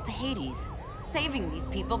us all to Hades. Saving these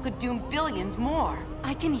people could doom billions more.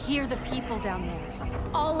 I can hear the people down there.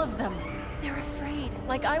 All of them. They're afraid,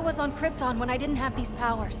 like I was on Krypton when I didn't have these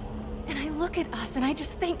powers. And I look at us and I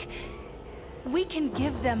just think, we can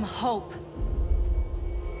give them hope.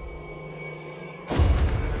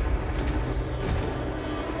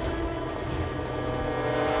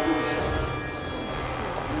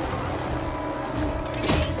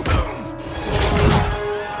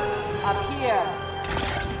 Up here.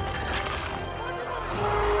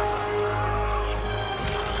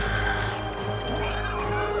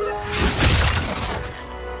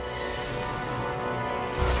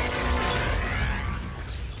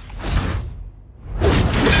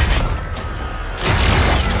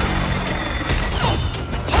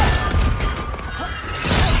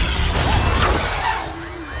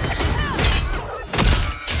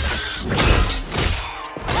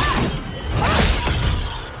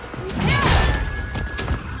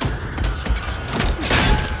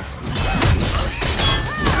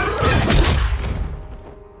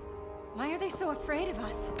 Why are they so afraid of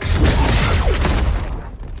us?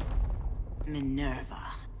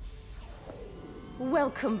 Minerva.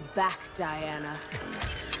 Welcome back, Diana.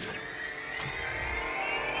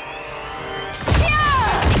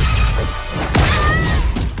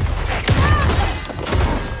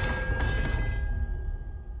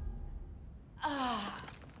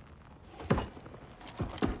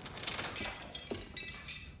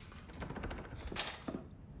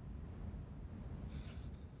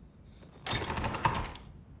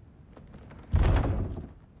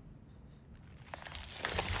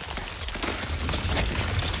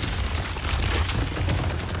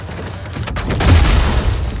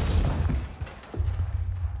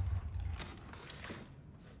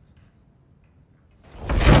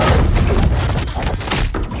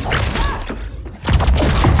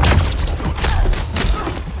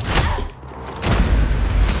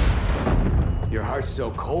 Your heart's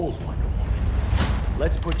so cold, Wonder Woman.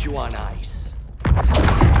 Let's put you on ice.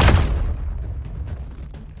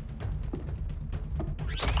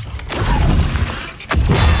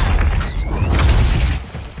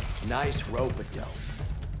 Nice rope-a-dope.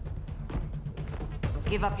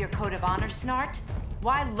 Give up your code of honor, Snart?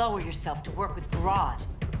 Why lower yourself to work with Grodd?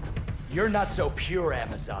 You're not so pure,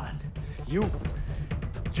 Amazon. You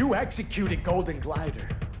executed Golden Glider.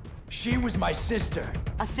 She was my sister.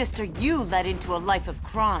 A sister you led into a life of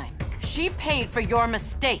crime. She paid for your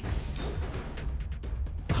mistakes.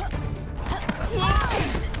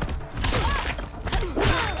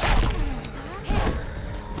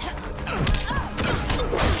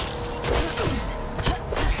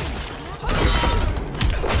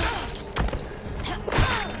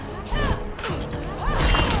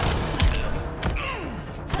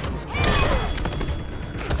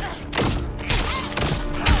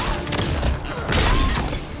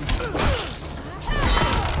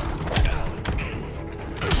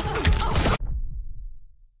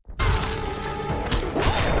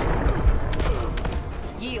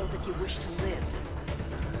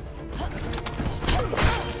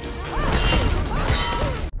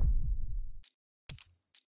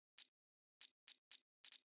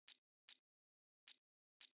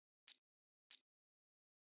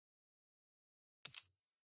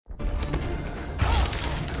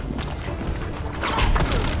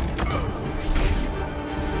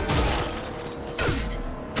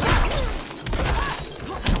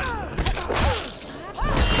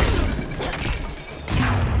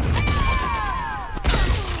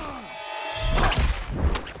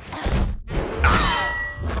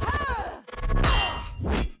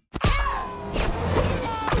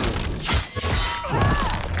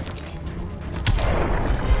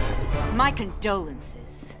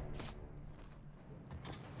 Condolences.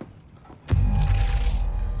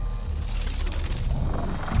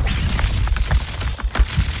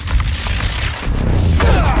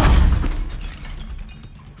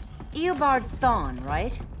 Eobard Thawne,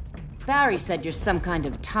 right? Barry said you're some kind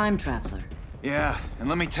of time traveler. Yeah, and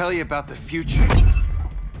let me tell you about the future.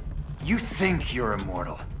 You think you're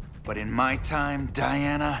immortal, but in my time,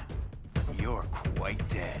 Diana, you're quite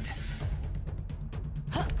dead.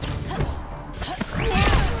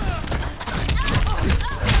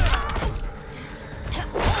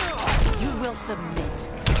 You will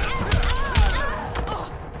submit.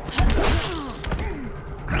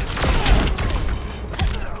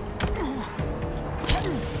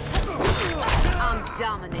 I'm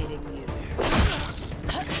dominating you.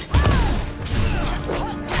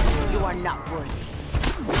 You are not worthy.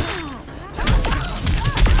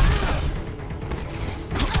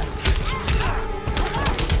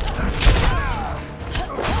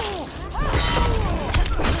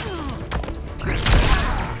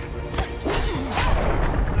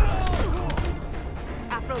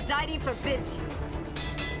 Aphrodite forbids you.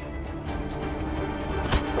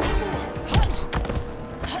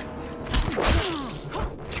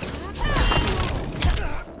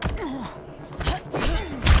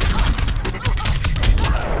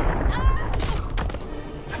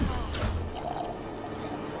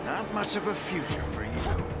 Not much of a future for you.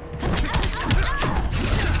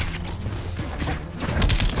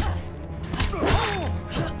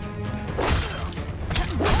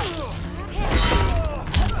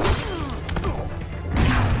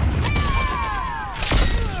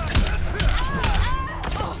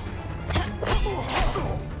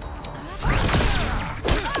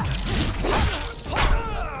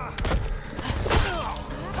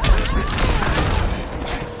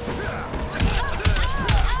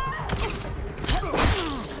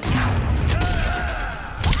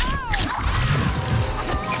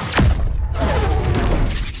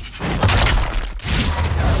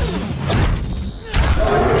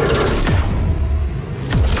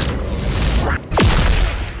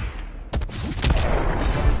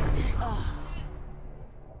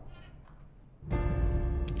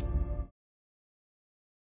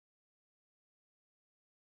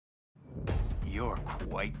 You're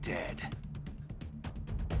quite dead.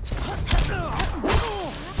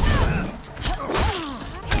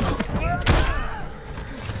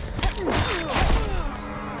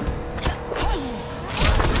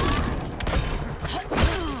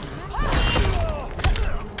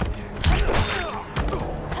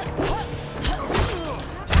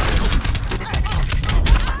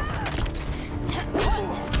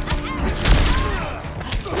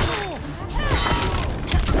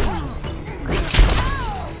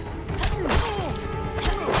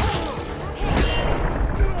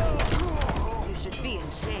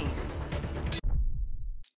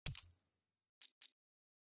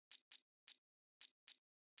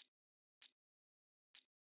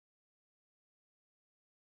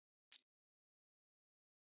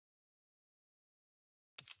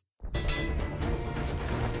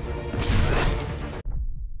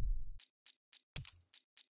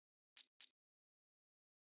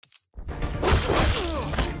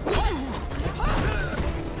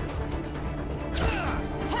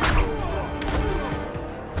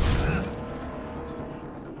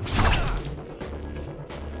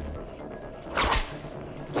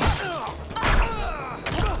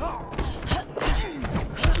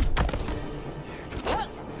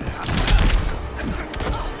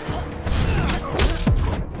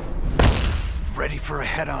 Ready for a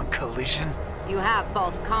head-on collision? You have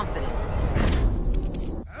false confidence.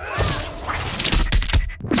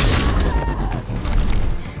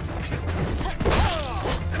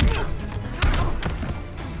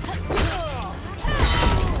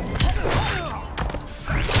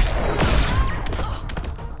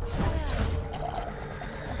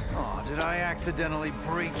 Oh, did I accidentally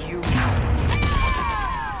break you?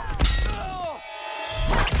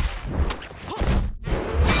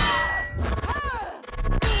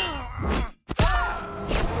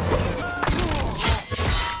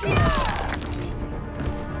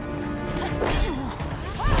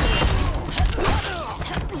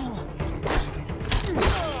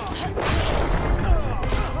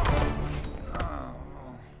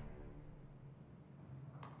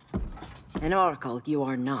 An oracle you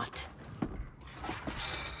are not.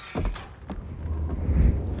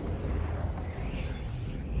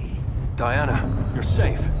 Diana, you're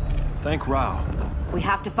safe. Thank Rao. We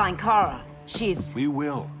have to find Kara. She's... We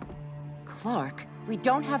will. Clark, we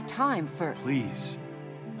don't have time for... Please.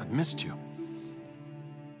 I've missed you.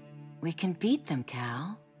 We can beat them,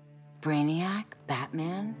 Cal. Brainiac,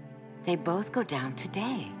 Batman, they both go down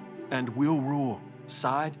today. And we'll rule,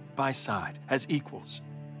 side by side, as equals.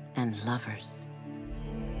 And lovers.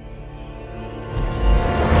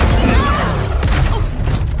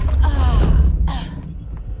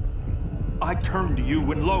 I turned to you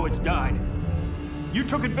when Lois died. You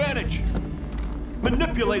took advantage.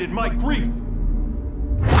 Manipulated my grief.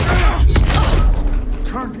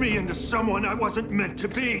 Turned me into someone I wasn't meant to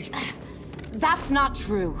be. That's not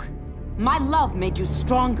true. My love made you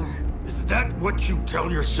stronger. Is that what you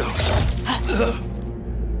tell yourself?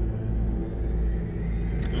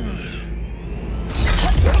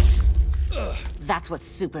 That's what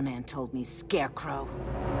Superman told me, Scarecrow.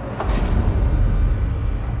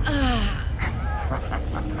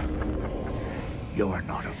 You're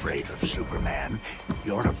not afraid of Superman.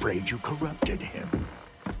 You're afraid you corrupted him.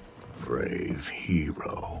 Brave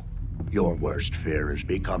hero. Your worst fear is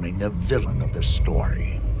becoming the villain of the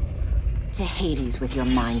story. To Hades with your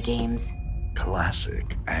mind games.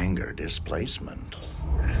 Classic anger displacement.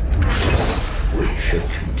 We should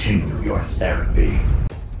continue your therapy.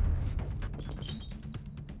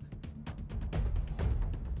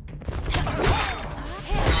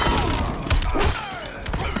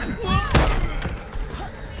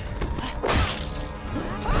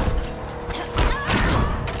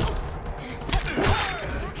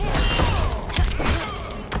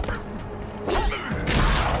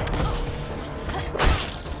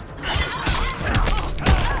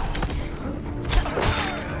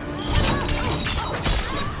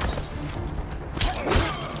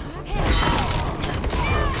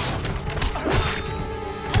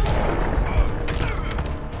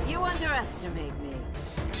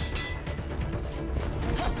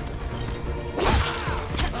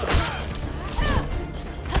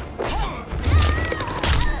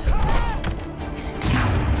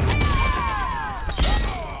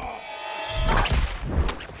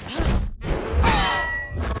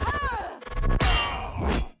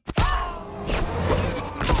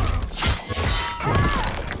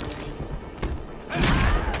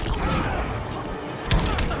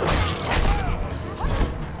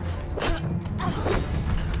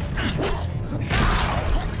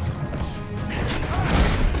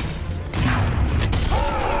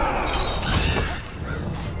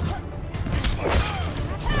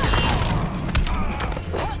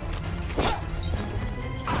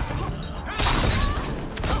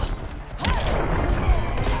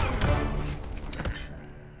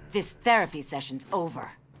 This therapy session's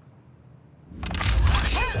over.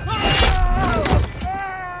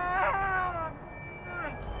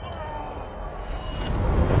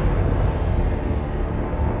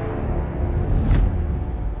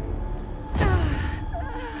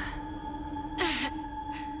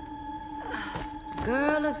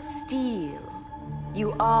 Girl of Steel,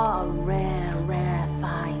 you are a rare, rare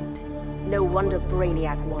find. No wonder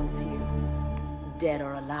Brainiac wants you, dead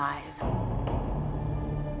or alive.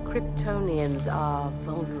 Kryptonians are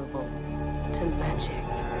vulnerable to magic.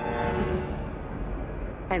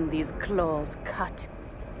 And these claws cut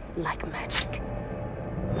like magic.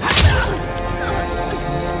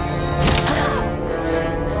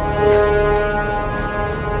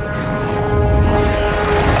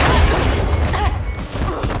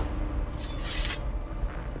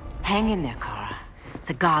 Hang in there, Kara.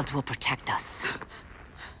 The gods will protect us.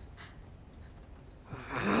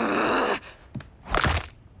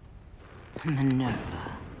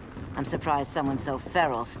 Minerva. I'm surprised someone so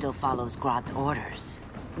feral still follows Grodd's orders.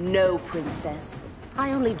 No, Princess.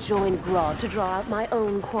 I only joined Grodd to draw out my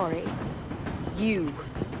own quarry. You.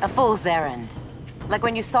 A fool's errand. Like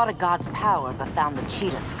when you sought a god's power but found the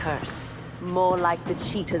cheetah's curse. More like the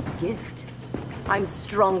cheetah's gift. I'm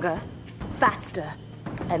stronger, faster,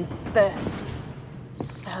 and thirsty.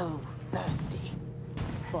 So thirsty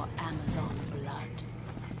for Amazon blood.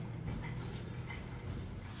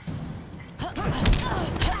 For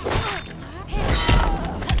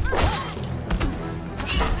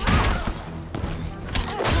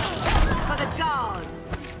the gods!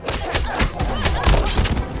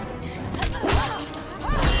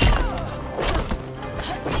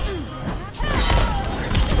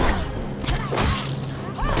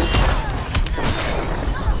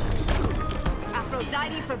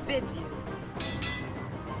 Aphrodite forbids you.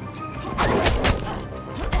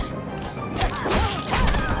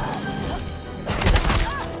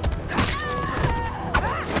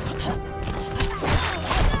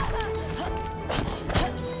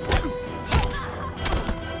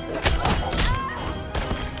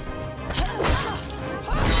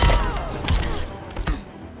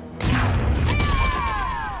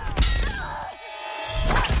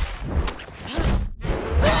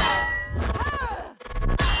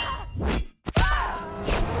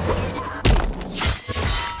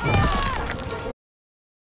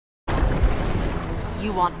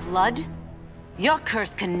 You want blood? Your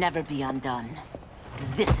curse can never be undone.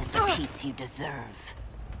 This is the peace you deserve.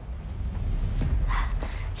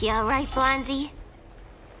 You all right, Blondie?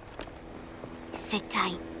 Sit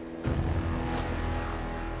tight.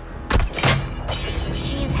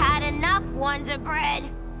 She's had enough, Wonder Bread.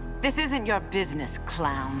 This isn't your business,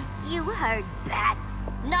 clown. You heard bats.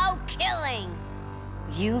 No killing.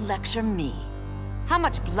 You lecture me. How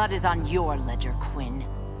much blood is on your ledger, Quinn?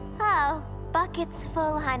 Oh, buckets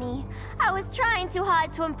full, honey. I was trying too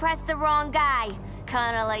hard to impress the wrong guy.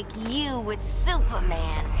 Kinda like you with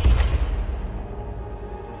Superman.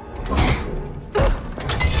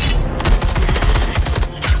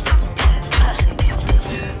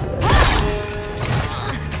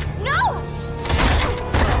 No!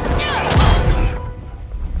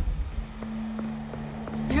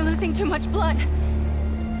 You're losing too much blood.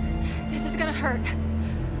 This is gonna hurt.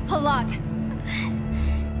 A lot.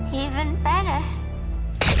 Even better.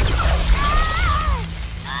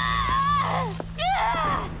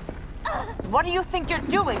 What do you think you're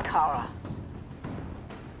doing, Kara?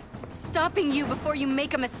 Stopping you before you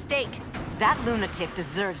make a mistake. That lunatic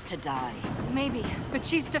deserves to die. Maybe, but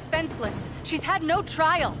she's defenseless. She's had no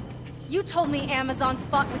trial. You told me Amazons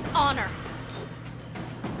fought with honor.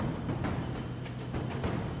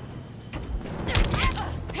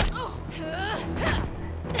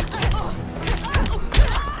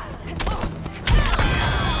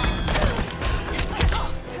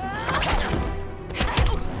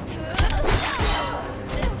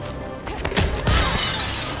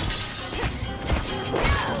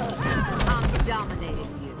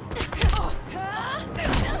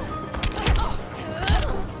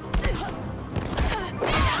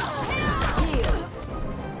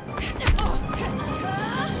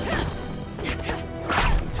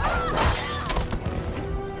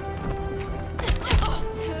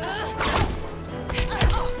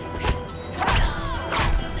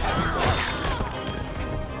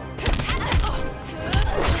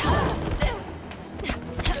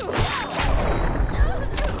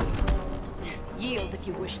 If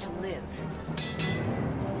you wish to live.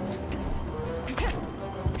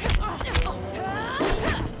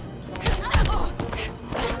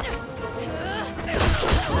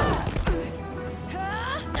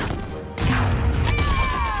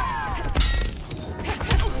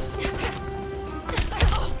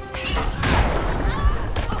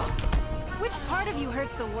 Which part of you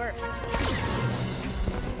hurts the worst?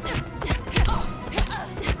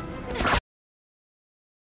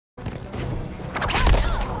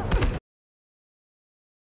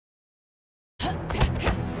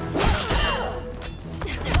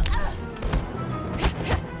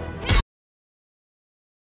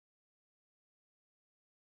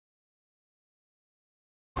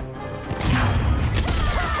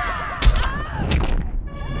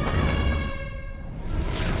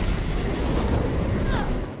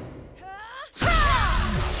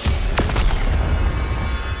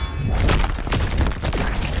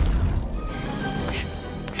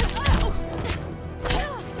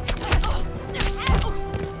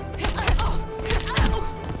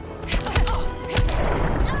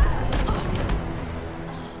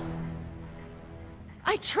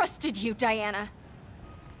 I trusted you, Diana.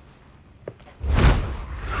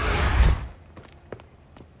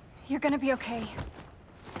 You're gonna be okay.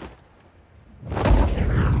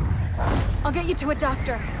 I'll get you to a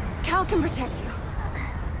doctor. Cal can protect you.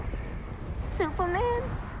 Superman?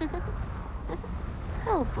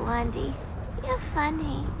 Oh, Blondie, you're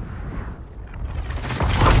funny.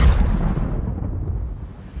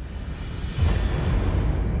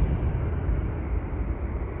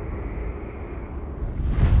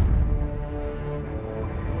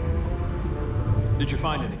 Did you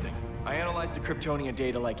find anything? I analyzed the Kryptonian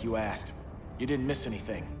data like you asked. You didn't miss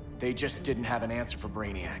anything. They just didn't have an answer for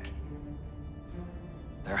Brainiac.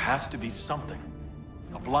 There has to be something.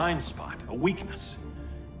 A blind spot, a weakness.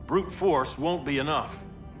 Brute force won't be enough.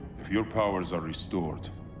 If your powers are restored,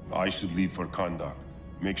 I should leave for Kahndaq.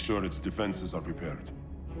 Make sure its defenses are prepared.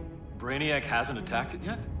 Brainiac hasn't attacked it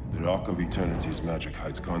yet? The Rock of Eternity's magic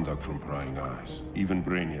hides Kahndaq from prying eyes, even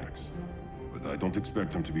Brainiac's. But I don't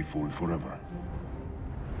expect him to be fooled forever.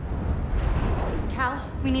 Cal,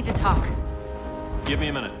 we need to talk. Give me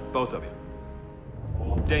a minute, both of you.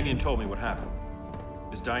 Damien told me what happened.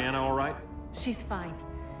 Is Diana all right? She's fine.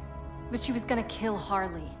 But she was gonna kill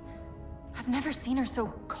Harley. I've never seen her so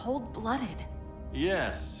cold-blooded.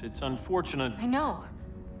 Yes, it's unfortunate. I know.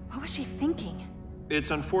 What was she thinking?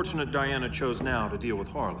 It's unfortunate Diana chose now to deal with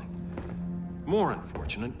Harley. More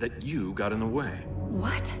unfortunate that you got in the way.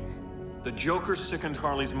 What? The Joker sickened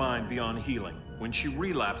Harley's mind beyond healing. When she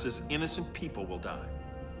relapses, innocent people will die.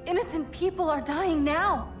 Innocent people are dying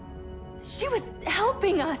now. She was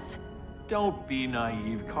helping us. Don't be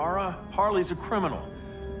naive, Kara. Harley's a criminal.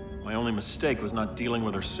 My only mistake was not dealing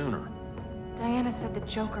with her sooner. Diana said the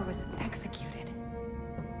Joker was executed.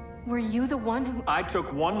 Were you the one who... I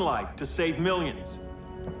took one life to save millions.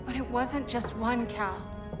 But it wasn't just one, Cal,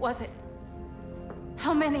 was it?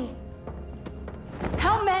 How many?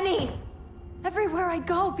 How many? Everywhere I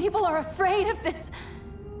go, people are afraid of this.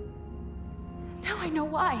 Now I know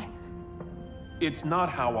why. It's not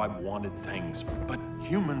how I wanted things, but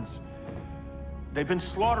humans, they've been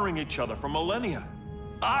slaughtering each other for millennia.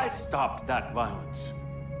 I stopped that violence.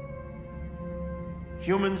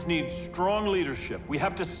 Humans need strong leadership. We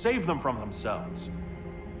have to save them from themselves.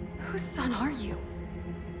 Whose son are you?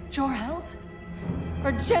 Jor-El's?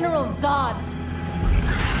 Or General Zod's?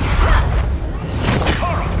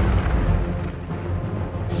 Kara!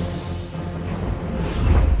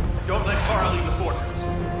 Don't let Kara leave the fortress.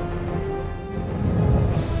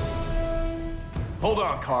 Hold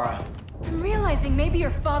on, Kara. I'm realizing maybe your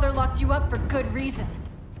father locked you up for good reason.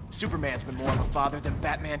 Superman's been more of a father than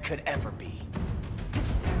Batman could ever be.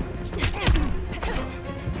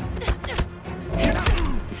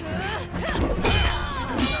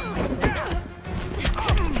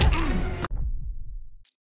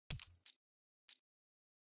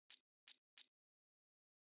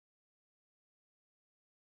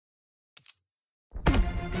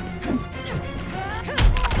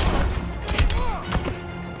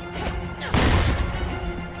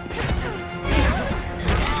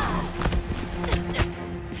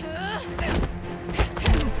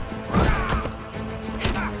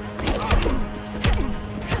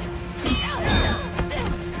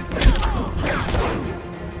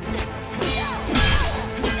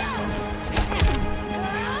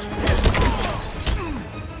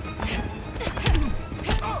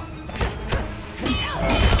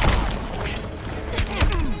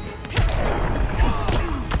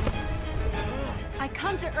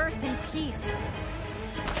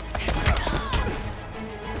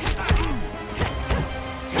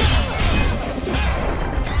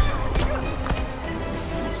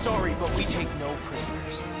 Sorry, but we take no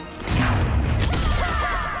prisoners.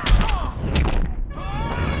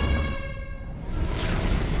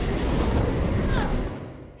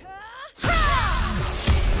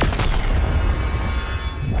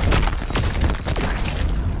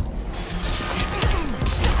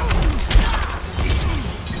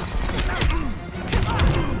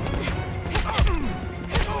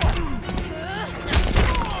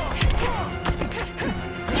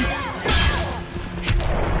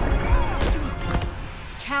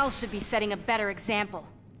 Cal should be setting a better example.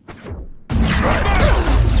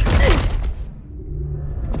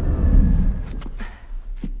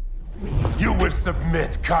 You will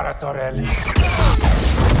submit, Kara Zor-El.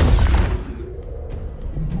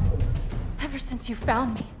 Ever since you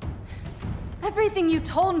found me, everything you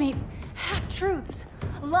told me, half-truths,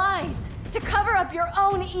 lies, to cover up your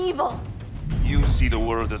own evil. You see the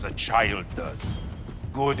world as a child does.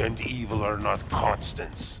 Good and evil are not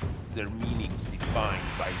constants. Their meanings defined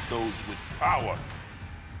by those with power.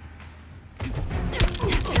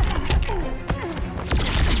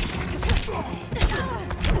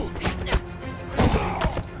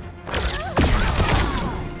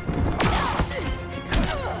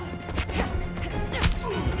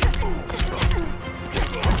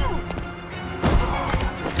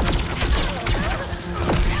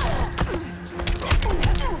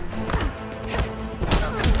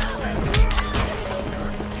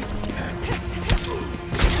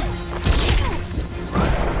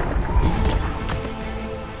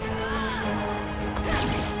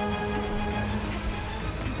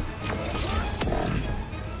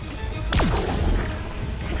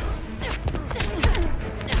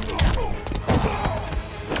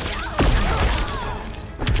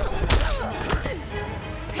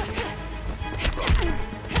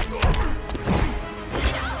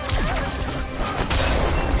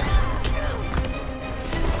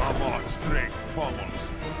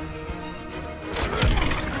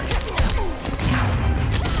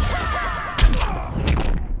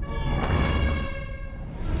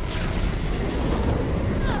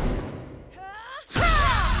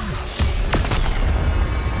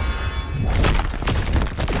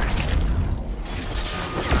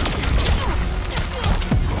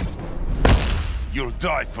 You'll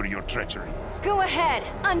die for your treachery. Go ahead,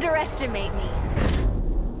 underestimate me.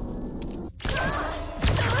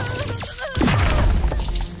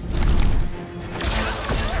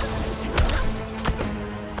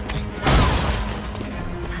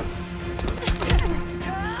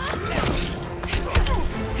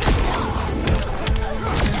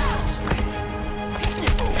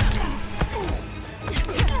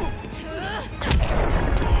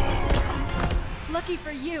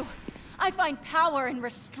 I find power in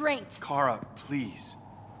restraint. Kara, please.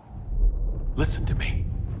 Listen to me.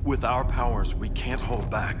 With our powers, we can't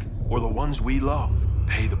hold back, or the ones we love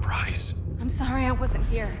pay the price. I'm sorry I wasn't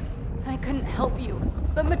here. I couldn't help you.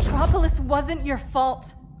 But Metropolis wasn't your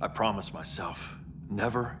fault. I promise myself,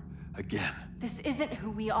 never again. This isn't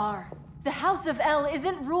who we are. The House of El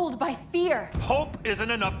isn't ruled by fear. Hope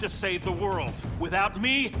isn't enough to save the world. Without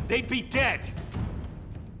me, they'd be dead.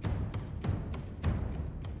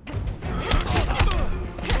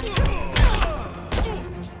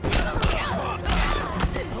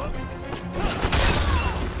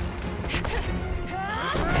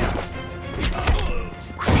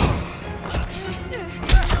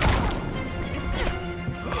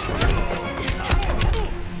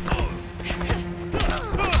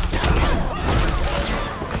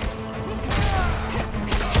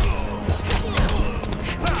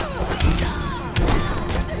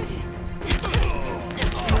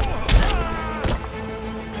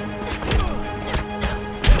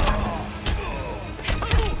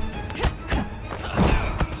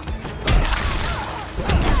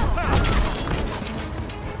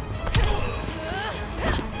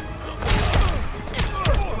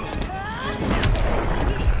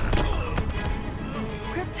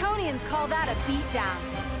 Call that a beatdown.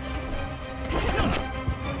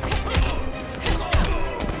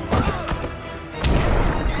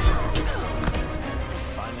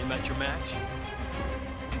 Finally met your match?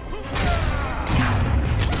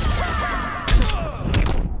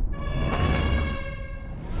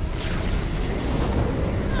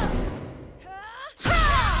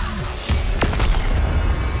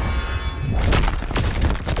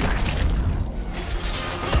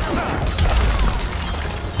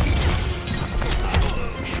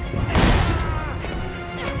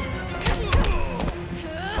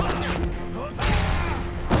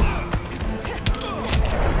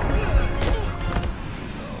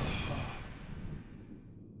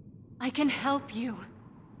 I can help you.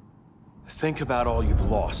 Think about all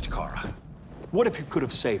you've lost, Kara. What if you could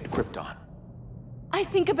have saved Krypton? I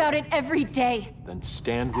think about it every day. Then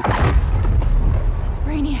stand with me. It's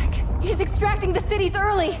Brainiac. He's extracting the cities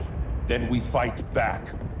early. Then we fight back.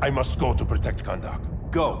 I must go to protect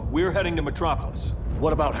Kahndaq. Go. We're heading to Metropolis.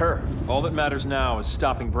 What about her? All that matters now is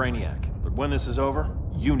stopping Brainiac. But when this is over,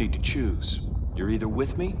 you need to choose. You're either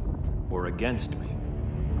with me or against me.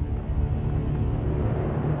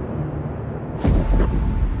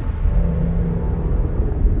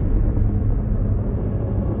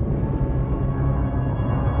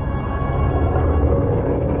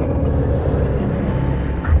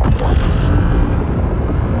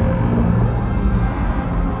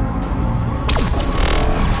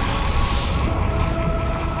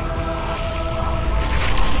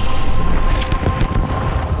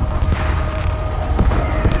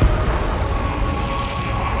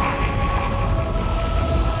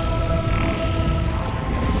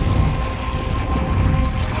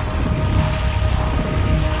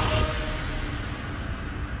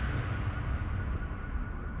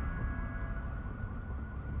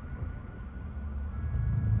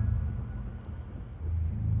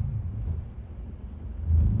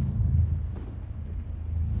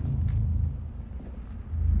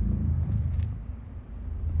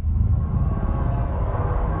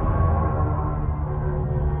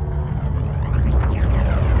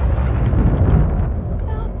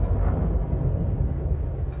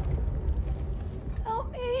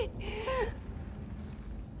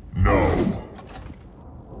 No.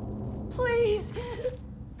 Please.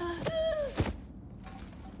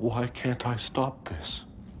 Why can't I stop this?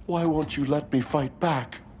 Why won't you let me fight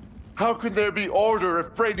back? How can there be order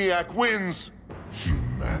if Brainiac wins?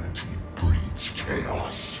 Humanity breeds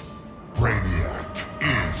chaos. Brainiac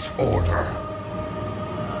is order.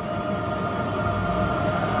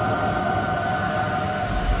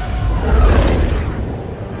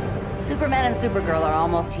 Superman and Supergirl are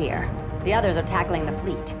almost here. The others are tackling the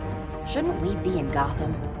fleet. Shouldn't we be in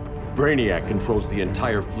Gotham? Brainiac controls the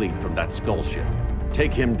entire fleet from that skull ship.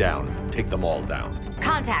 Take him down. Take them all down.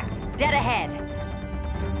 Contacts, dead ahead.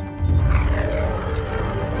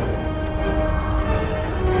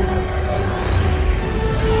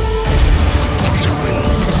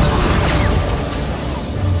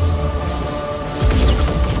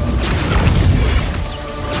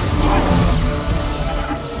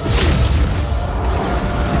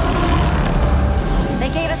 They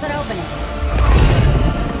gave us an opening.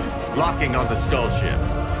 Locking on the skull ship.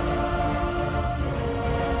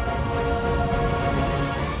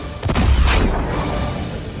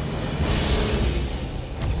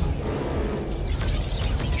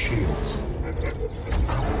 Shields.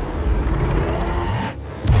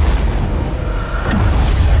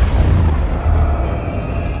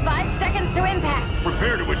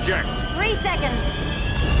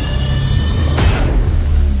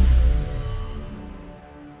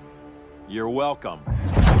 welcome.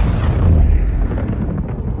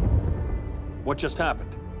 What just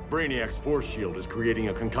happened? Brainiac's force shield is creating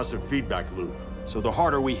a concussive feedback loop. So the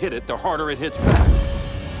harder we hit it, the harder it hits back.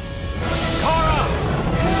 Kara!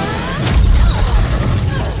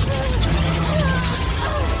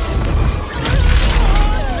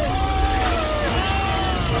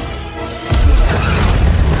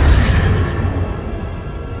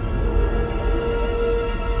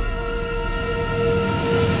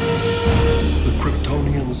 The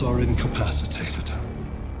Kryptonians are incapacitated.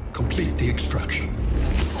 Complete the extraction.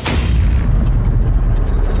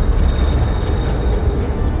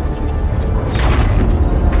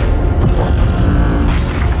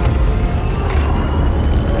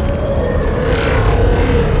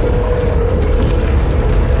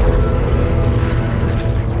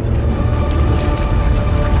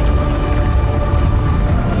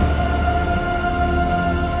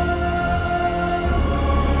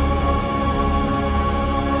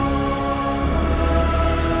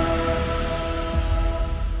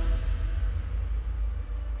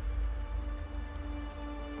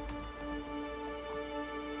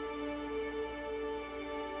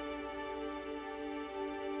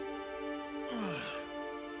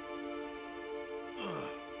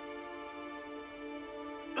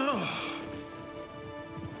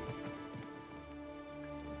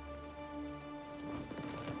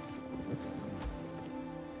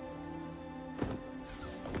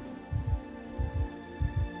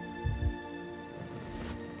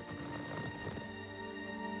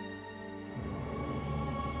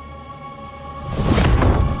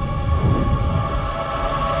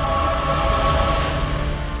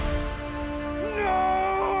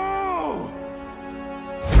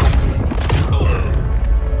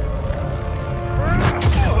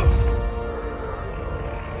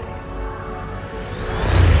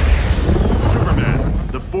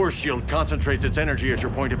 Force shield concentrates its energy as your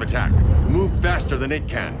point of attack. Move faster than it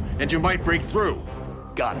can, and you might break through.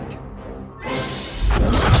 Got it.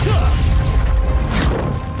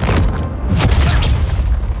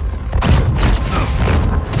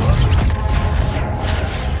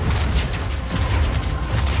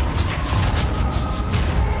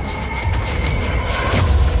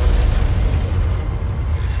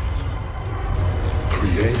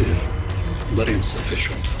 Creative, but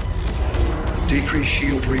insufficient. Decrease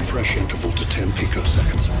shield refresh interval to 10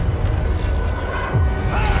 picoseconds.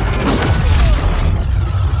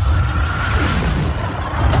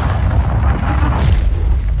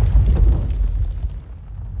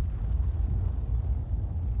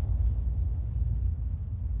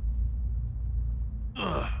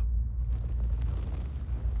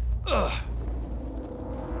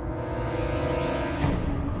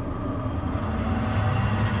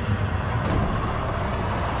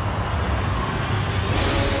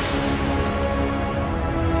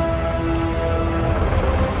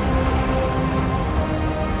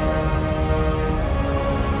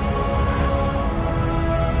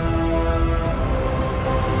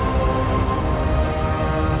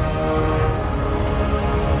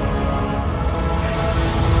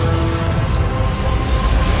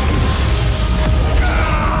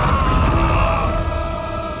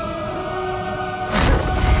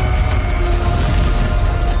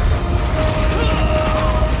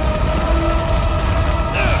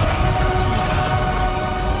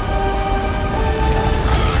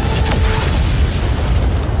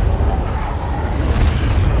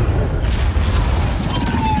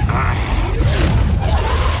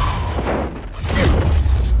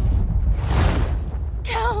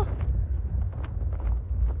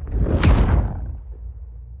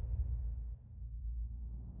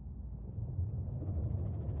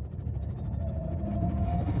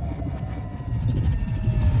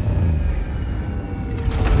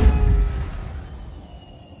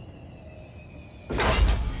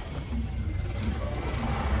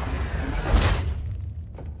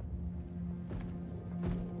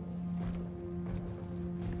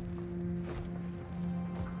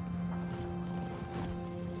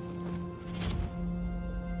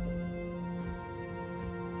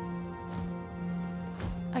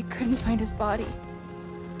 I couldn't find his body.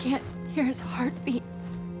 Can't hear his heartbeat.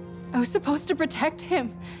 I was supposed to protect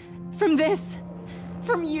him. From this.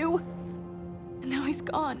 From you. And now he's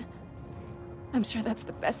gone. I'm sure that's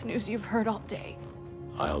the best news you've heard all day.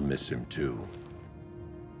 I'll miss him too.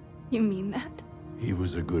 You mean that? He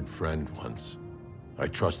was a good friend once. I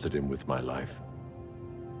trusted him with my life.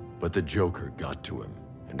 But the Joker got to him,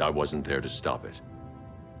 and I wasn't there to stop it.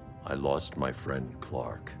 I lost my friend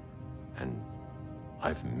Clark, and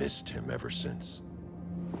I've missed him ever since.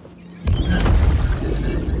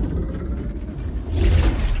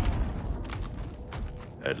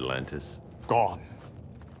 Atlantis? Gone.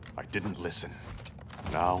 I didn't listen.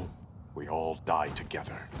 Now, we all die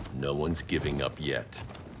together. No one's giving up yet.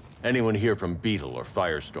 Anyone here from Beetle or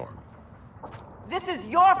Firestorm? This is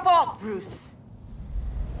your fault, Bruce.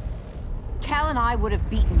 Cal and I would have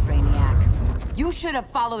beaten Brainiac. You should have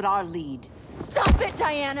followed our lead. Stop it,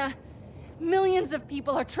 Diana! Millions of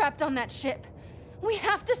people are trapped on that ship. We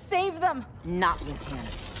have to save them! Not with him.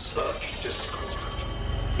 Such discord.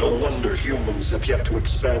 No wonder humans have yet to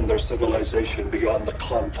expand their civilization beyond the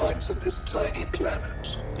confines of this tiny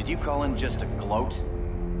planet. Did you call him just a gloat?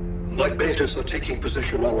 My betas are taking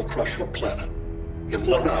position all across your planet. In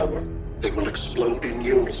 1 hour, they will explode in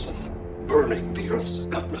unison, burning the Earth's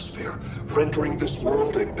atmosphere, rendering this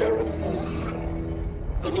world a barren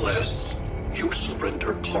moon. Unless you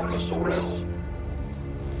surrender Kara Zor-El.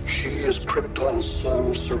 She is Krypton's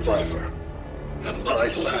sole survivor, and my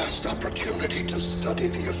last opportunity to study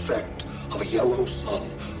the effect of a yellow sun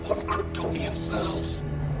on Kryptonian cells.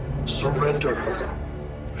 Surrender her,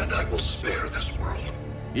 and I will spare this world.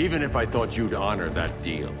 Even if I thought you'd honor that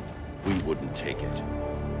deal, we wouldn't take it.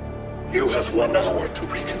 You have 1 hour to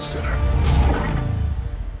reconsider.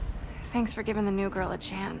 Thanks for giving the new girl a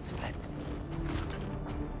chance, but...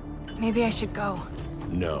 maybe I should go.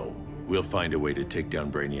 No. We'll find a way to take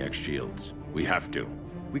down Brainiac's shields. We have to.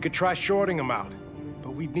 We could try shorting him out,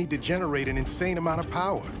 but we'd need to generate an insane amount of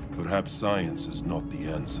power. Perhaps science is not the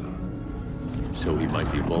answer. So he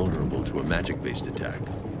might be vulnerable to a magic-based attack.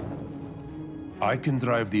 I can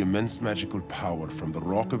drive the immense magical power from the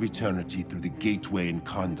Rock of Eternity through the gateway in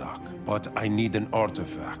Kahndaq, but I need an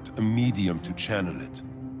artifact, a medium to channel it.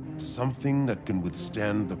 Something that can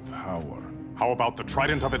withstand the power. How about the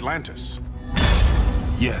Trident of Atlantis?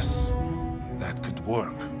 Yes, that could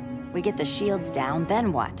work. We get the shields down,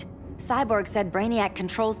 then what? Cyborg said Brainiac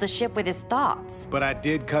controls the ship with his thoughts. But I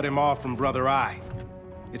did cut him off from Brother Eye.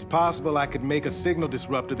 It's possible I could make a signal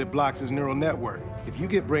disruptor that blocks his neural network. If you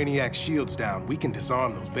get Brainiac's shields down, we can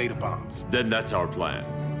disarm those beta bombs. Then that's our plan.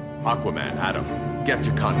 Aquaman, Adam, get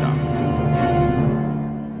to Kahndaq.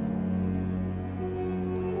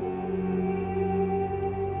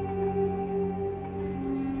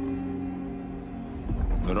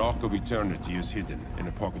 The Rock of Eternity is hidden in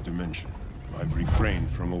a pocket dimension. I've refrained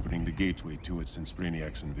from opening the gateway to it since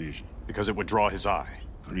Brainiac's invasion. Because it would draw his eye.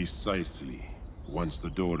 Precisely. Once the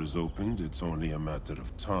door is opened, it's only a matter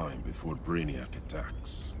of time before Brainiac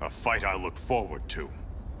attacks. A fight I look forward to.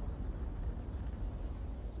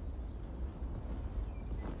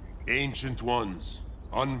 Ancient Ones,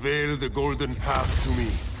 unveil the golden path to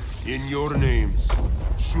me. In your names,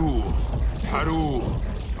 Shu, Haru,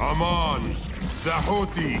 Aman,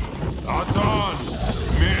 Zahoti, Atan,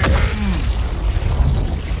 Mehen!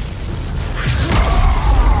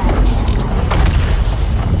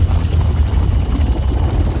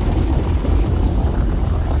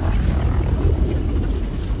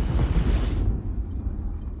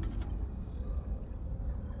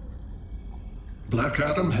 Black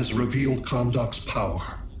Adam has revealed Kahndaq's power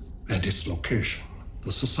and its location.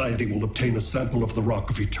 The Society will obtain a sample of the Rock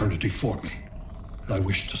of Eternity for me. I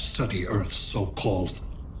wish to study Earth's so-called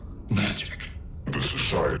magic. The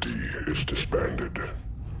Society is disbanded.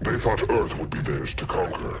 They thought Earth would be theirs to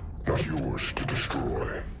conquer, not yours to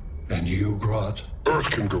destroy. And you, Grodd?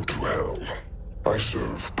 Earth can go to hell. I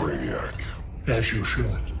serve Brainiac. As you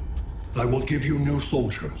should. I will give you new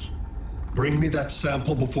soldiers. Bring me that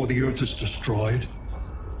sample before the Earth is destroyed,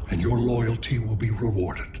 and your loyalty will be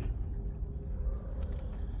rewarded.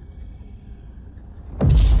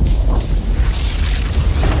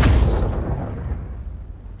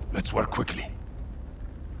 Let's work quickly.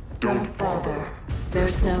 Don't bother.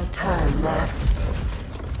 There's no time left.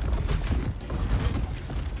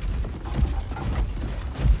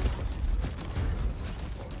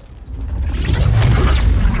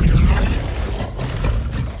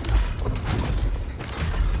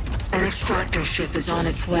 An extractor ship is on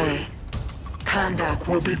its way. Kahndaq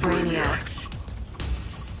will be Brainiac's.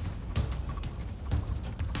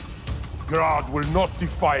 Grodd will not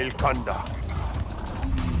defile Kahndaq.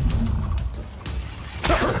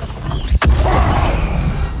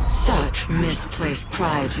 Such misplaced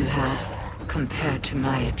pride you have, compared to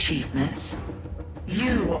my achievements.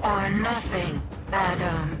 You are nothing,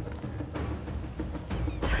 Adam.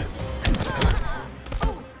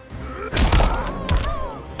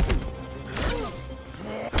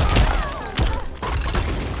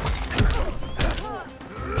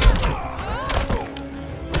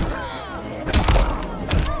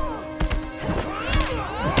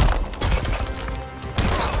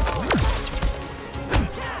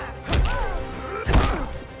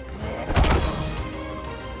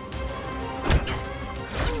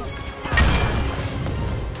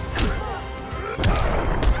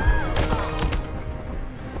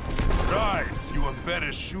 Rise, you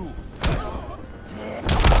embarrassed shoe.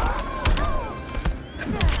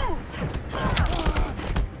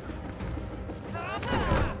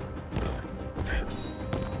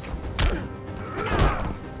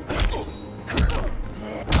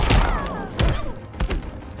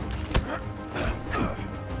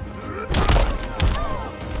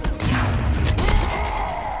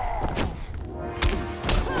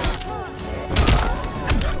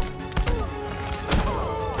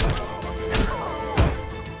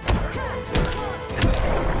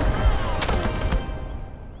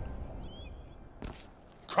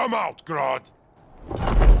 Come out, Grodd!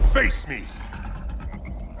 Face me!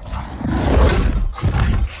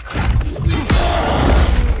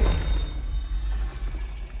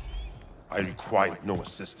 I require no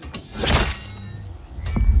assistance.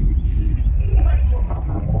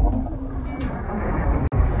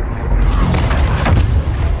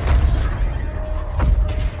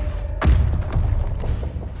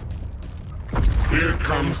 Here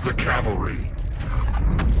comes the cavalry.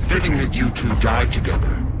 Fitting that you two die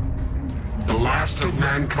together. The last of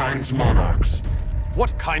mankind's monarchs.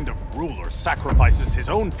 What kind of ruler sacrifices his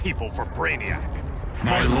own people for Brainiac?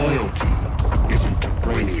 My loyalty isn't to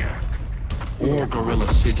Brainiac or Gorilla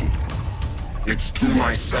City. It's to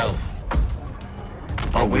myself.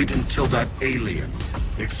 I'll wait until that alien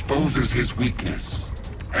exposes his weakness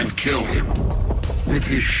and kill him with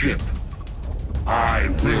his ship. I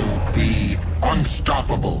will be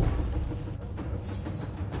unstoppable.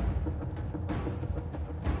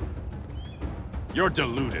 You're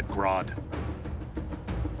deluded, Grodd.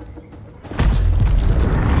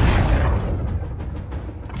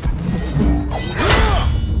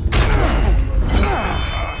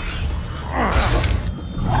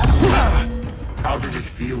 How did it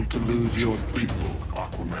feel to lose your people,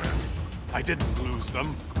 Aquaman? I didn't lose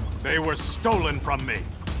them. They were stolen from me.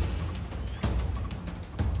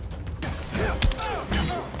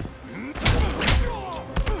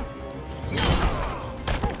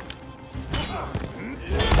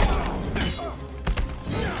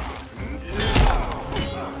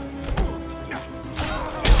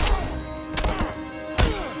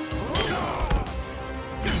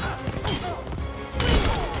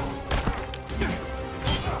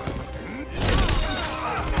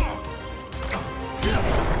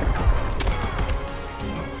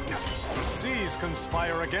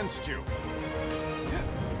 Conspire against you.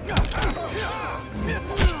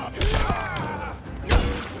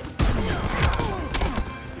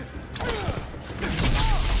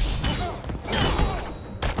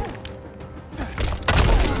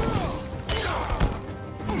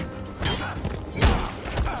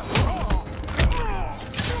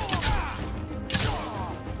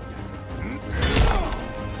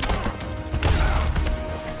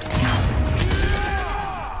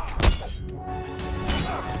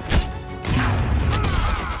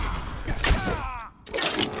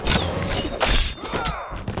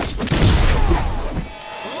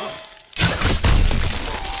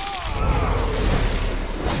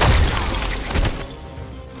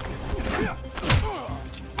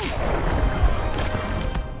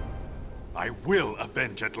 I will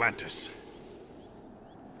avenge Atlantis.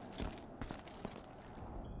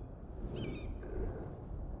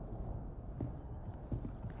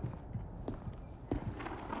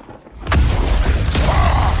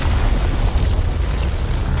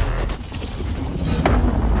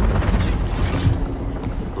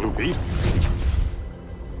 Blue Beetle?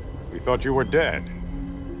 We thought you were dead.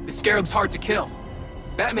 The Scarab's hard to kill.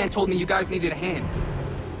 Batman told me you guys needed a hand.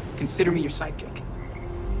 Consider me your sidekick.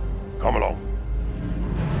 Come along.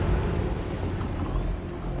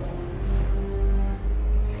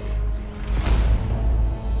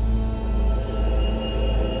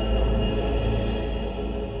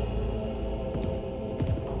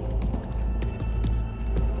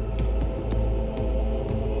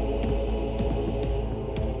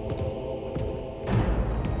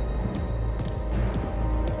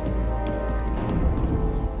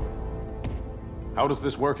 How does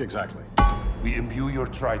this work exactly? We imbue your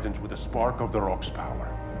trident with a spark of the Rock's power.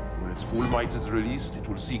 When its full might is released, it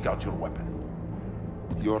will seek out your weapon.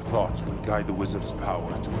 Your thoughts will guide the wizard's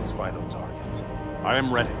power to its final target. I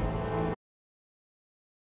am ready.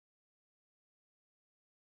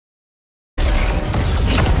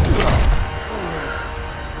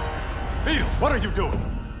 Beetle, what are you doing?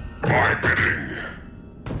 My bidding.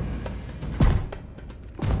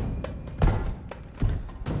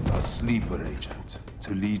 A sleeper agent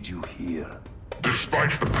to lead you here.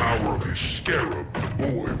 Despite the power of his scarab, the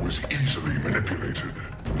boy was easily manipulated.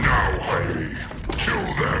 Now, Jaime, kill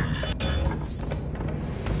them.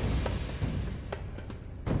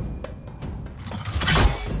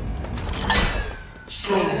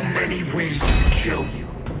 kill you.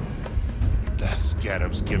 The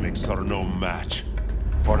Scarab's gimmicks are no match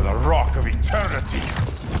for the Rock of Eternity.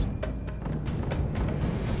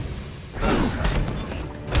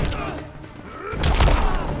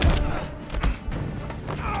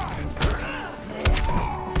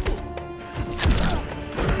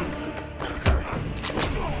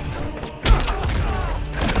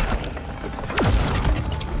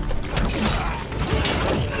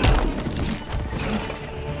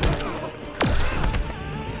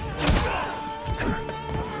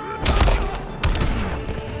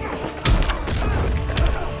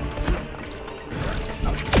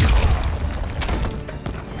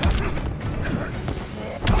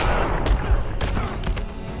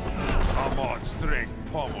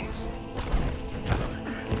 Strength pommels.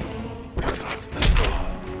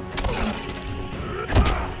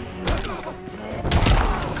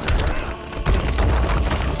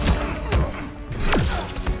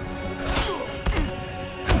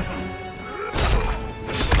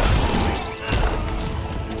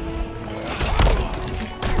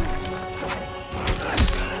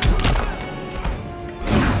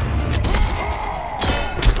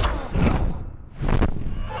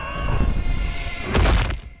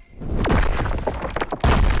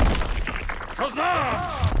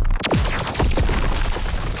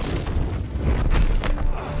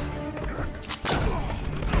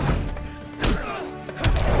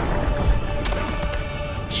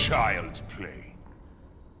 Child's play.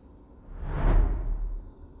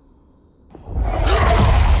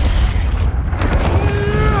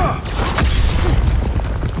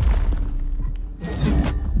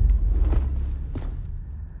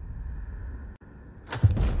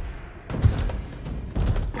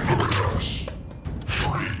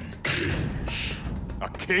 A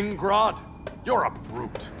king, Grodd? You're a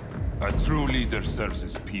brute. A true leader serves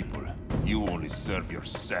his people. You only serve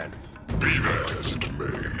yourself. Be that as it may,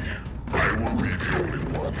 I will be the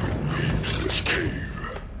only one who leaves this cave.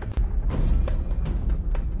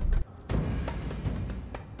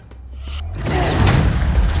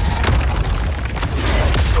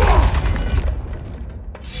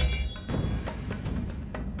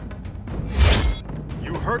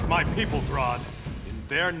 You hurt my people, Grodd. In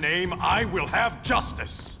their name, I will have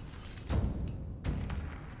justice.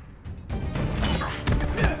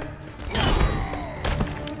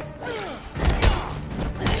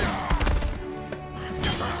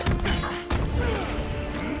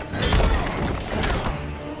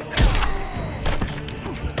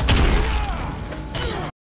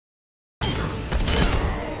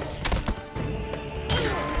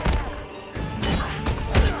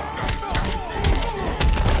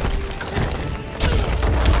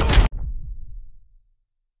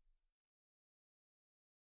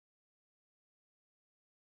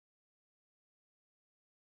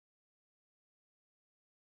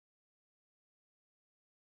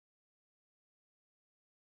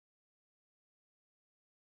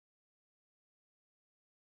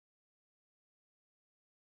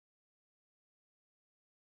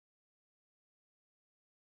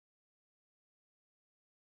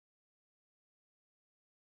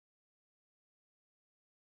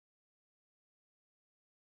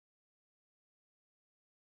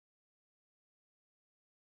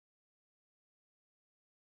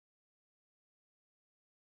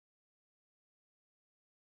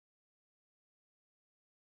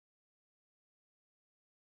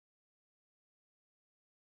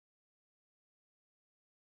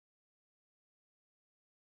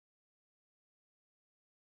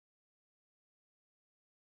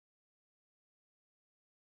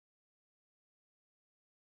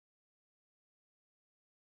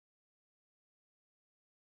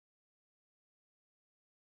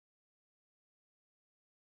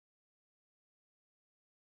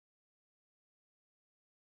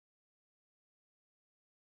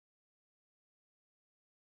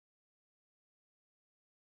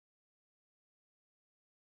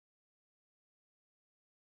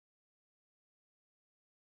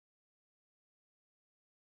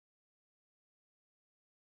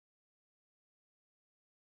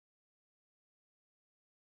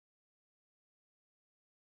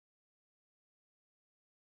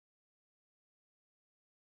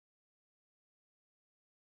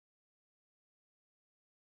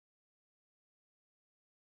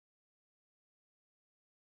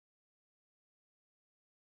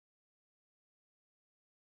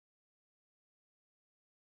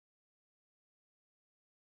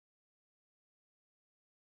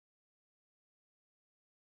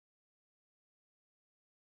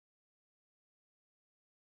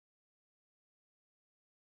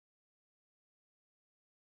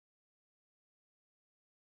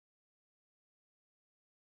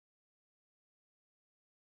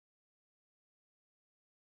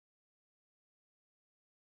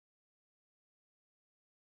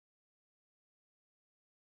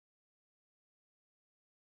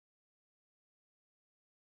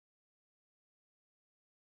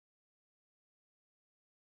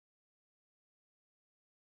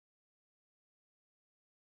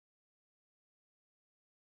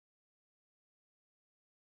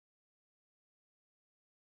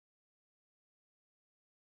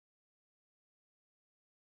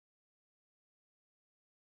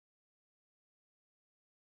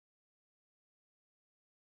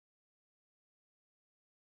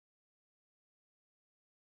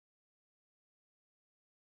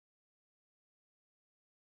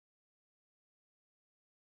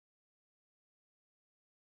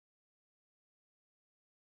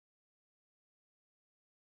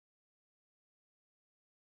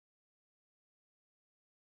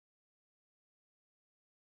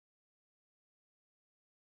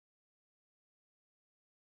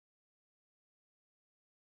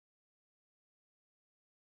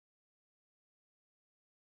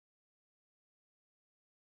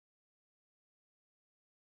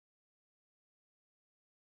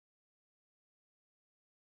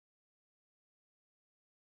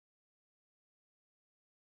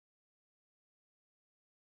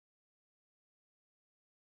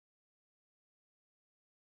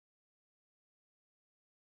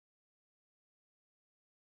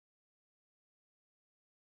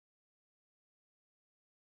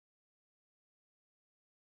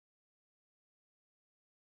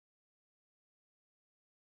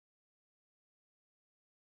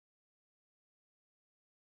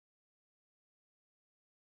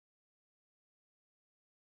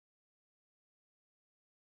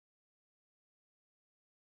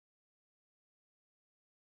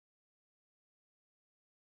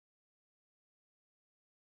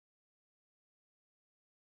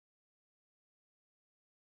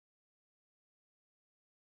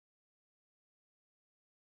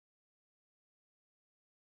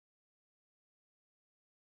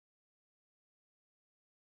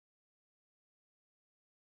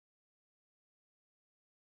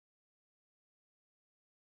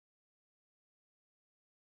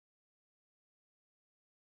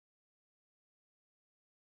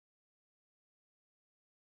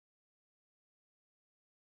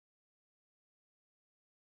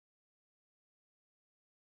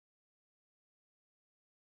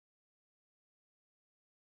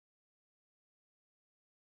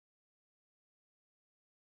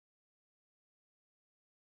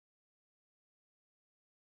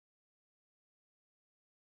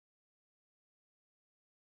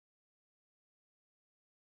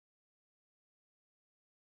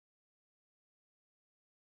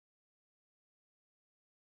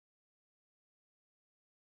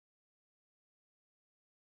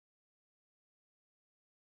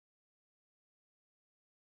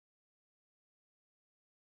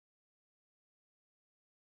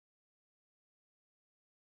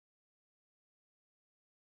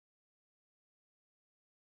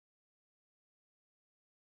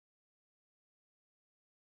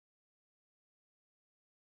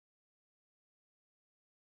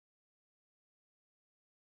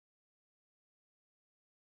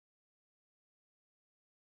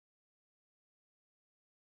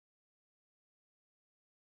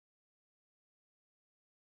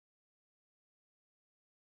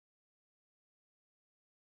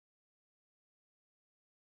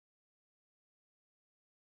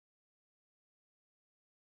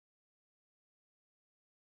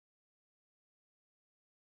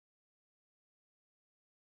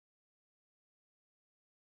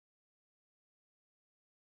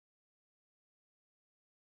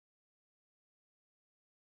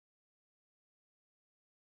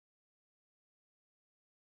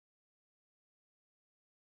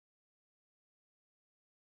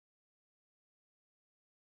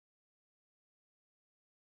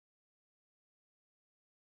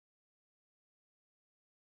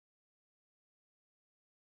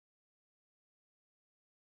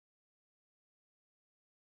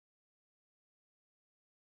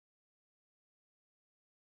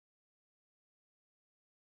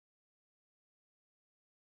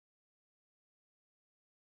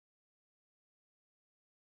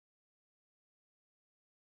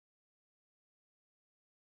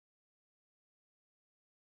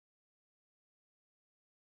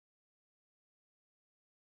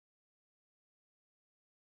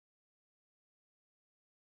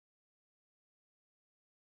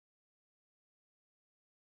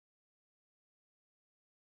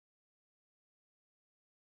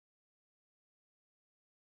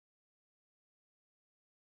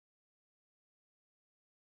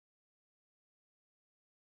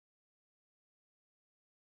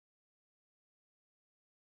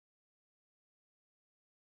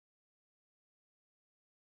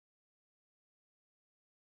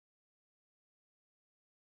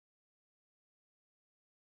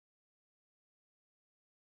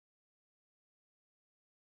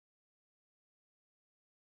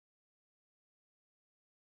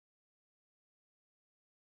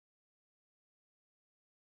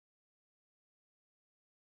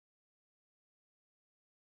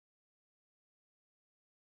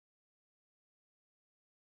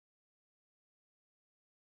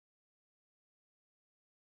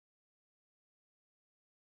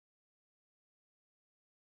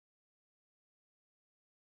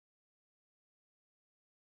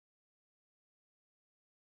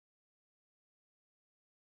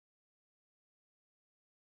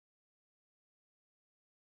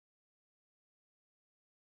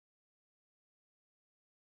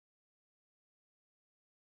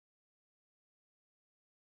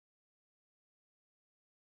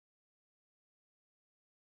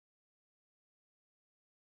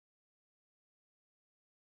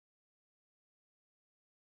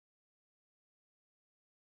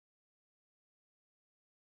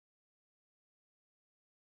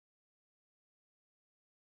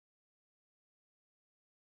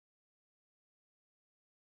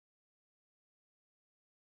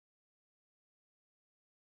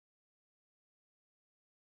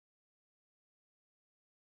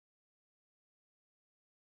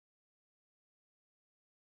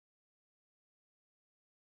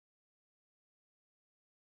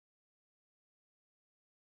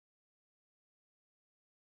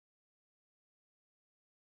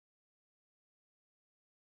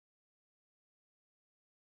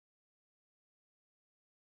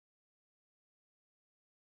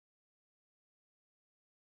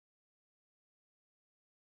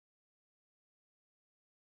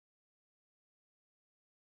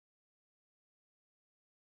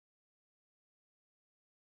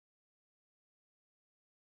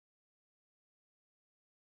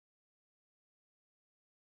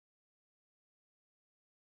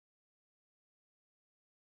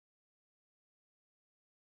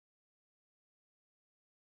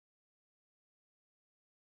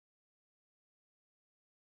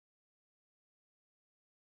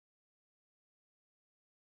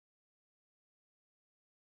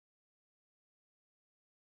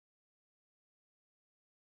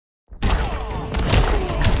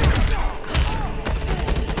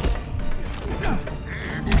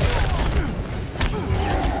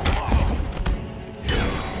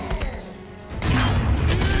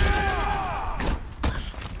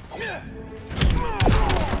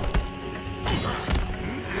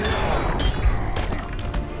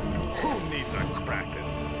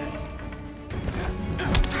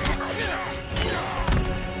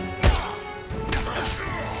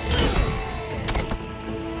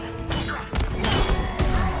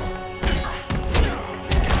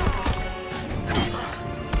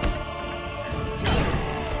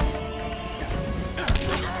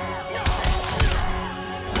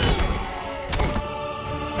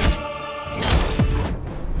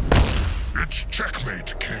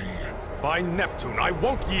 Checkmate, King. By Neptune, I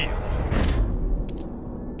won't yield.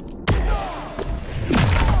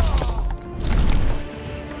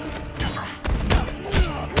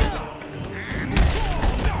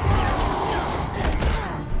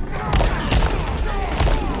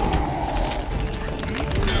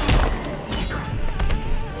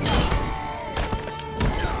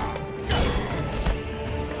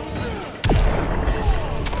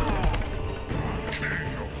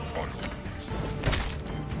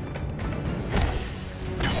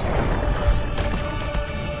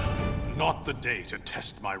 Not the day to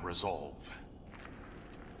test my resolve.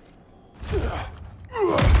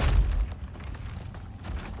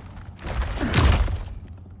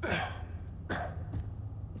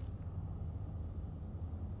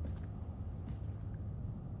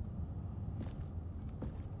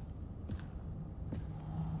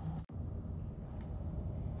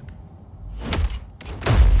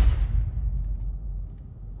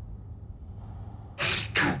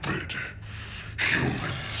 Stupid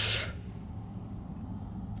humans.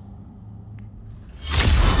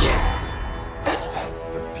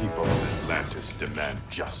 The people of Atlantis demand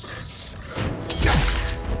justice.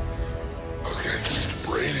 Against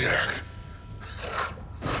Brainiac.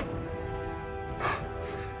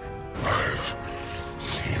 I've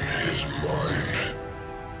seen his mind,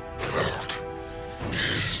 felt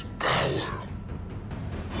his power.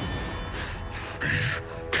 He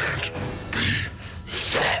can't be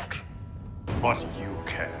stopped. But you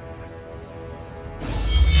can.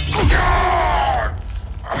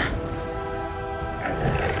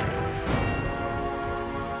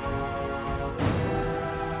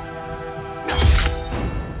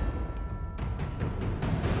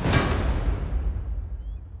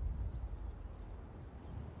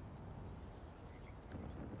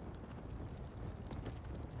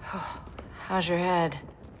 How's your head?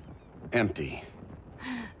 Empty.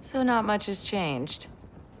 So not much has changed.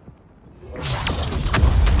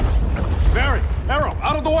 Barry! Arrow!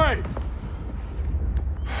 Out of the way!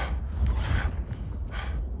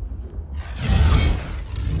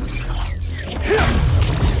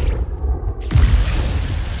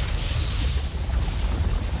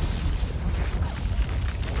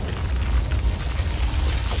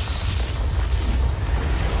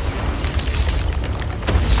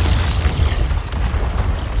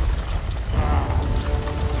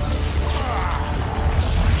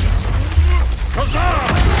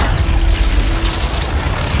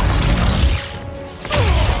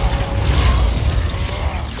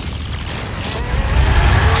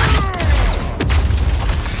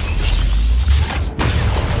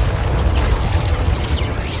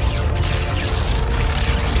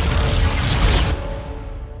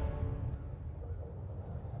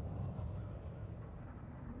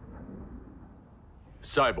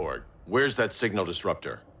 Cyborg, where's that signal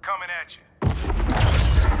disruptor? Coming at you.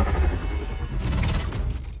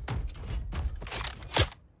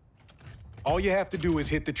 All you have to do is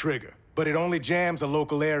hit the trigger, but it only jams a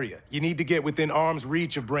local area. You need to get within arm's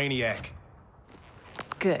reach of Brainiac.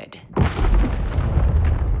 Good.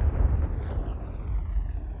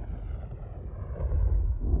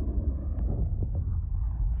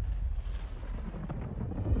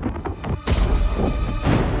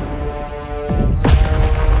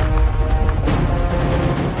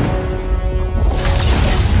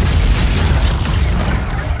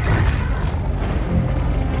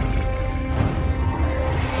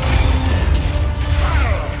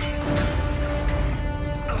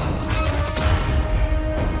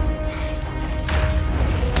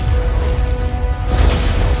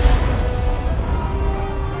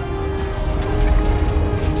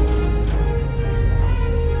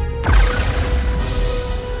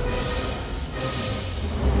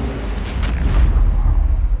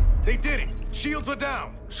 They did it! Shields are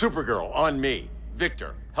down! Supergirl, on me.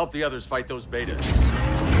 Victor, help the others fight those betas.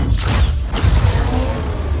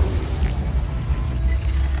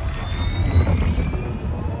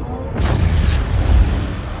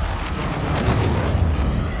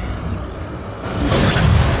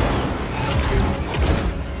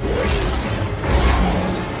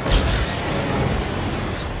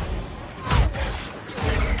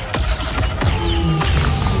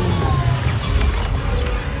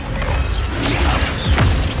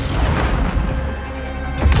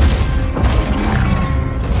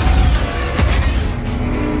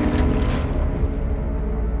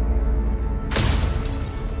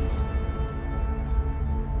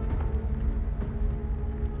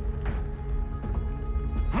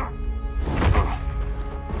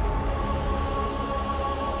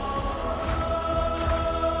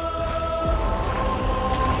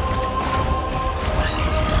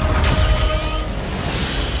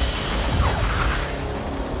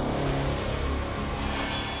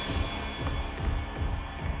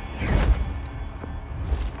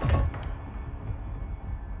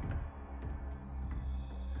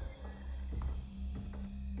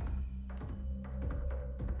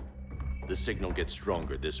 The signal gets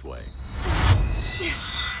stronger this way.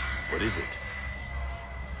 What is it?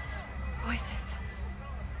 Voices.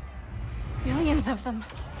 Millions of them.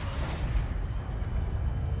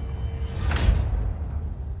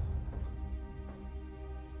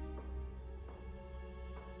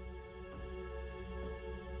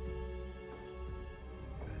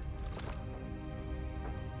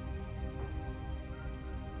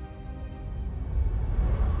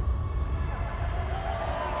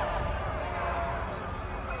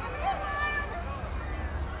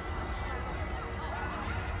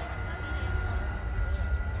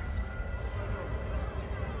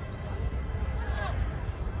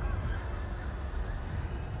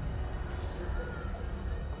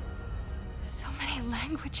 So many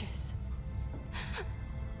languages.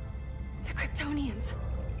 The Kryptonians.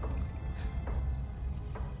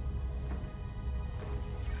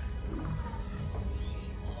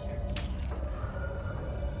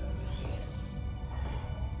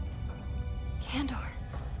 Kandor.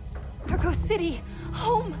 Argo City.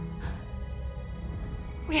 Home.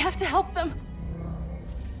 We have to help them.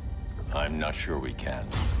 I'm not sure we can.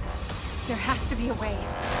 There has to be a way.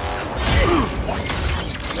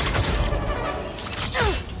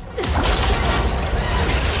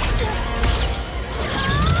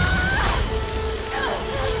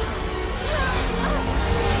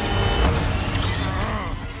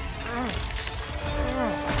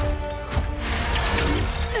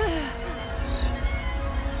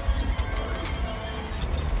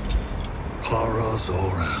 Kara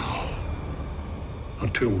Zor-El.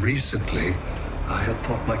 Until recently, I had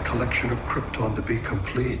thought my collection of Krypton to be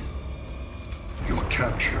complete. Your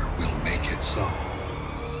capture will make it so.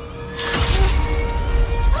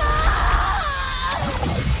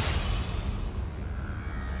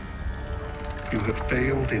 You have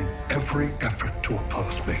failed in every effort to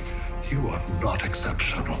oppose me. You are not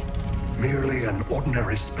exceptional. Merely an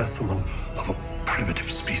ordinary specimen of a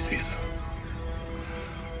primitive species.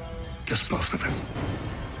 Dispose of him.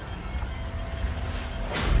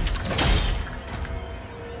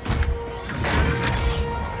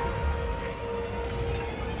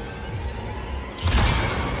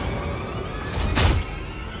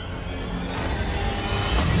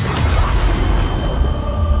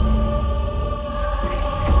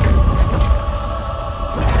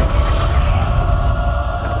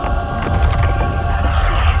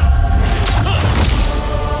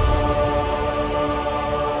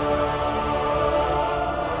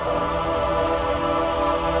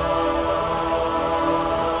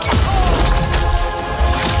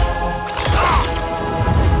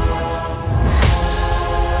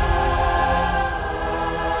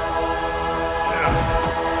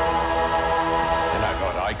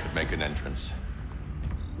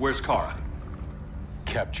 Where's Kara?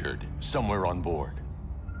 Captured, somewhere on board.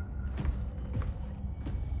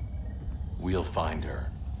 We'll find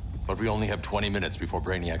her. But we only have 20 minutes before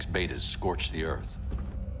Brainiac's betas scorch the Earth.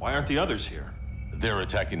 Why aren't the others here? They're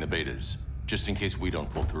attacking the betas, just in case we don't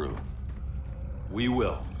pull through. We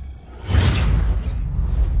will.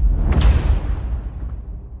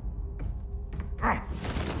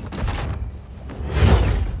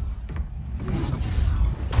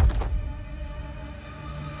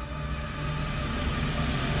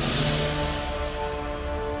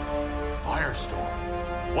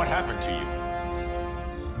 Firestorm, what happened to you?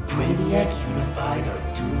 Brainiac unified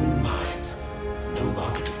our dueling minds. No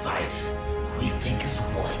longer divided. We think as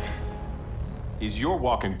one. He's your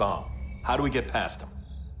walking bomb. How do we get past him?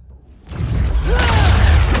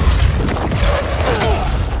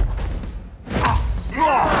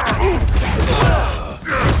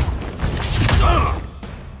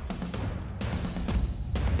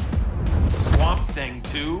 Swamp Thing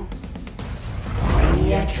 2?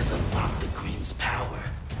 Brainiac has unlocked the Green's power.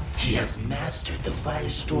 He has mastered the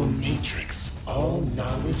Firestorm Matrix. All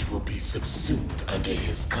knowledge will be subsumed under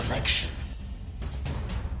his collection.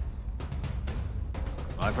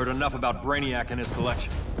 I've heard enough about Brainiac and his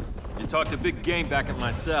collection. You talked a big game back at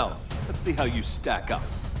my cell. Let's see how you stack up.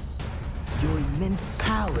 Your immense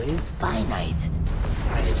power is finite. The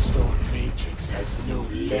Firestorm Matrix has no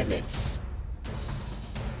limits.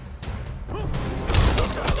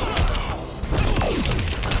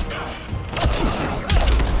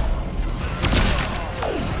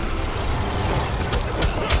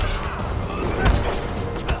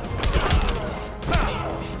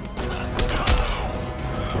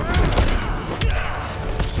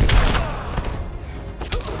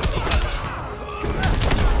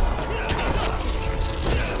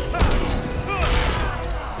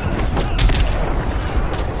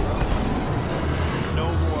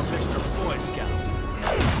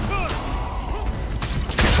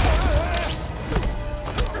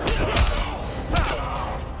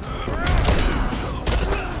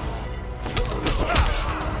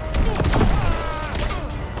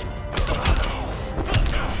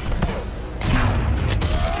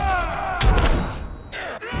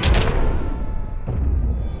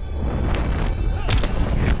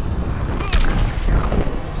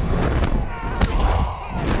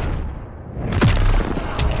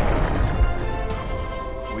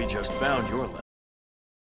 just found your limit.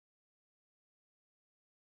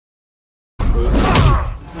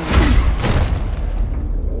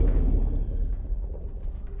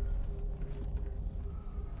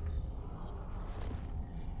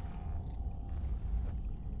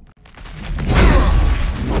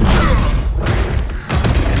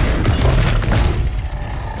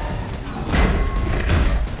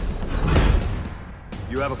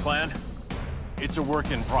 You have a plan? It's a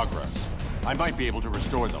work in progress. I might be able to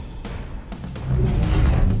restore them.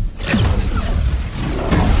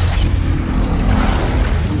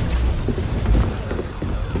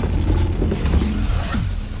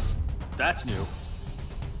 That's new.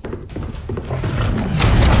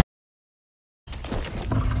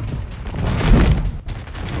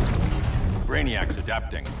 Brainiac's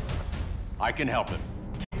adapting. I can help him.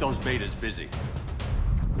 Keep those betas busy.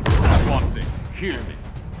 Swamp Thing, hear me.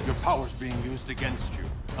 Your power's being used against you.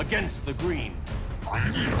 Against the Green.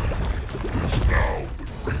 Brainiac is now the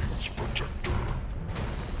Reigns protector.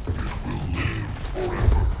 It will live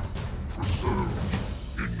forever, preserved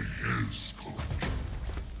in his collection.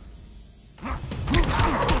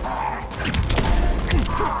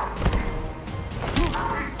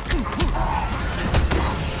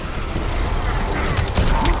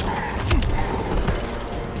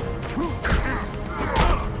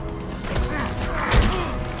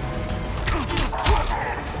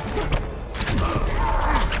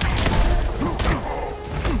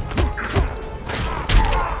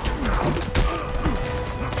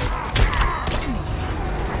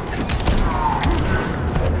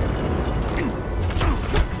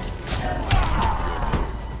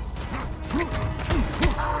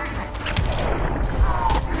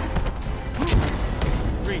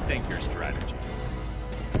 Rethink your strategy.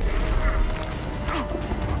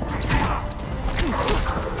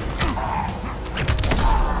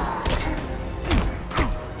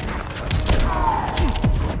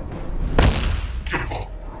 Give up,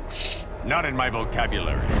 Bruce. Not in my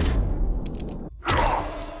vocabulary.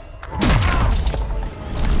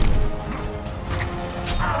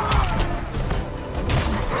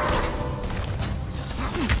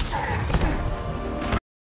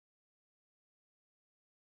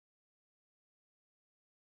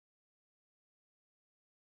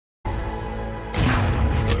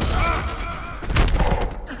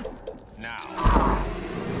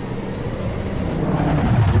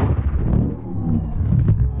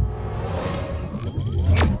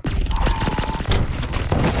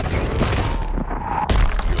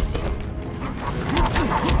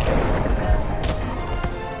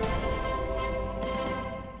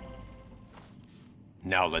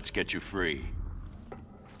 Now let's get you free.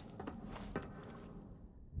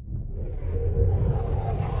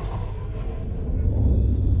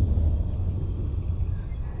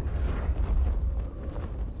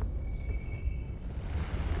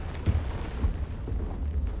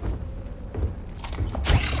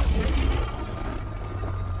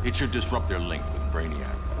 It should disrupt their link with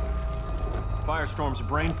Brainiac. Firestorm's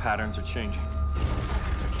brain patterns are changing.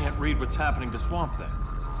 I can't read what's happening to Swamp Thing.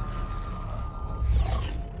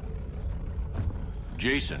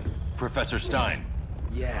 Jason, Professor Stein.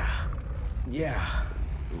 Yeah.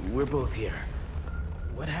 We're both here.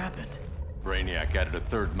 What happened? Brainiac added a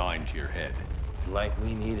third mind to your head. Like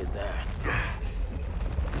we needed that.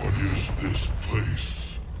 What is this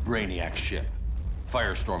place? Brainiac's ship.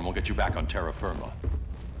 Firestorm will get you back on terra firma.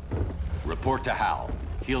 Report to Hal.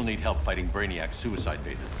 He'll need help fighting Brainiac's suicide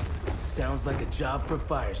betas. Sounds like a job for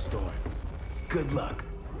Firestorm. Good luck.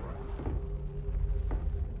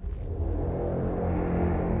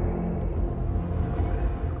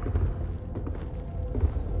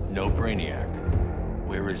 No Brainiac.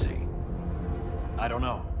 Where is he? I don't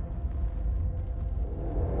know.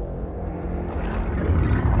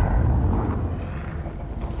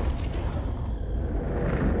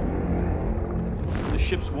 The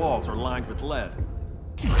ship's walls are lined with lead.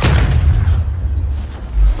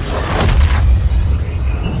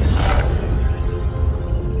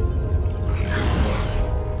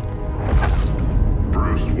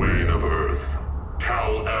 Bruce Wayne of Earth,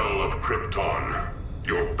 Kal-El of Krypton.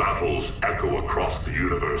 Your battles echo across the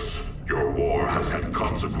universe. Your war has had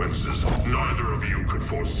consequences neither of you could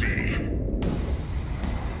foresee.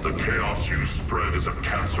 The chaos you spread is a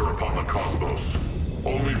cancer upon the cosmos.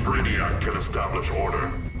 Only Brainiac can establish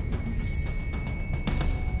order.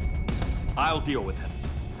 I'll deal with him.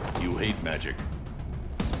 You hate magic.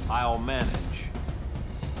 I'll manage.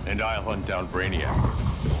 And I'll hunt down Brainiac.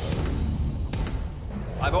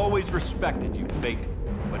 I've always respected you, Fate.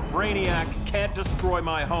 But Brainiac can't destroy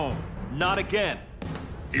my home. Not again.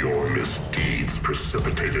 Your misdeeds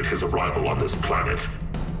precipitated his arrival on this planet.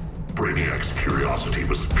 Brainiac's curiosity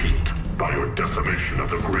was piqued by your decimation of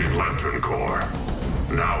the Green Lantern Corps.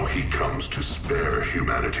 Now he comes to spare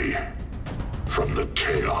humanity from the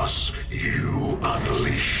chaos you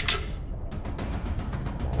unleashed.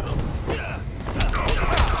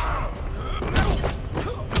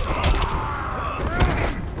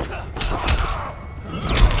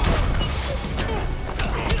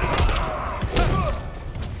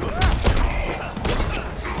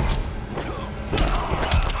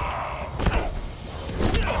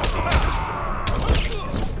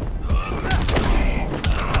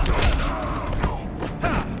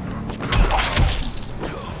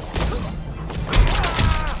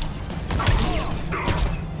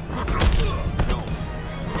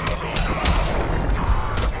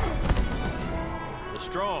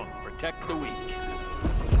 Protect the weak.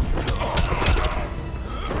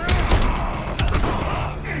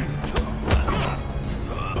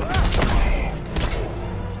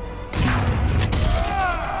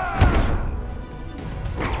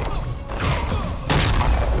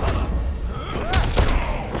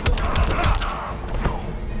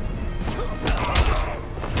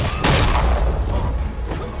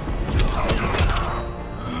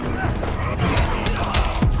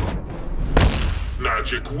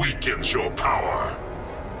 Magic weakens your power.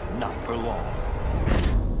 Not for long.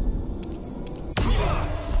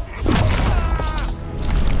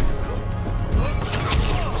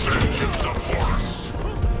 Vengeance of Horus.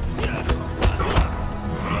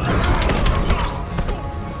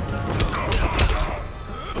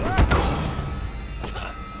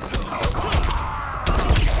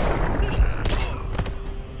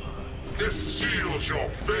 This seals your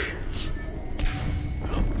fate.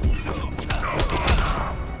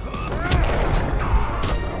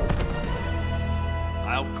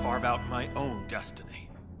 I'll carve out my own destiny.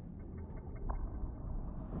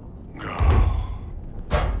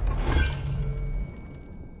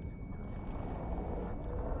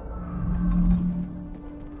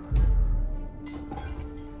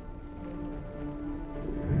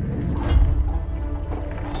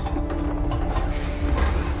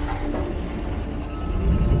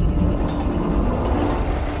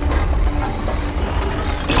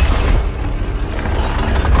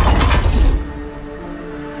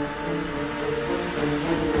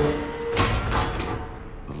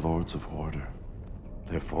 Of Order.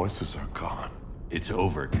 Their voices are gone. It's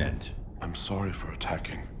over, Kent. I'm sorry for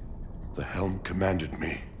attacking. The Helm commanded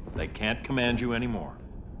me. They can't command you anymore.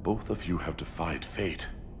 Both of you have defied fate,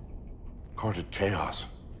 courted chaos.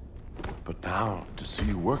 But now, to see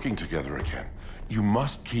you working together again, you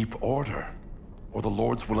must keep order, or the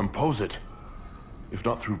Lords will impose it. If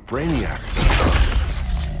not through Brainiac.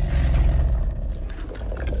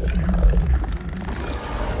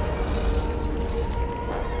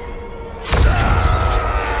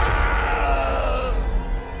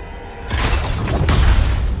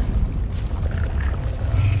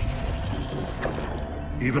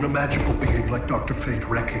 Even a magical being like Dr. Fate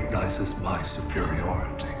recognizes my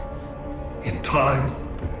superiority. In time,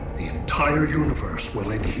 the entire universe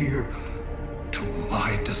will adhere to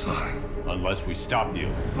my design. Unless we stop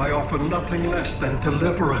you. I offer nothing less than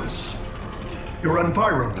deliverance. Your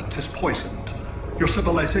environment is poisoned. Your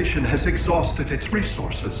civilization has exhausted its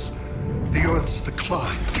resources. The Earth's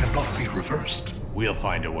decline cannot be reversed. We'll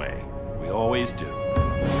find a way. We always do.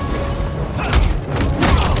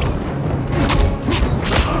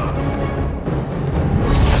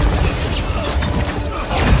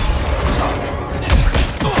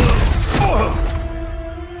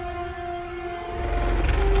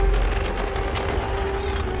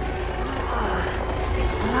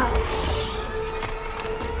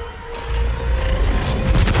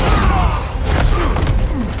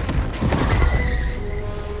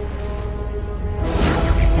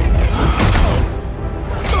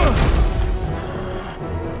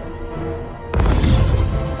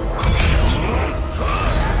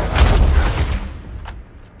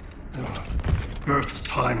 Earth's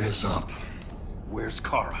time is up. Where's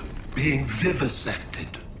Kara? Being vivisected.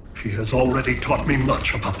 She has already taught me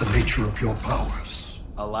much about the nature of your powers.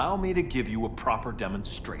 Allow me to give you a proper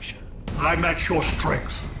demonstration. I match your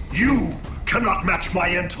strength. You cannot match my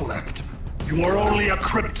intellect. You are only a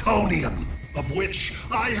Kryptonian, of which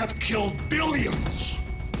I have killed billions.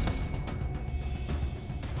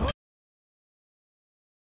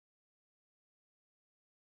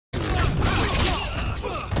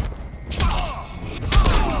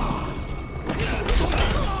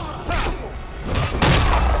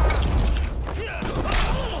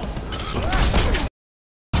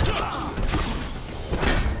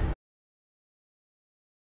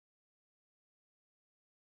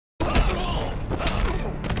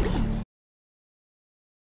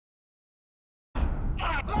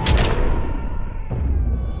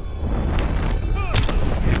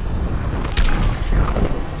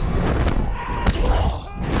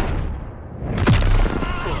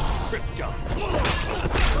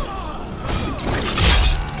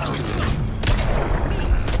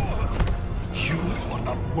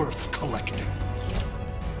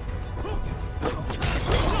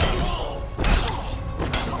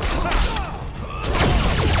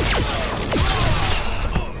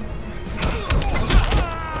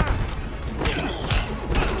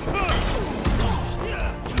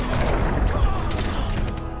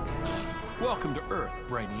 Welcome to Earth,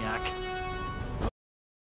 Brainiac.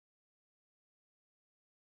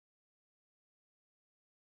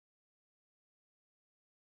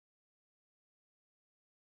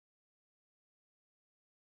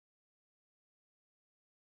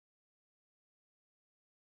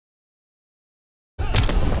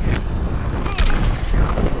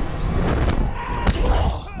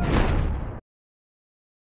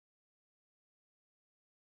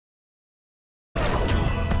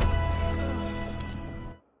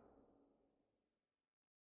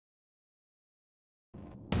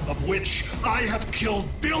 Of which I have killed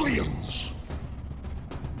billions!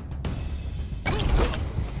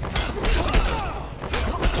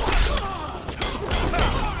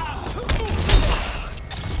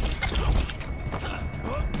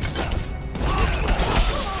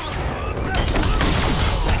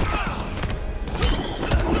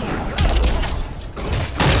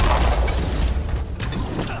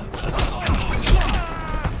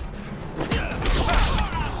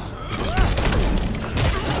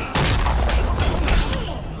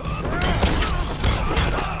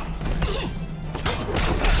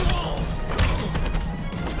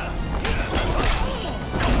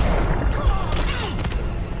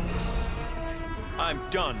 I'm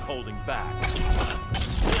done holding back.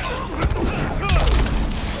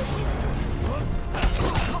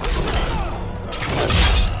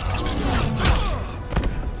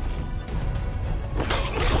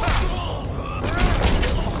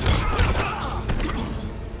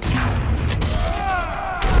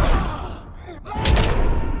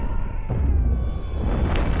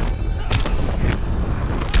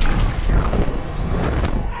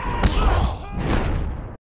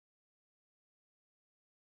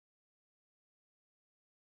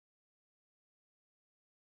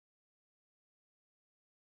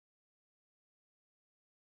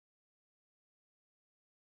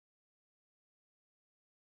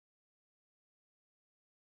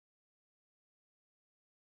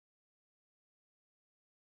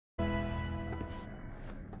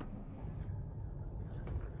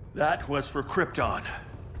 That was for Krypton.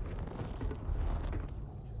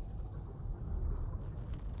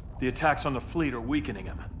 The attacks on the fleet are weakening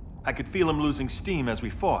him. I could feel him losing steam as we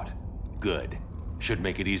fought. Good. Should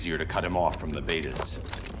make it easier to cut him off from the betas.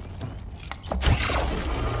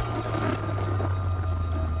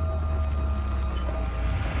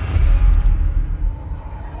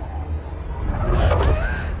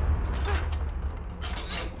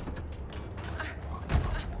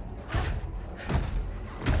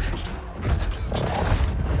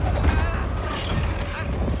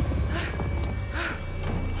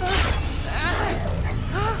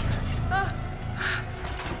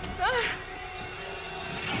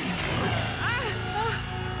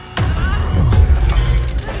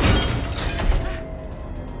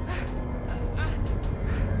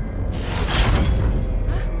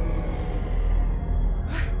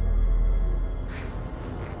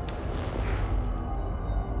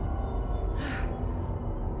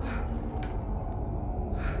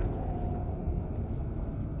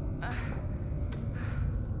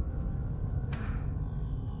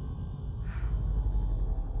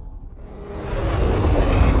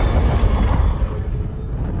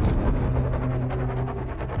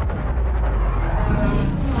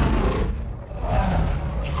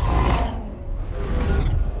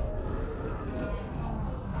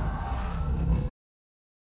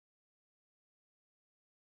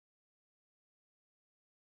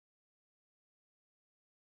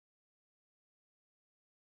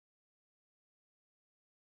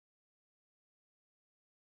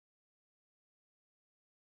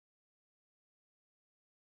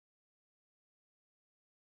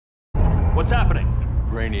 What's happening?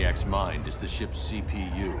 Brainiac's mind is the ship's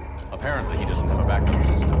CPU. Apparently, he doesn't have a backup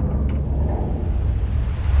system.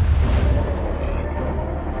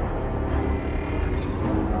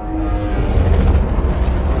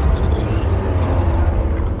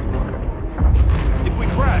 If we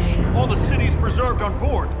crash, all the city's preserved on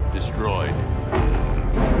board. Destroyed.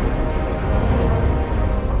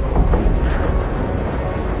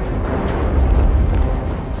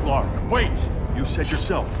 Clark, wait! You said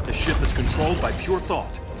yourself, the ship is controlled by pure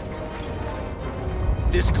thought.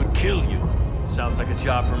 This could kill you. Sounds like a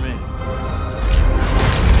job for me.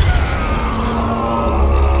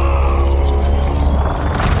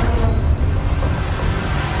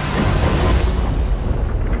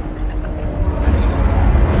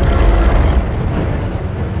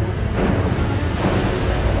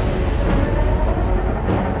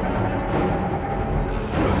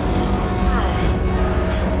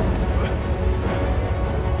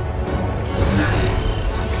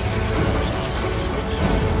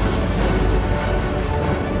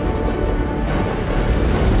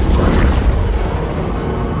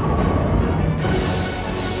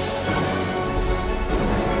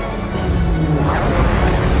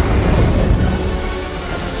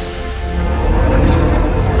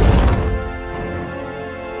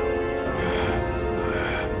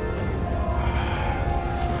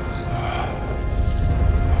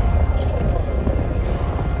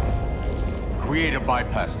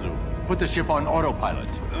 Put the ship on autopilot.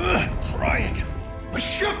 Trying. My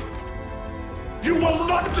ship! You will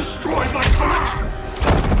not destroy my collection!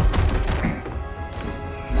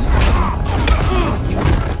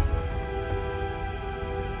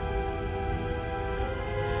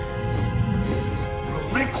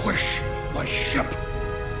 Relinquish my ship!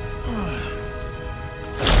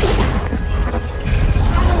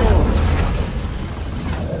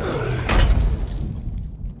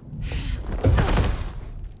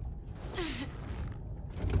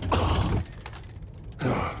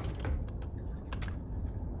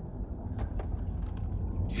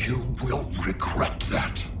 You will regret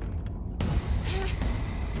that.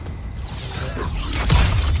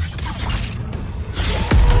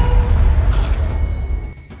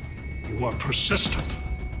 You are persistent,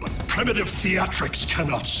 but primitive theatrics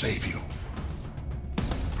cannot save you.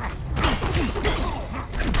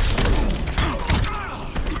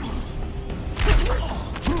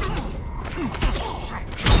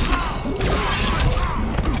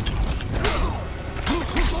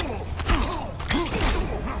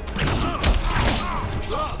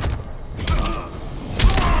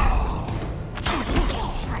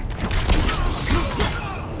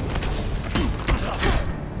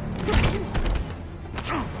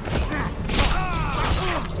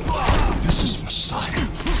 This is for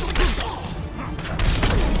science.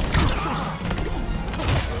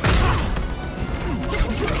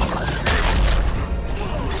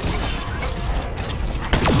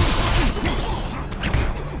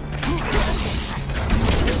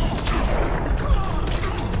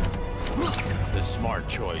 The smart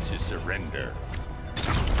choice is surrender.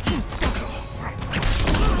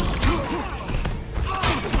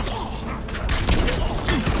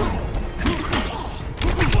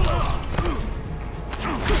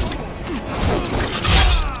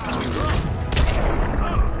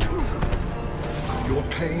 Your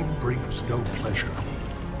pain brings no pleasure.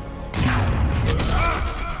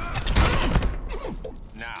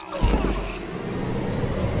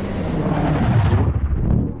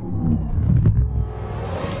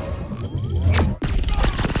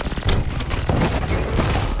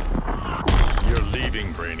 You're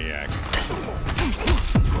leaving, Brainiac.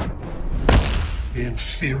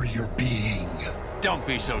 Inferior being. Don't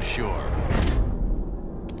be so sure.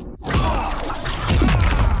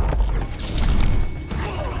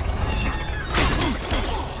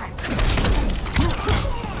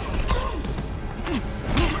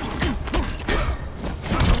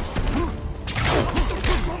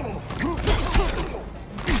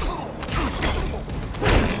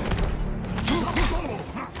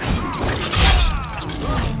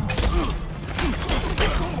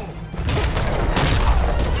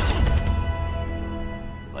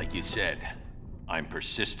 Like you said, I'm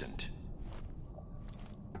persistent.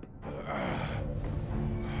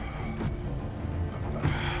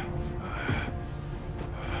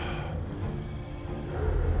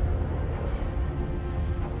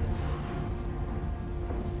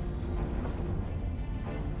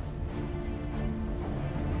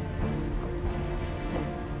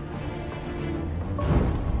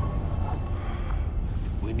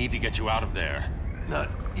 We need to get you out of there. Not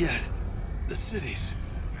yet. The cities.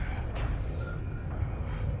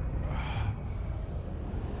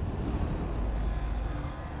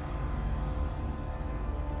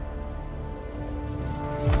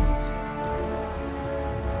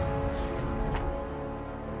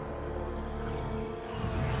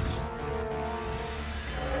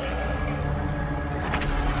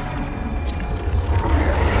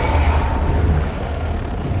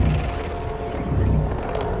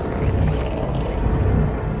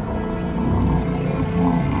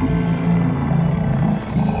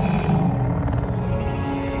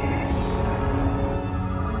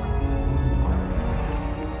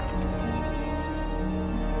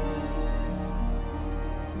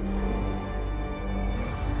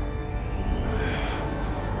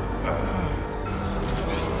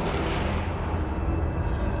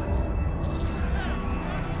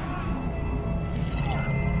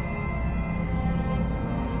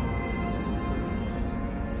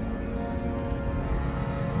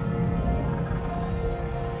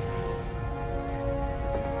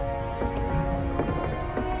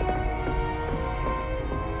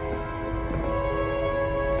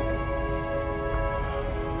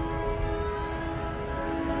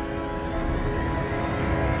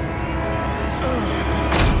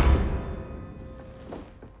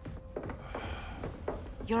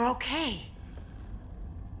 You're okay.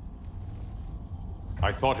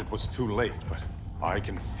 I thought it was too late, but I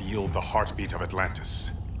can feel the heartbeat of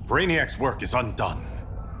Atlantis. Brainiac's work is undone.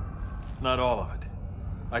 Not all of it.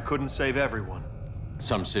 I couldn't save everyone.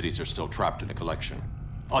 Some cities are still trapped in the collection.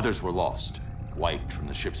 Others were lost, wiped from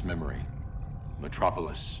the ship's memory.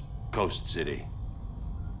 Metropolis, Coast City.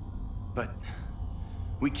 But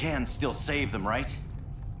we can still save them, right?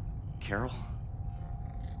 Carol?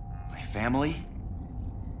 My family?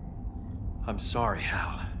 I'm sorry,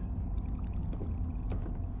 Hal.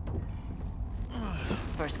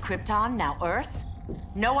 First Krypton, now Earth?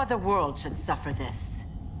 No other world should suffer this.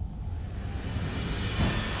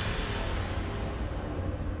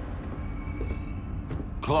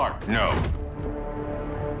 Clark, no.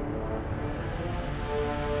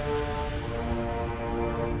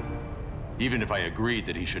 Even if I agreed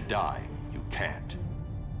that he should die, you can't.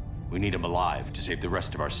 We need him alive to save the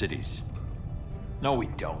rest of our cities. No, we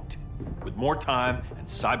don't. With more time and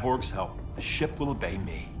Cyborg's help, the ship will obey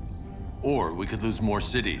me. Or we could lose more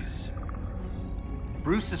cities.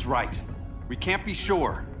 Bruce is right. We can't be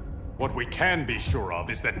sure. What we can be sure of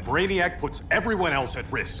is that Brainiac puts everyone else at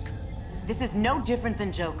risk. This is no different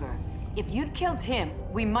than Joker. If you'd killed him,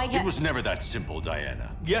 we might have— It was never that simple,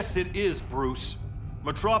 Diana. Yes, it is, Bruce.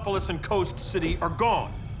 Metropolis and Coast City are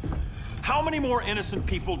gone. How many more innocent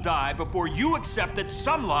people die before you accept that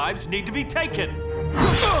some lives need to be taken?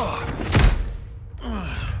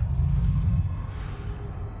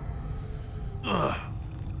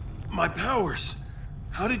 My powers.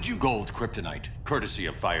 How did you— Gold kryptonite, courtesy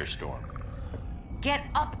of Firestorm. Get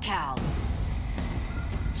up, Cal.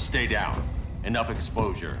 Stay down. Enough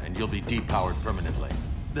exposure, and you'll be depowered permanently.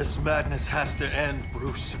 This madness has to end,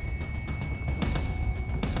 Bruce.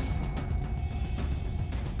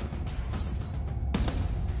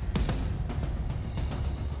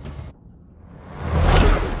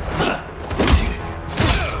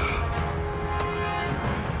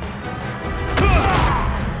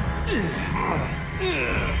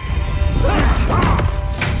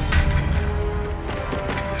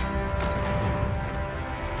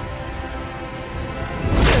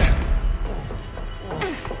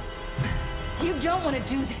 You don't want to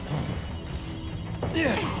do this.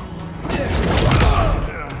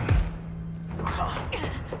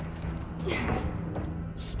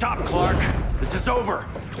 Stop, Clark! This is over!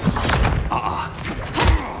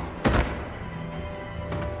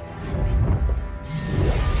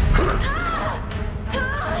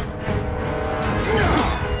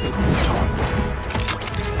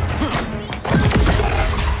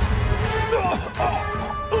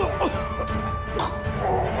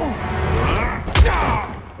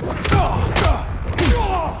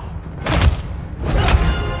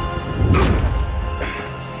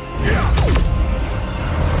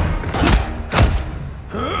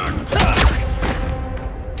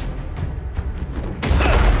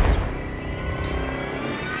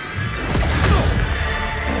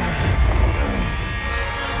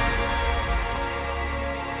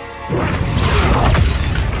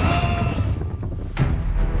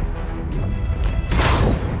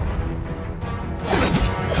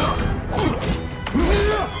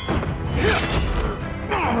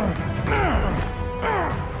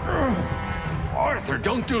 Arthur,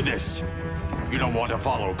 don't do this! You don't want to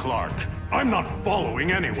follow Clark. I'm not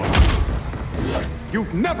following anyone.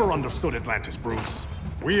 You've never understood Atlantis, Bruce.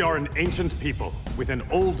 We are an ancient people with an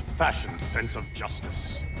old-fashioned sense of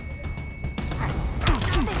justice.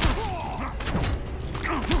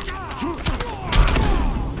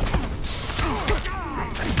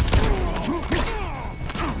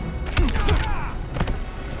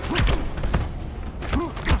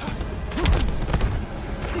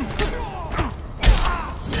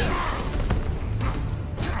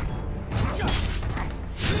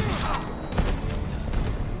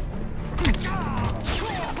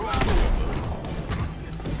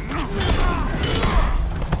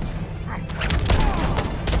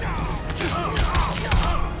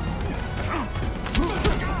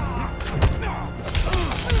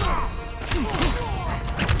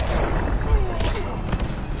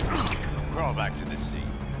 Crawl back to the sea.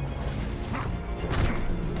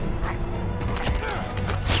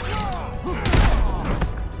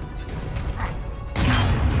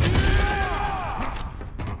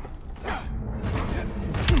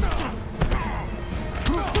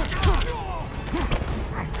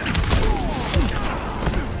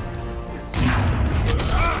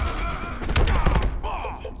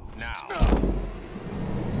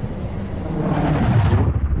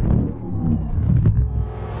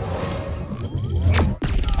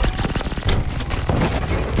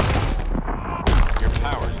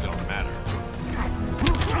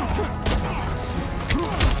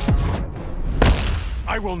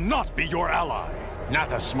 I will not be your ally. Not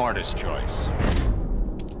the smartest choice.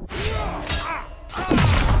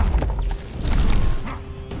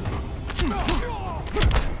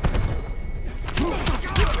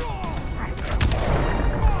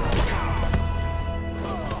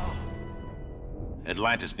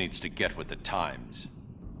 Atlantis needs to get with the times.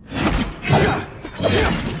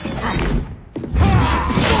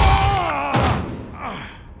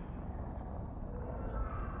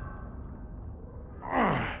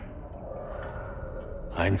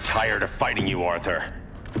 I'm tired of fighting you, Arthur.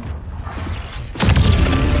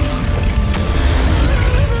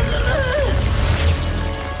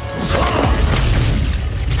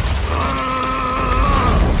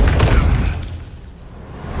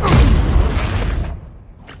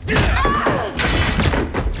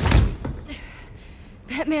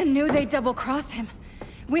 Batman knew they'd double-cross him.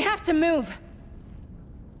 We have to move.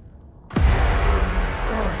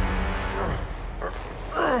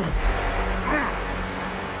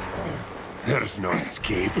 There's no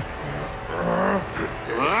escape.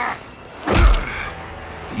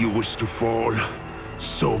 You wish to fall,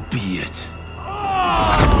 so be it.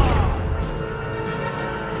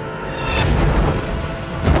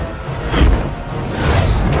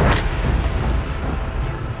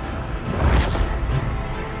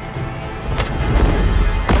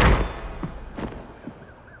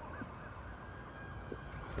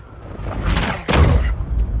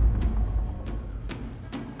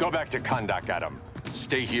 Go back to Kahndaq, Adam.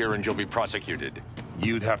 Stay here and you'll be prosecuted.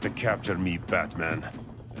 You'd have to capture me, Batman.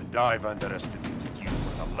 And I've underestimated you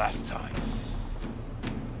for the last time.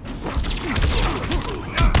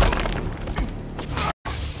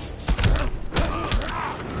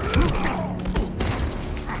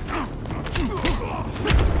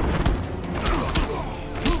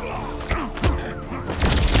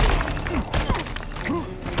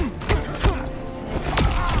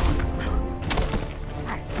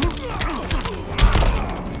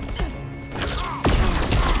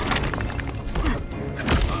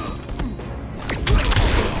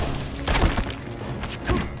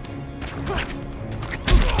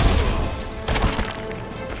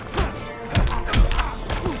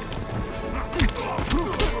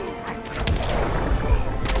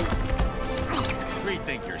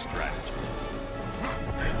 Rethink your strategy.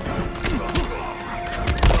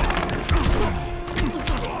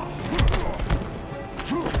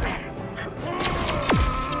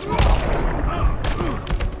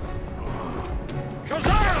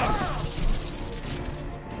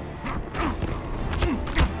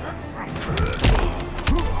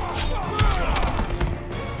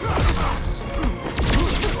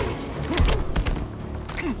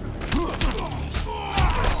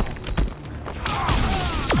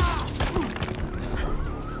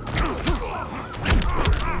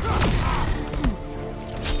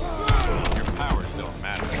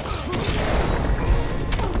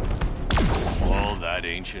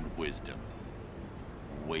 Ancient wisdom.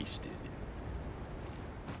 Wasted.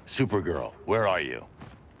 Supergirl, where are you?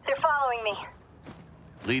 They're following me.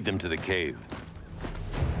 Lead them to the cave.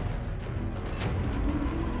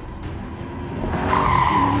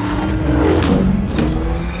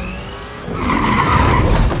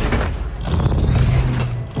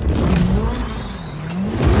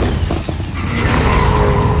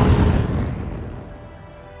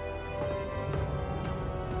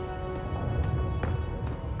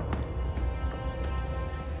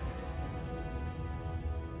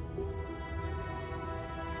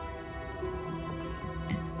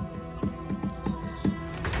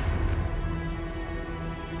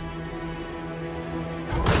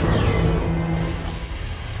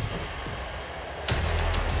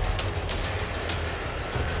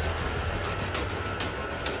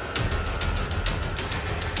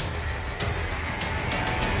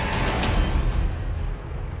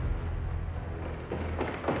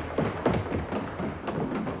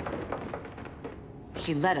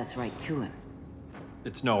 She led us right to him.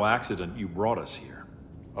 It's no accident you brought us here.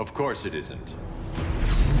 Of course it isn't.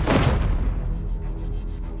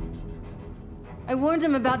 I warned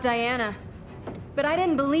him about Diana, but I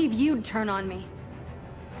didn't believe you'd turn on me.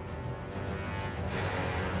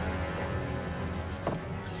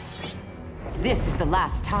 This is the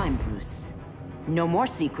last time, Bruce. No more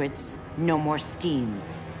secrets, no more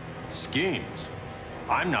schemes. Schemes?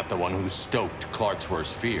 I'm not the one who stoked Clark's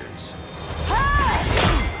worst fears.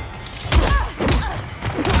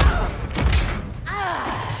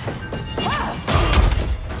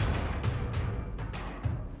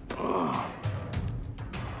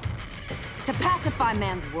 To pacify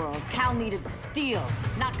man's world, Cal needed steel,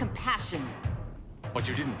 not compassion. But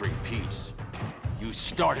you didn't bring peace. You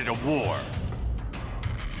started a war.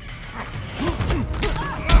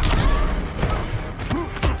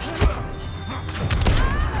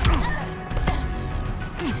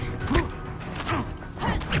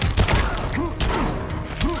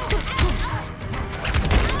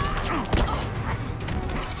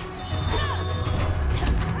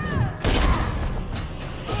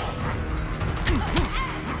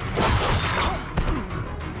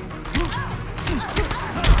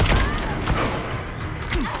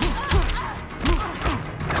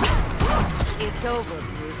 It's over,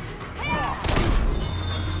 Bruce.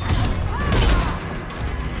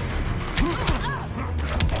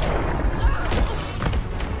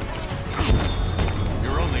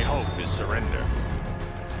 Your only hope is surrender.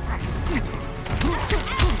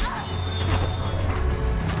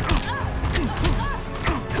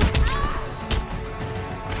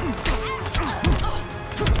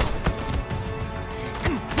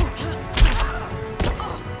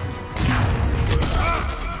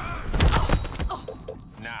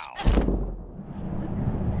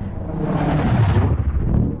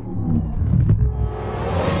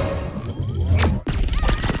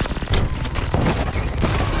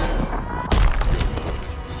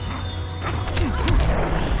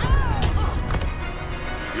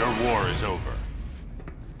 Over.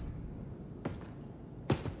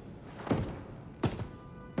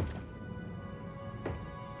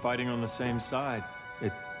 Fighting on the same side,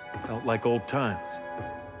 it felt like old times.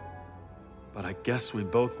 But I guess we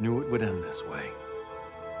both knew it would end this way.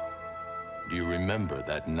 Do you remember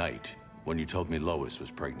that night when you told me Lois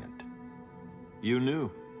was pregnant? You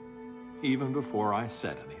knew, even before I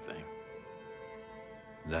said anything.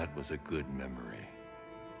 That was a good memory.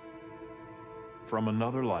 From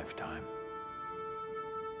another lifetime.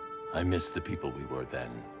 I miss the people we were then.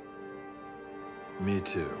 Me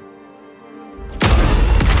too.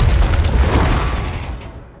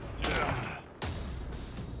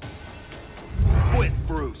 Quit,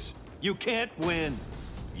 Bruce. You can't win.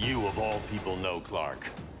 You of all people know, Clark.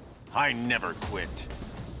 I never quit.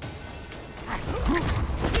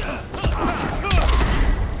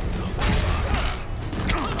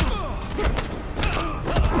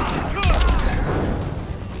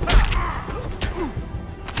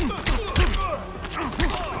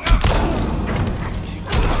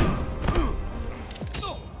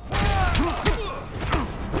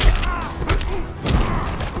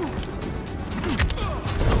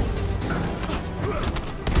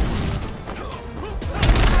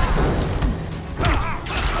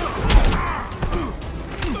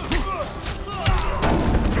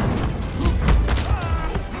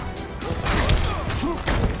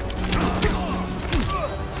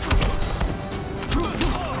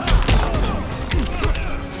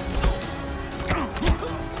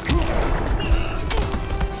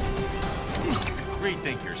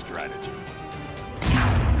 Rethink your strategy.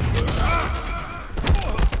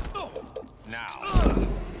 Now.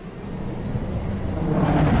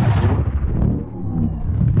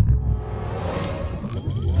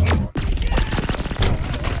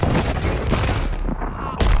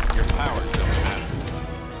 Your power doesn't matter.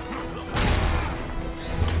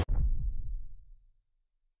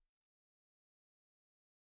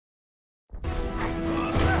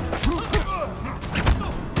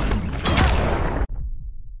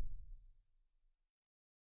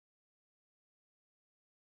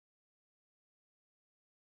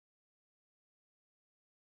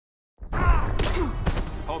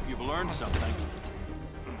 Hope you've learned something.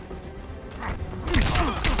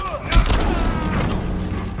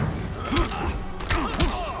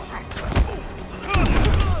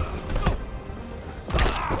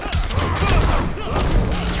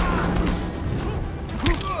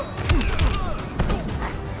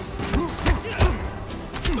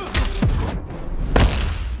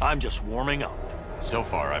 I'm just warming up. So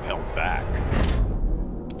far, I've held back.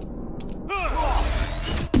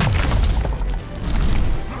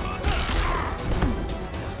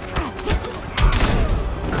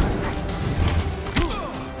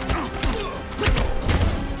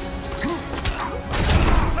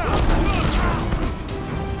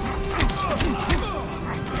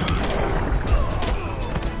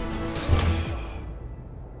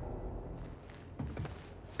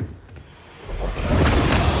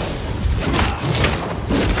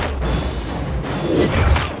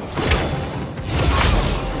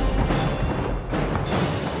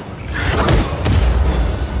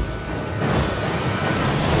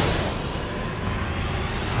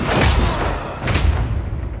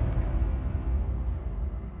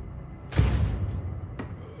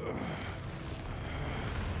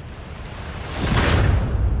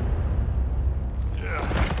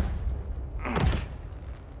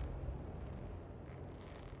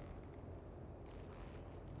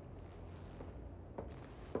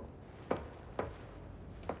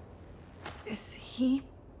 Is he?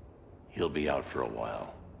 He'll be out for a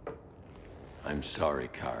while. I'm sorry,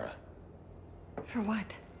 Kara. For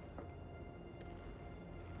what?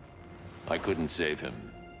 I couldn't save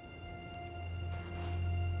him.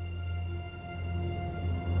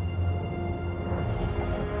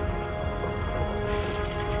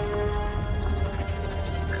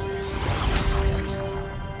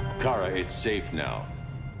 Kara, it's safe now.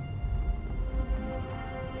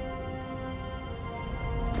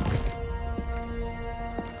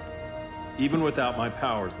 Even without my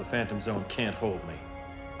powers, the Phantom Zone can't hold me.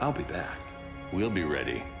 I'll be back. We'll be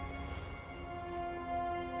ready.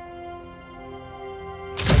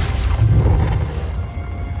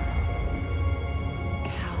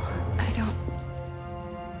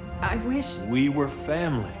 I wish... We were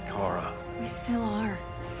family, Kara. We still are.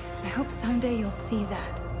 I hope someday you'll see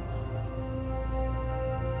that.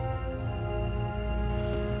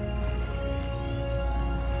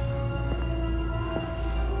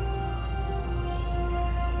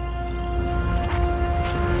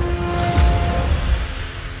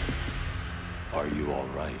 Are you all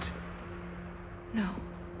right? No.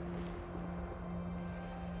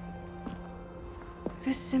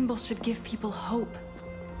 This symbol should give people hope.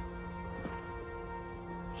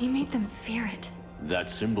 He made them fear it. That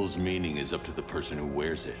symbol's meaning is up to the person who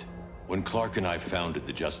wears it. When Clark and I founded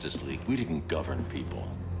the Justice League, we didn't govern people.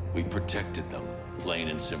 We protected them, plain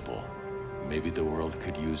and simple. Maybe the world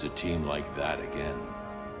could use a team like that again.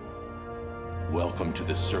 Welcome to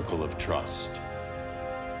the Circle of Trust.